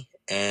Letterkenny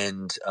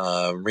and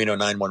Reno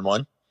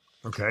 911.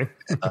 Okay.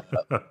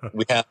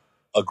 We have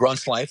A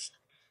Grunt's Life.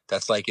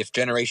 That's like if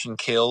Generation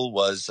Kill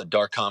was a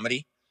dark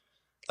comedy,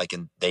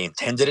 they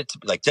intended it to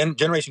be like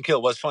Generation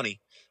Kill was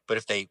funny, but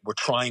if they were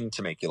trying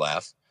to make you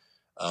laugh,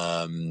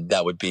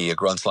 that would be A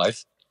Grunt's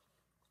Life.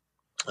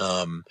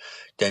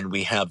 Then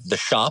we have The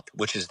Shop,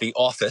 which is The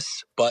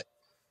Office, but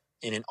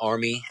in an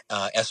Army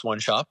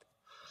S1 shop.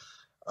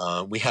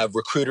 We have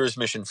Recruiter's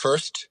Mission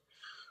First,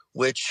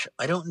 which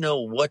I don't know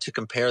what to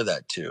compare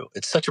that to.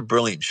 It's such a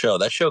brilliant show.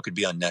 That show could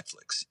be on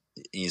Netflix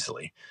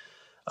easily.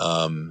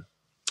 And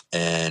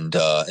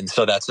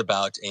so that's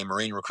about a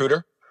Marine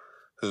recruiter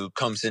who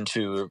comes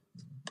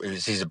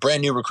he's a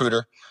brand new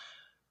recruiter,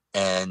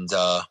 and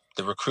the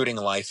recruiting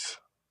life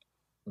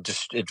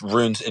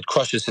it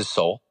crushes his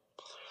soul.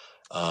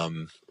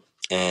 What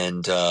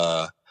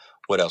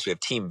else? We have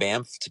Team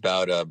Banff. It's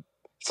about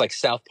it's like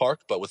South Park,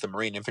 but with a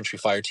Marine infantry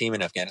fire team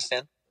in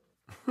Afghanistan.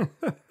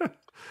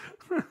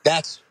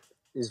 That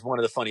is one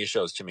of the funniest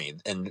shows to me,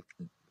 and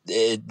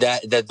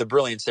that the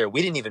brilliance there.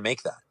 We didn't even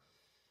make that.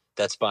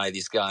 That's by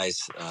these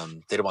guys.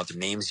 They don't want their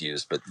names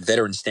used, but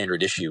Veteran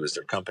Standard Issue is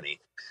their company,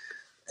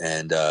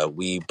 and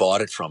we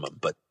bought it from them.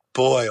 But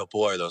boy, oh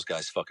boy, are those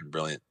guys fucking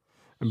brilliant.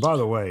 And by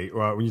the way,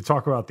 when you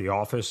talk about The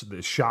Office,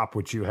 the shop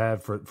which you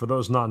have, for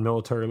those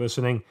non-military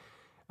listening,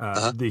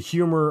 the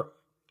humor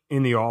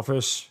in The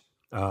Office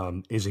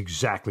is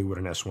exactly what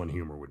an S1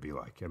 humor would be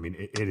like. I mean,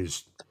 it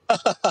is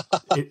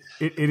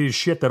it is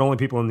shit that only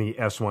people in the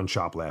S1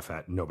 shop laugh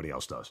at and nobody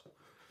else does.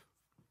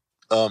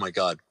 Oh my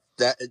God.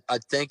 I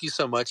thank you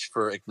so much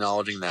for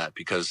acknowledging that,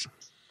 because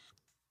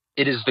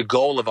it is the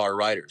goal of our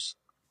writers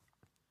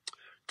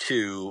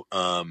to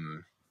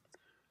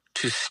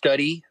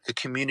study the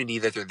community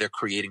that they're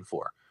creating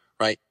for,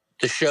 right?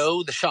 The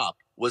shop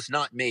was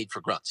not made for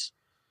grunts.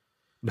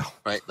 No.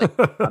 Right? Like,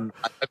 I've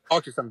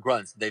talked to some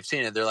grunts. They've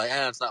seen it. They're like,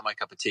 it's not my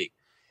cup of tea.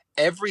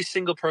 Every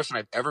single person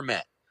I've ever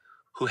met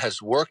who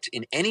has worked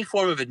in any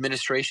form of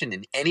administration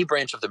in any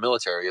branch of the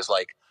military is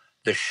like,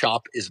 the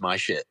shop is my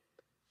shit.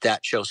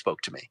 That show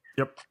spoke to me.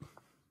 Yep.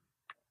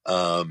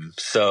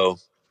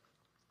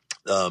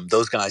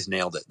 Those guys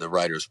nailed it. The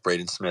writers,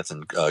 Braden Smith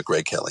and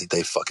Greg Kelly,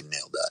 they fucking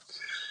nailed that.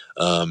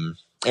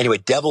 Anyway,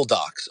 Devil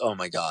Docs. Oh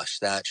my gosh,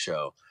 that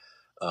show.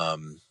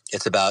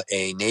 It's about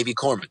a Navy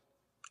corpsman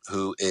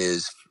who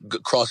is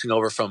crossing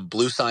over from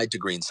blue side to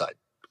green side,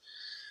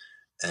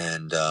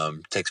 and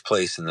takes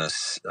place in the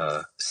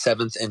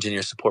 7th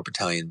Engineer Support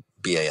Battalion,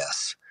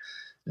 BAS.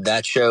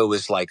 That show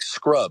is like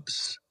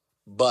Scrubs,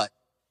 but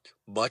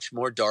much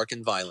more dark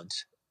and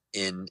violent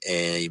in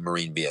a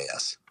Marine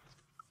BAS.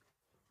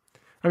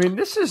 I mean,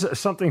 this is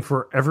something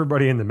for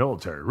everybody in the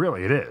military.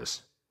 Really, it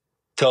is.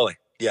 Totally.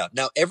 Yeah.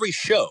 Now, every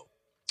show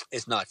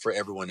is not for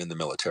everyone in the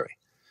military.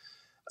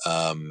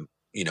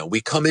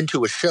 We come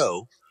into a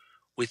show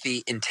with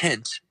the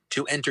intent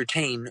to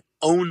entertain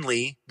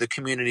only the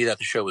community that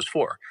the show is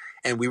for.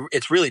 And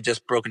it's really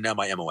just broken down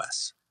by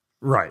MOS.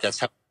 Right. That's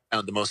how we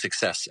found the most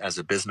success as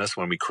a business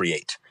when we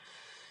create,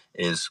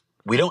 is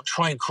we don't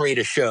try and create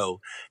a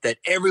show that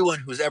everyone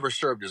who's ever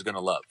served is going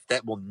to love.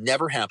 That will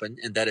never happen,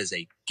 and that is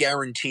a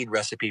guaranteed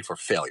recipe for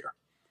failure.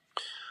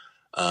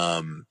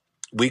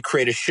 We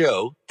create a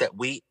show that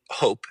we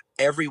hope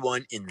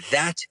everyone in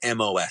that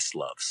MOS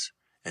loves,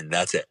 and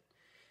that's it.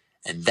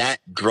 And that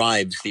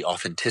drives the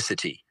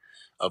authenticity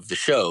of the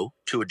show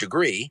to a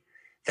degree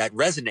that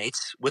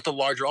resonates with a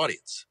larger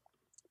audience.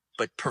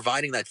 But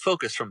providing that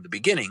focus from the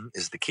beginning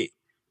is the key.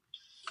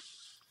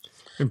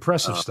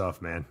 Impressive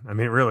stuff, man. I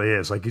mean, it really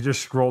is. Like, you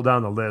just scroll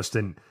down the list,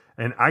 and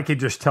I could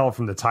just tell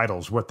from the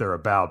titles what they're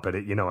about. But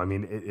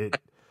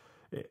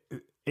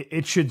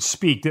it should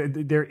speak.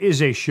 There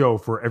is a show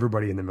for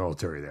everybody in the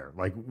military there.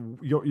 Like,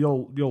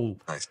 you'll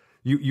Nice.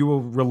 you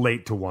will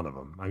relate to one of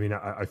them. I mean,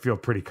 I feel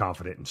pretty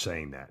confident in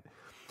saying that.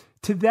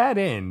 To that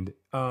end,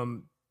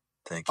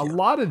 Thank you. a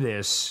lot of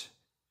this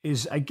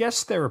is, I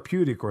guess,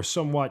 therapeutic or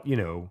somewhat,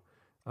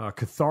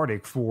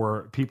 cathartic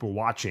for people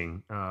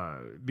watching,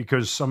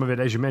 because some of it,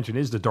 as you mentioned,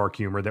 is the dark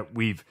humor that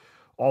we've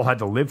all had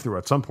to live through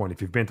at some point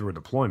if you've been through a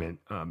deployment.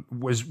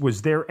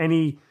 Was there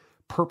any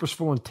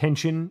purposeful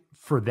intention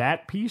for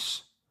that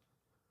piece?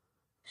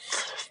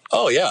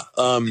 Oh, yeah.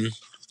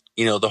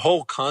 The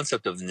whole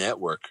concept of the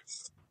network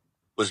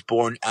was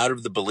born out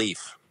of the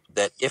belief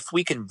that if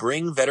we can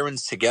bring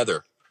veterans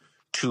together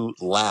to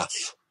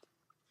laugh,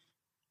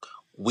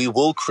 we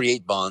will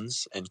create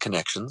bonds and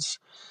connections,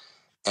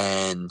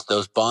 and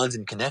those bonds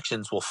and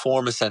connections will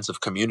form a sense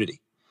of community.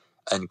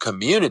 And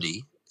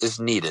community is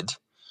needed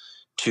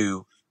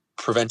to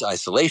prevent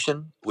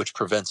isolation, which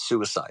prevents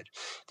suicide.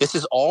 This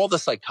is all the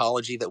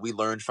psychology that we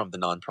learned from the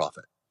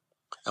nonprofit.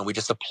 And we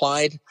just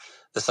applied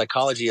the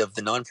psychology of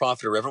the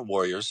nonprofit Irreverent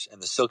Warriors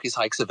and the Silky's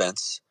Hikes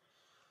events.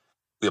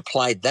 We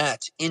applied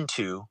that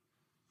into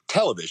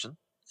television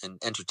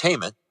and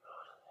entertainment.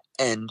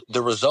 And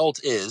the result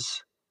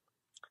is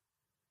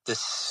the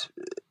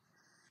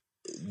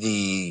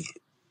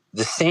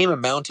same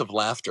amount of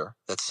laughter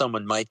that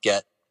someone might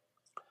get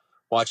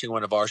watching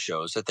one of our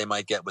shows that they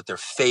might get with their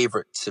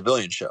favorite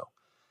civilian show.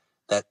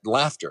 That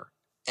laughter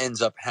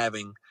ends up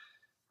having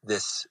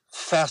this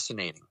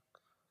fascinating,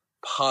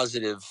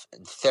 positive,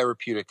 and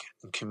therapeutic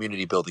and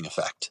community building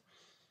effect.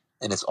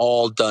 And it's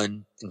all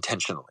done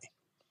intentionally.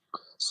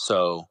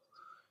 So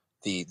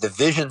the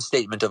vision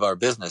statement of our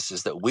business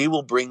is that we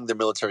will bring the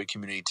military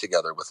community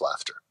together with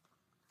laughter.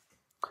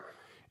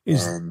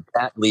 And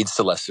that leads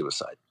to less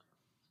suicide.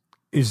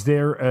 Is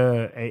there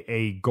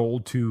a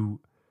goal to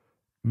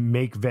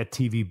make Vet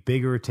TV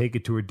bigger, take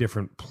it to a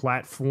different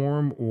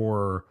platform,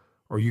 or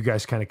are you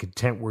guys kind of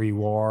content where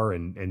you are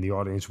and the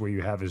audience where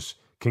you have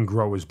can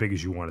grow as big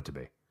as you want it to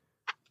be?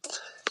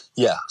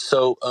 Yeah.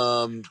 So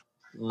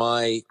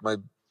my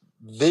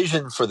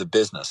vision for the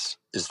business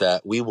is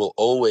that we will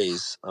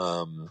always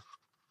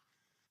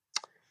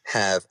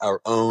have our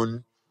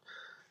own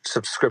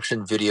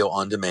subscription video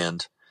on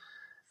demand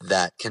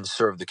that can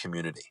serve the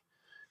community.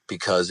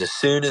 Because as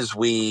soon as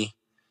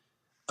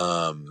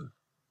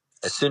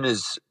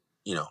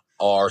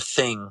our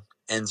thing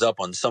ends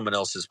up on someone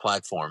else's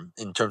platform,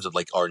 in terms of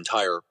like our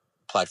entire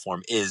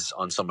platform is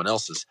on someone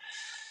else's,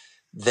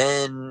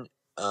 then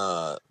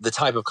the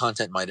type of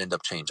content might end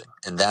up changing.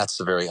 And that's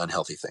a very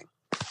unhealthy thing.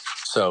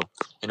 So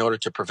in order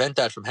to prevent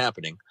that from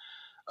happening,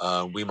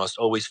 We must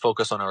always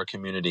focus on our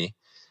community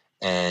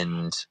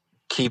and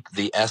keep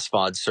the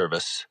SVOD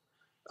service,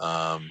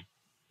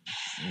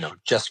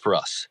 just for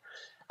us.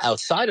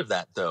 Outside of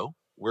that, though,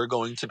 we're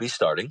going to be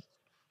starting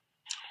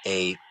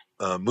a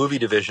movie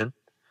division,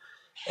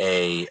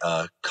 a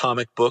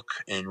comic book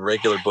and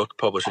regular book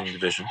publishing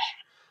division,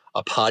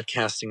 a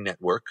podcasting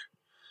network,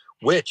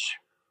 which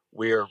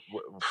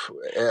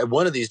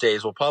one of these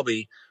days we'll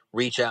probably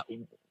reach out.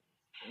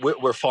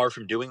 We're far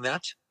from doing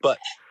that, but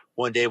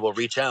one day we'll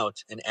reach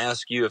out and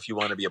ask you if you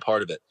want to be a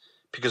part of it.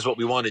 Because what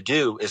we want to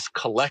do is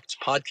collect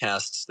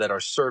podcasts that are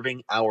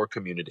serving our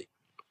community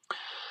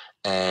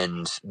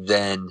and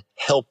then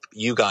help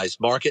you guys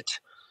market.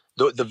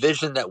 The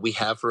vision that we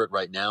have for it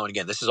right now, and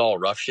again, this is all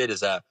rough shit,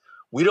 is that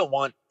we don't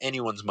want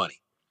anyone's money.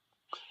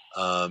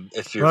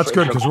 If you're that's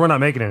good because we're not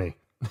making any.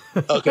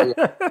 Okay,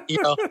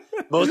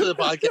 most of the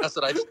podcasts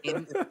that I've seen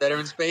in the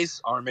veteran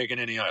space aren't making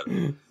any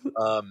either.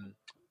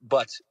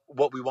 But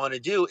what we want to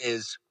do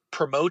is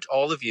promote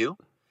all of you,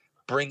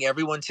 bring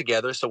everyone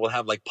together. So we'll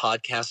have like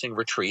podcasting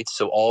retreats.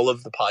 So all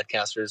of the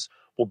podcasters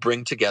will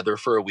bring together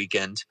for a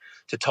weekend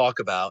to talk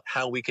about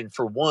how we can,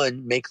 for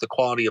one, make the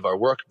quality of our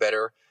work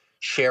better,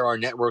 share our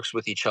networks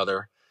with each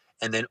other,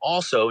 and then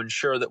also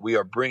ensure that we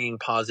are bringing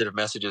positive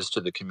messages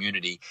to the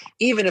community.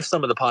 Even if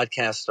some of the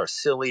podcasts are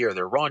silly or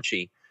they're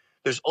raunchy,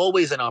 there's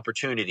always an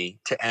opportunity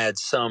to add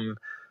some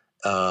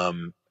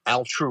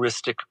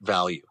altruistic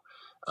value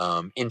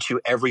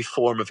into every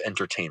form of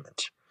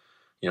entertainment.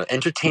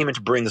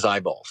 Entertainment brings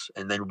eyeballs,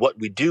 and then what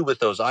we do with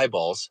those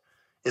eyeballs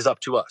is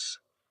up to us.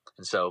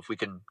 And so if we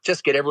can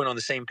just get everyone on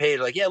the same page,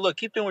 like, yeah, look,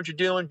 keep doing what you're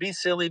doing, be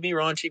silly, be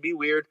raunchy, be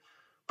weird,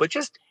 but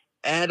just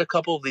add a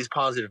couple of these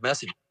positive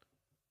messages.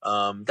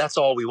 That's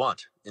all we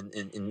want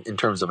in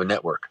terms of a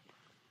network.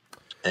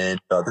 And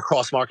the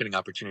cross-marketing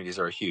opportunities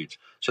are huge.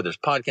 So there's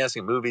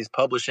podcasting, movies,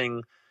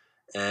 publishing,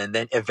 and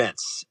then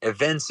events.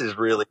 Events is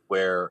really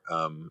where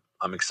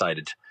I'm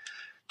excited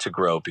to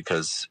grow,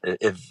 because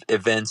if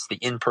events, the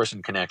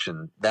in-person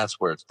connection, that's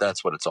what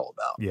it's all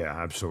about. Yeah,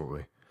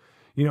 absolutely.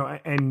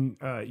 And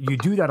you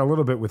do that a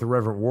little bit with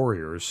Irreverent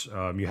Warriors.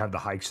 You have the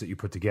hikes that you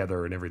put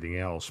together and everything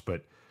else,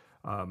 but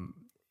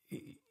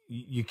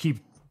you keep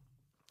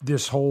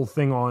this whole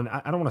thing on,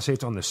 I don't want to say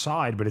it's on the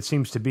side, but it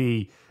seems to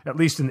be, at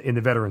least in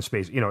the veteran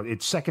space,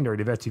 it's secondary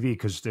to Vet TV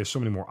because there's so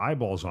many more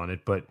eyeballs on it.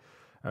 But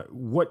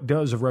what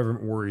does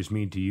Irreverent Warriors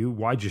mean to you?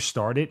 Why'd you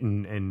start it?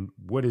 And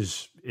what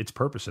is its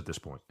purpose at this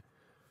point?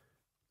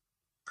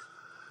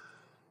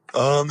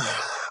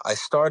 I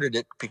started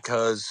it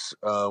because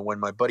when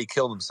my buddy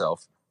killed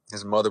himself,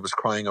 his mother was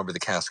crying over the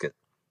casket.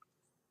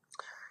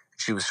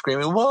 She was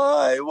screaming,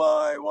 why? He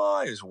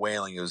was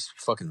wailing. It was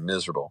fucking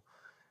miserable.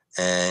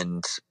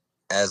 And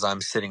as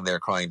I'm sitting there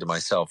crying to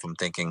myself, I'm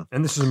thinking...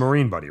 And this is a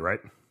Marine buddy, right?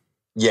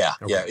 Yeah,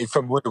 okay. Yeah.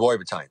 From Wounded Warrior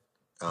Battalion.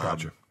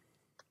 Gotcha.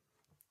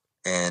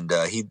 And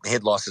he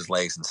had lost his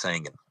legs in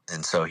Sangin.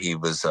 And so he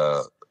was,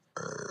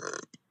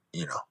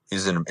 he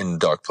was in a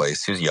dark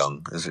place. He was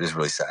young. It was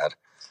really sad.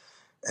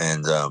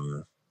 And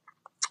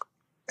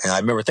I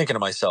remember thinking to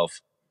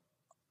myself,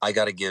 I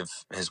got to give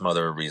his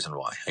mother a reason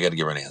why. I got to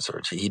give her an answer.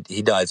 He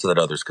died so that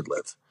others could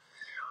live.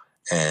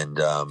 And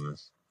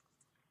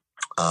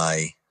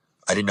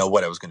I didn't know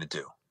what I was going to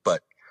do,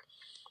 but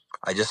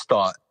I just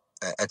thought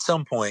at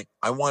some point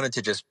I wanted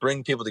to just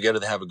bring people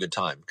together to have a good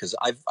time, because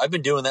I've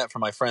been doing that for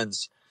my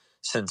friends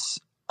since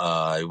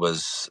I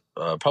was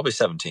probably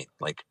 17.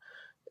 Like,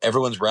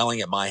 everyone's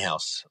rallying at my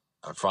house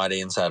on Friday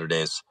and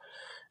Saturdays,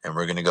 and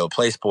we're going to go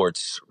play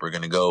sports. We're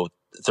going to go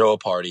throw a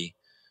party,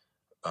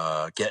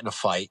 get in a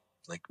fight,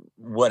 like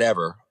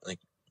whatever. Like,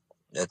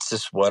 that's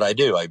just what I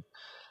do.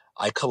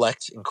 I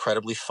collect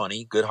incredibly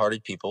funny,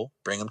 good-hearted people,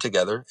 bring them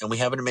together, and we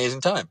have an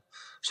amazing time.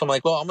 So I'm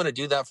like, well, I'm going to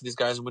do that for these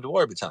guys in Wounded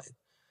Warrior Battalion.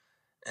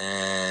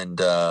 And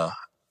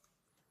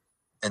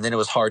then it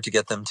was hard to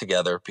get them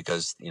together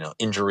because,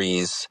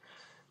 injuries.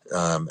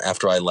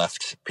 After I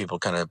left, people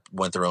kind of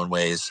went their own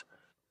ways.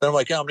 Then I'm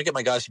like, yeah, I'm going to get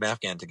my guys from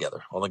Afghan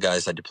together, all the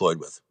guys I deployed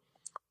with.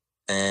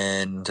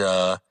 And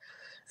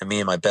me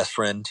and my best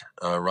friend,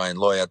 Ryan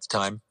Loy at the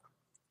time,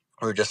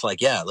 we were just like,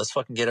 yeah, let's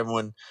fucking get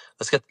everyone,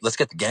 let's get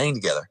the gang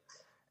together.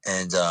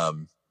 And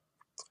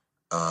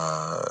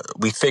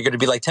we figured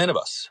it'd be like 10 of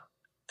us.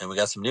 And we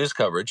got some news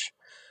coverage.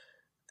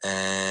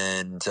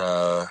 And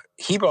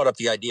he brought up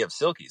the idea of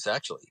silkies,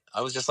 actually. I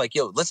was just like,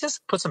 yo, let's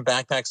just put some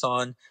backpacks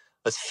on.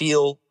 Let's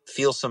feel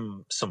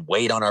some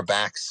weight on our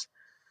backs,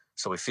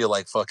 so we feel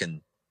like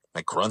fucking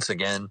like grunts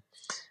again.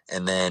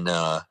 And then,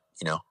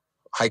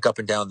 hike up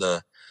and down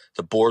the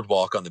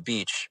boardwalk on the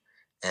beach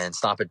and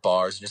stop at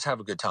bars and just have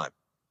a good time.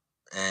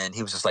 And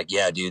he was just like,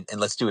 yeah, dude, and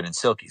let's do it in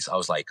silkies. I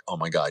was like, oh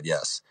my God,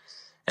 yes.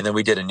 And then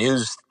we did a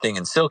news thing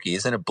in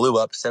silkies, and it blew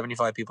up.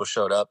 75 people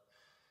showed up.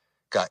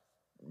 Got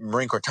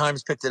Marine Corps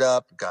Times picked it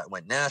up.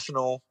 Went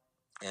national,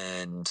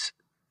 and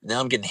now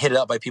I'm getting hit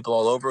up by people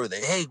all over.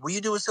 Hey, will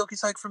you do a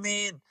silkies hike for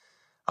me? And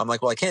I'm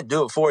like, well, I can't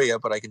do it for you,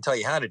 but I can tell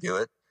you how to do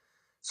it.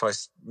 So I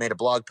made a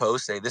blog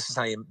post, say, this is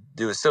how you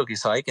do a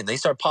silkies hike, and they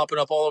start popping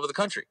up all over the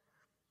country.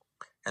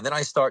 And then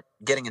I start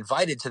getting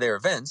invited to their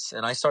events,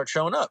 and I start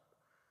showing up.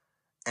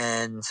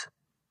 And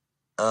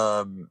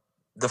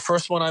the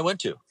first one I went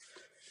to,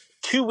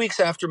 2 weeks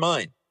after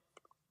mine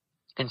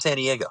in San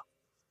Diego,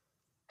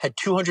 had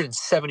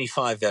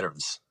 275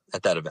 veterans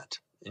at that event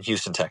in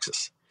Houston,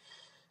 Texas.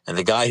 And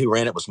the guy who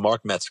ran it was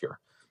Mark Metzger.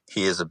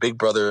 He is a big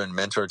brother and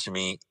mentor to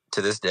me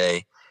to this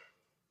day.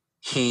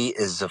 He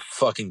is a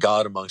fucking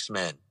god amongst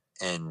men.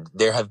 And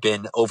there have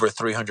been over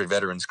 300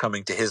 veterans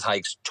coming to his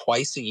hikes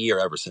twice a year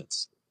ever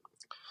since.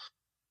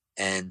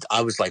 And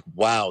I was like,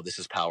 wow, this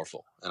is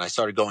powerful. And I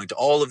started going to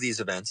all of these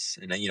events.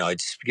 And, I'd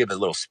just give a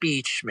little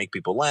speech, make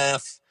people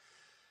laugh,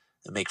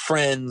 and make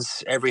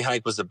friends. Every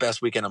hike was the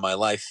best weekend of my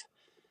life.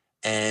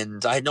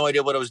 And I had no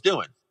idea what I was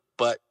doing.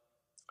 But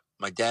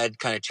my dad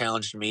kind of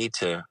challenged me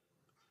to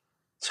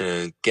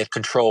get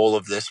control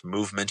of this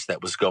movement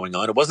that was going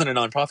on. It wasn't a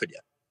nonprofit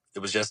yet. It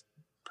was just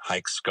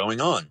hikes going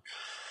on.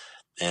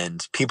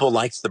 And people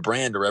liked the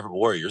brand Irreverent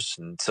Warriors.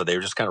 And so they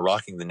were just kind of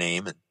rocking the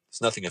name. And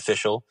it's nothing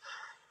official.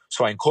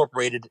 So I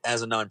incorporated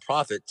as a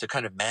nonprofit to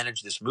kind of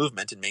manage this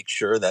movement and make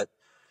sure that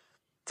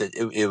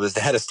it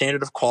had a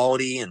standard of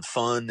quality and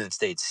fun and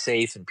stayed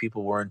safe and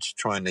people weren't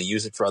trying to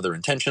use it for other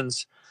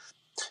intentions.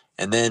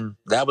 And then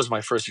that was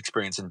my first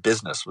experience in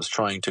business, was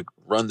trying to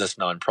run this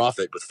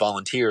nonprofit with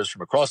volunteers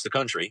from across the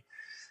country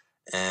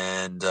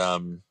and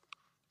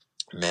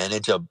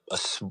manage a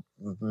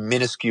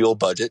minuscule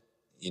budget,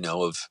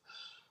 of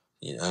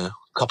a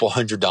couple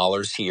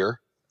 $100 here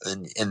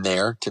and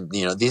there.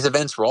 These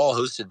events were all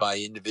hosted by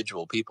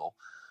individual people.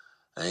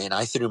 And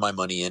I threw my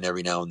money in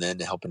every now and then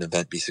to help an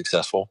event be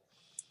successful.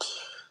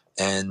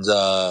 And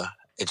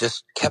it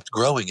just kept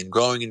growing and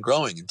growing and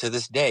growing. And to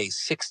this day,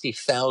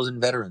 60,000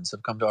 veterans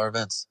have come to our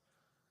events.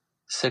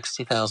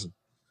 60,000.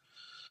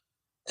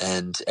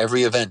 And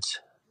every event,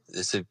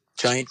 it's a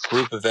giant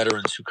group of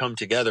veterans who come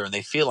together and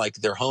they feel like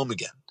they're home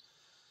again.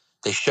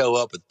 They show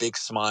up with big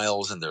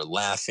smiles and they're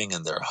laughing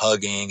and they're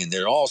hugging and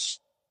they're all...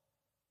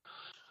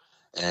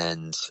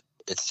 And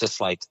it's just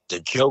like the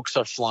jokes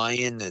are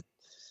flying.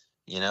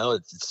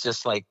 It's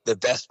just like the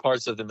best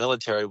parts of the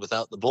military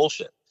without the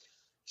bullshit.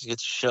 You get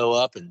to show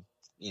up and,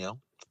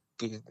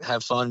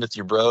 have fun with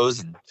your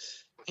bros and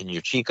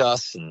your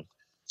chicas.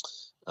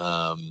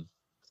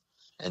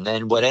 And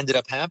then what ended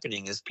up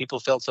happening is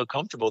people felt so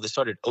comfortable, they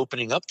started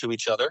opening up to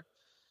each other.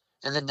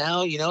 And then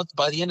now,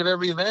 by the end of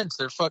every event,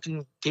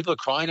 people are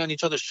crying on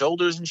each other's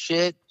shoulders and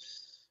shit.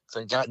 So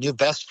they got new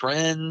best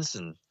friends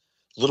and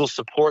little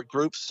support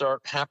groups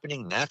start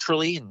happening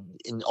naturally. And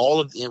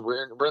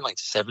we're in like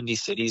 70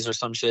 cities or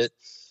some shit.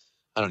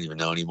 I don't even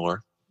know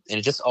anymore. And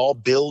it just all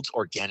builds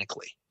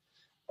organically.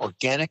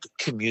 Organic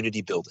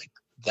community building.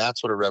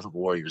 That's what Irreverent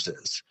Warriors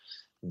is.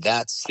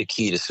 That's the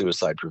key to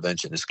suicide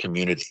prevention, is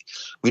community.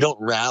 We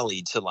don't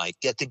rally to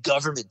get the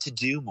government to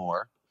do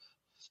more.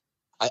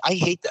 I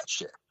hate that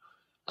shit.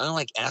 I don't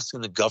like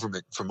asking the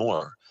government for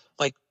more.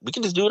 We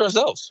can just do it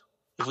ourselves.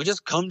 If we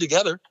just come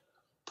together,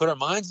 put our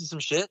minds in some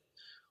shit,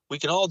 we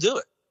can all do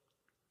it.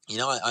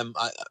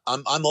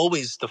 I'm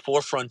always the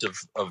forefront of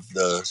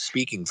the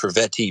speaking for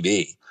Vet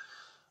TV.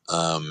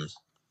 I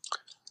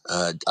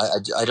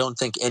don't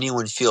think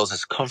anyone feels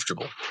as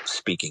comfortable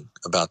speaking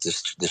about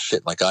this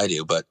shit like I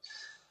do. But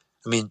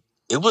I mean,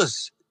 it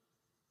was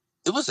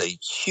a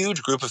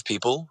huge group of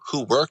people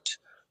who worked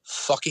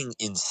fucking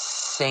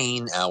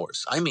insane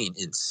hours. I mean,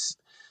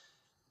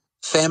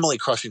 family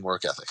crushing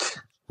work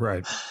ethic,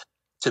 right,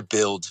 to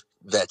build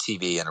Vet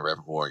TV and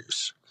Irreverent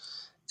Warriors.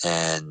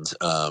 And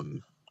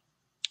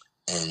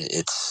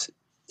it's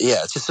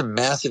just a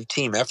massive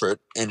team effort.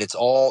 And it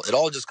all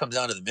just comes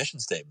down to the mission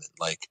statement.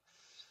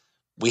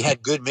 We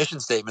had good mission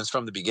statements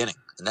from the beginning,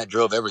 and that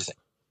drove everything.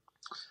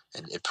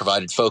 And it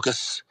provided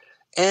focus,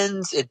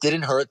 and it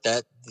didn't hurt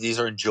that these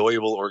are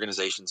enjoyable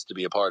organizations to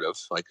be a part of.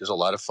 There's a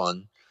lot of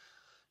fun.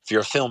 If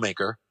you're a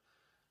filmmaker,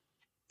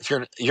 if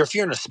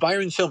you're an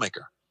aspiring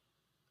filmmaker,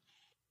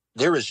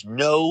 there is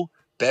no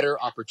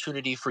better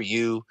opportunity for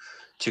you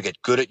to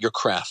get good at your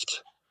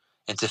craft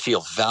and to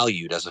feel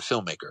valued as a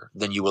filmmaker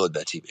than you will at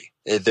Vet TV.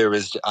 There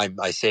is,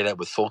 I say that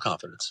with full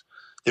confidence.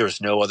 There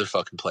is no other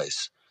fucking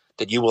place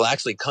that you will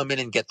actually come in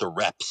and get the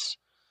reps,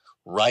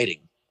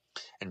 writing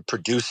and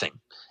producing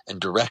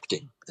and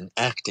directing and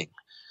acting,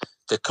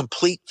 the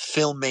complete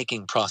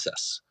filmmaking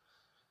process.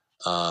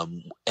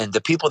 And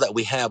the people that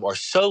we have are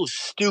so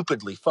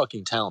stupidly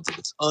fucking talented.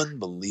 It's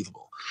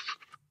unbelievable.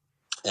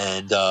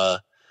 And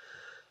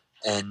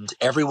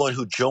everyone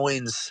who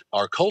joins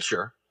our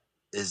culture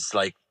is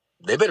they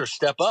better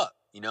step up.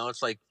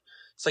 It's like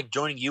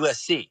joining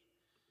USC.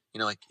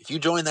 If you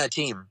join that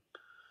team,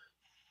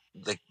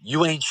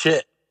 you ain't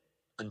shit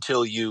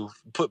until you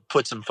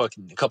put some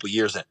fucking a couple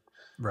years in,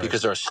 right?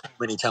 Because there are so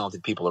many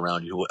talented people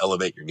around you who will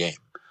elevate your game.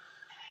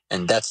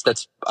 And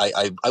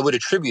I would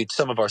attribute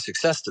some of our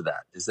success to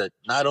that, is that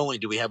not only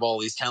do we have all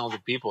these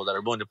talented people that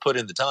are willing to put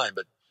in the time,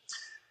 but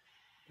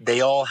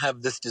they all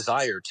have this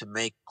desire to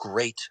make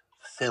great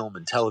film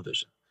and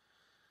television.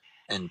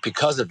 And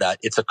because of that,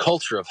 it's a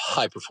culture of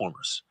high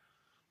performers.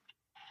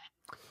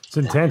 It's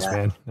intense,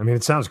 man. I mean,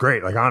 it sounds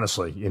great. Like,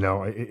 honestly, you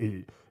know,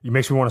 it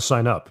makes me want to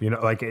sign up, you know,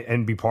 like,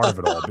 and be part of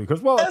it all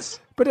because, well, Yes.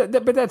 but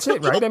that's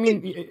it, right? I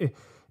mean,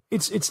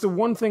 it's the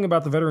one thing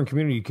about the veteran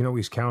community you can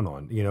always count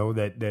on, you know,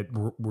 that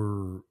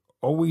we're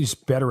always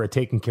better at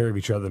taking care of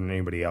each other than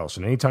anybody else.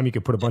 And anytime you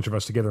can put a bunch of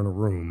us together in a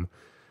room,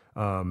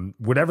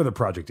 whatever the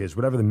project is,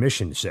 whatever the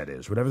mission set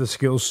is, whatever the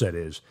skill set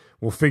is,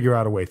 we'll figure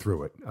out a way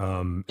through it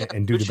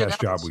and do the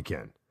best job we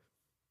can.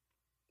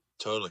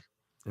 Totally.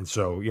 And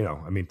so, you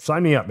know, I mean,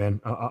 sign me up, man.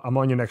 I'm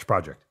on your next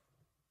project.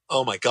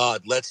 Oh my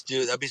God, let's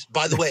do that.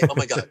 By the way, oh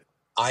my God,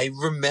 I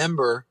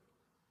remember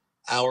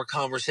our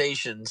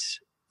conversations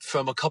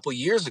from a couple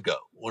years ago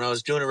when I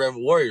was doing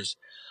Irreverent Warriors.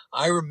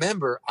 I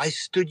remember I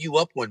stood you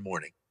up one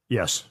morning.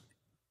 Yes.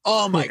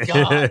 Oh my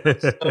God, I'm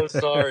so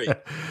sorry.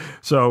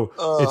 So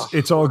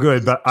it's all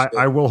good, but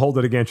I will hold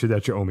it against you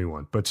that you owe me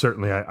one. But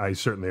certainly, I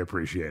certainly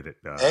appreciate it.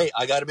 Hey,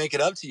 I got to make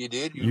it up to you,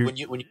 dude. When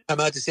you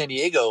come out to San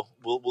Diego,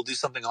 we'll do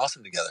something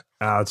awesome together.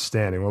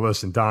 Outstanding. Well,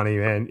 listen, Donny,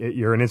 man,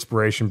 you're an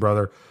inspiration,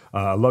 brother.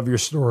 I love your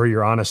story,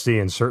 your honesty,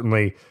 and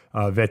certainly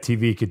Vet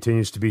TV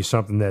continues to be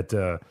something that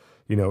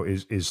you know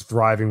is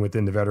thriving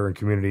within the veteran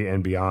community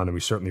and beyond. And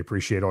we certainly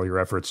appreciate all your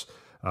efforts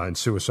in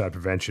suicide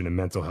prevention and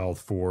mental health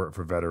for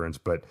veterans.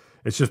 But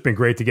it's just been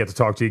great to get to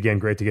talk to you again.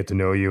 Great to get to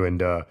know you,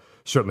 and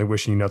certainly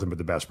wishing you nothing but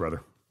the best,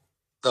 brother.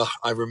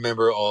 I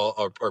remember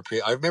I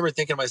remember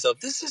thinking to myself,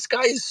 this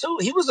guy is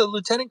he was a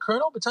lieutenant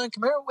colonel, battalion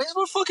commander. He's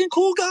a fucking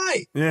cool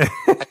guy. Yeah.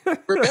 I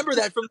remember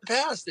that from the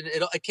past. And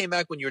it came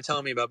back when you were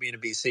telling me about being in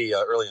BC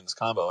early in this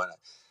combo. And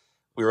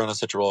we were on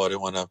such a roll, I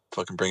didn't want to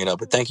fucking bring it up.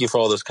 But thank you for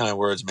all those kind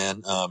words,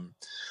 man. I'm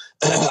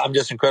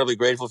just incredibly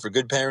grateful for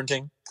good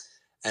parenting.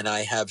 And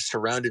I have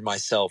surrounded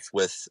myself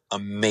with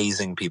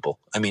amazing people.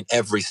 I mean,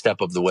 every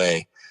step of the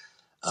way,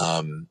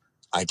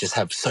 I just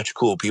have such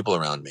cool people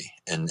around me.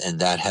 And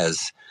that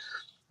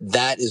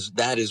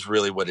is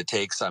really what it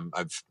takes.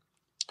 I've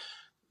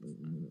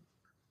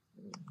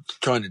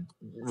trying to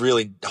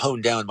really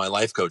hone down my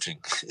life coaching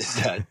is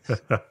that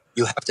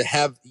you have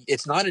to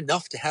it's not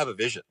enough to have a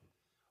vision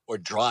or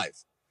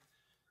drive.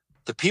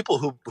 The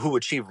people who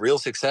achieve real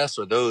success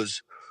are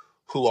those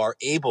who are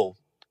able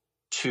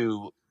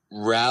to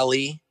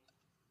rally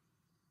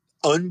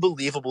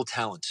unbelievable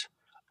talent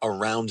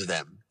around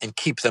them and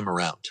keep them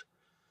around.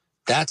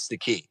 That's the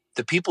key.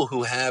 The people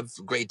who have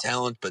great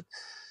talent, but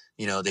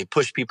you know, they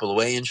push people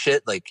away and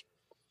shit, like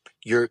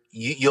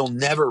you'll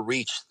never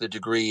reach the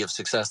degree of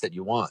success that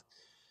you want.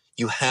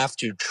 You have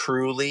to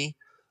truly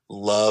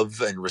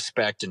love and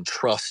respect and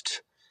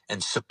trust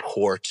and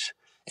support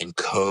and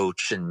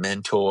coach and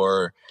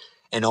mentor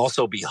and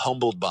also be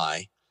humbled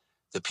by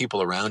the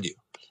people around you.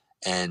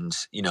 And,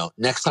 you know,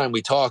 next time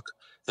we talk,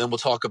 then we'll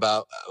talk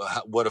about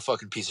what a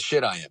fucking piece of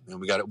shit I am. And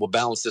we'll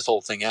balance this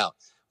whole thing out.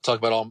 Talk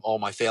about all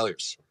my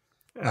failures.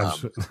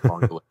 Along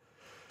the way.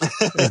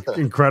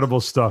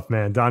 Incredible stuff,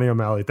 man. Donny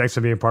O'Malley, thanks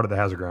for being part of the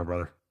Hazard Ground,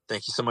 brother.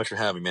 Thank you so much for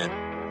having me, man.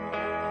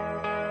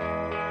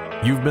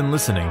 You've been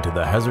listening to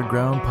the Hazard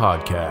Ground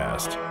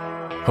Podcast,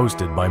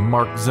 hosted by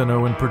Mark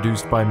Zeno and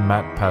produced by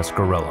Matt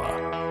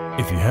Pasquarella.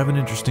 If you have an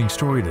interesting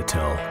story to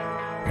tell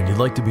and you'd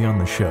like to be on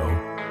the show,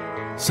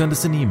 send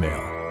us an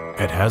email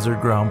at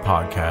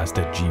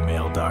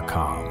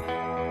hazardgroundpodcast@gmail.com.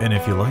 And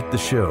if you like the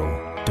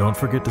show, don't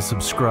forget to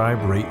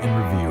subscribe, rate,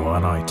 and review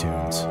on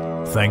iTunes.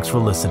 Thanks for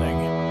listening.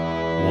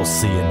 We'll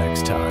see you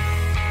next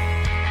time.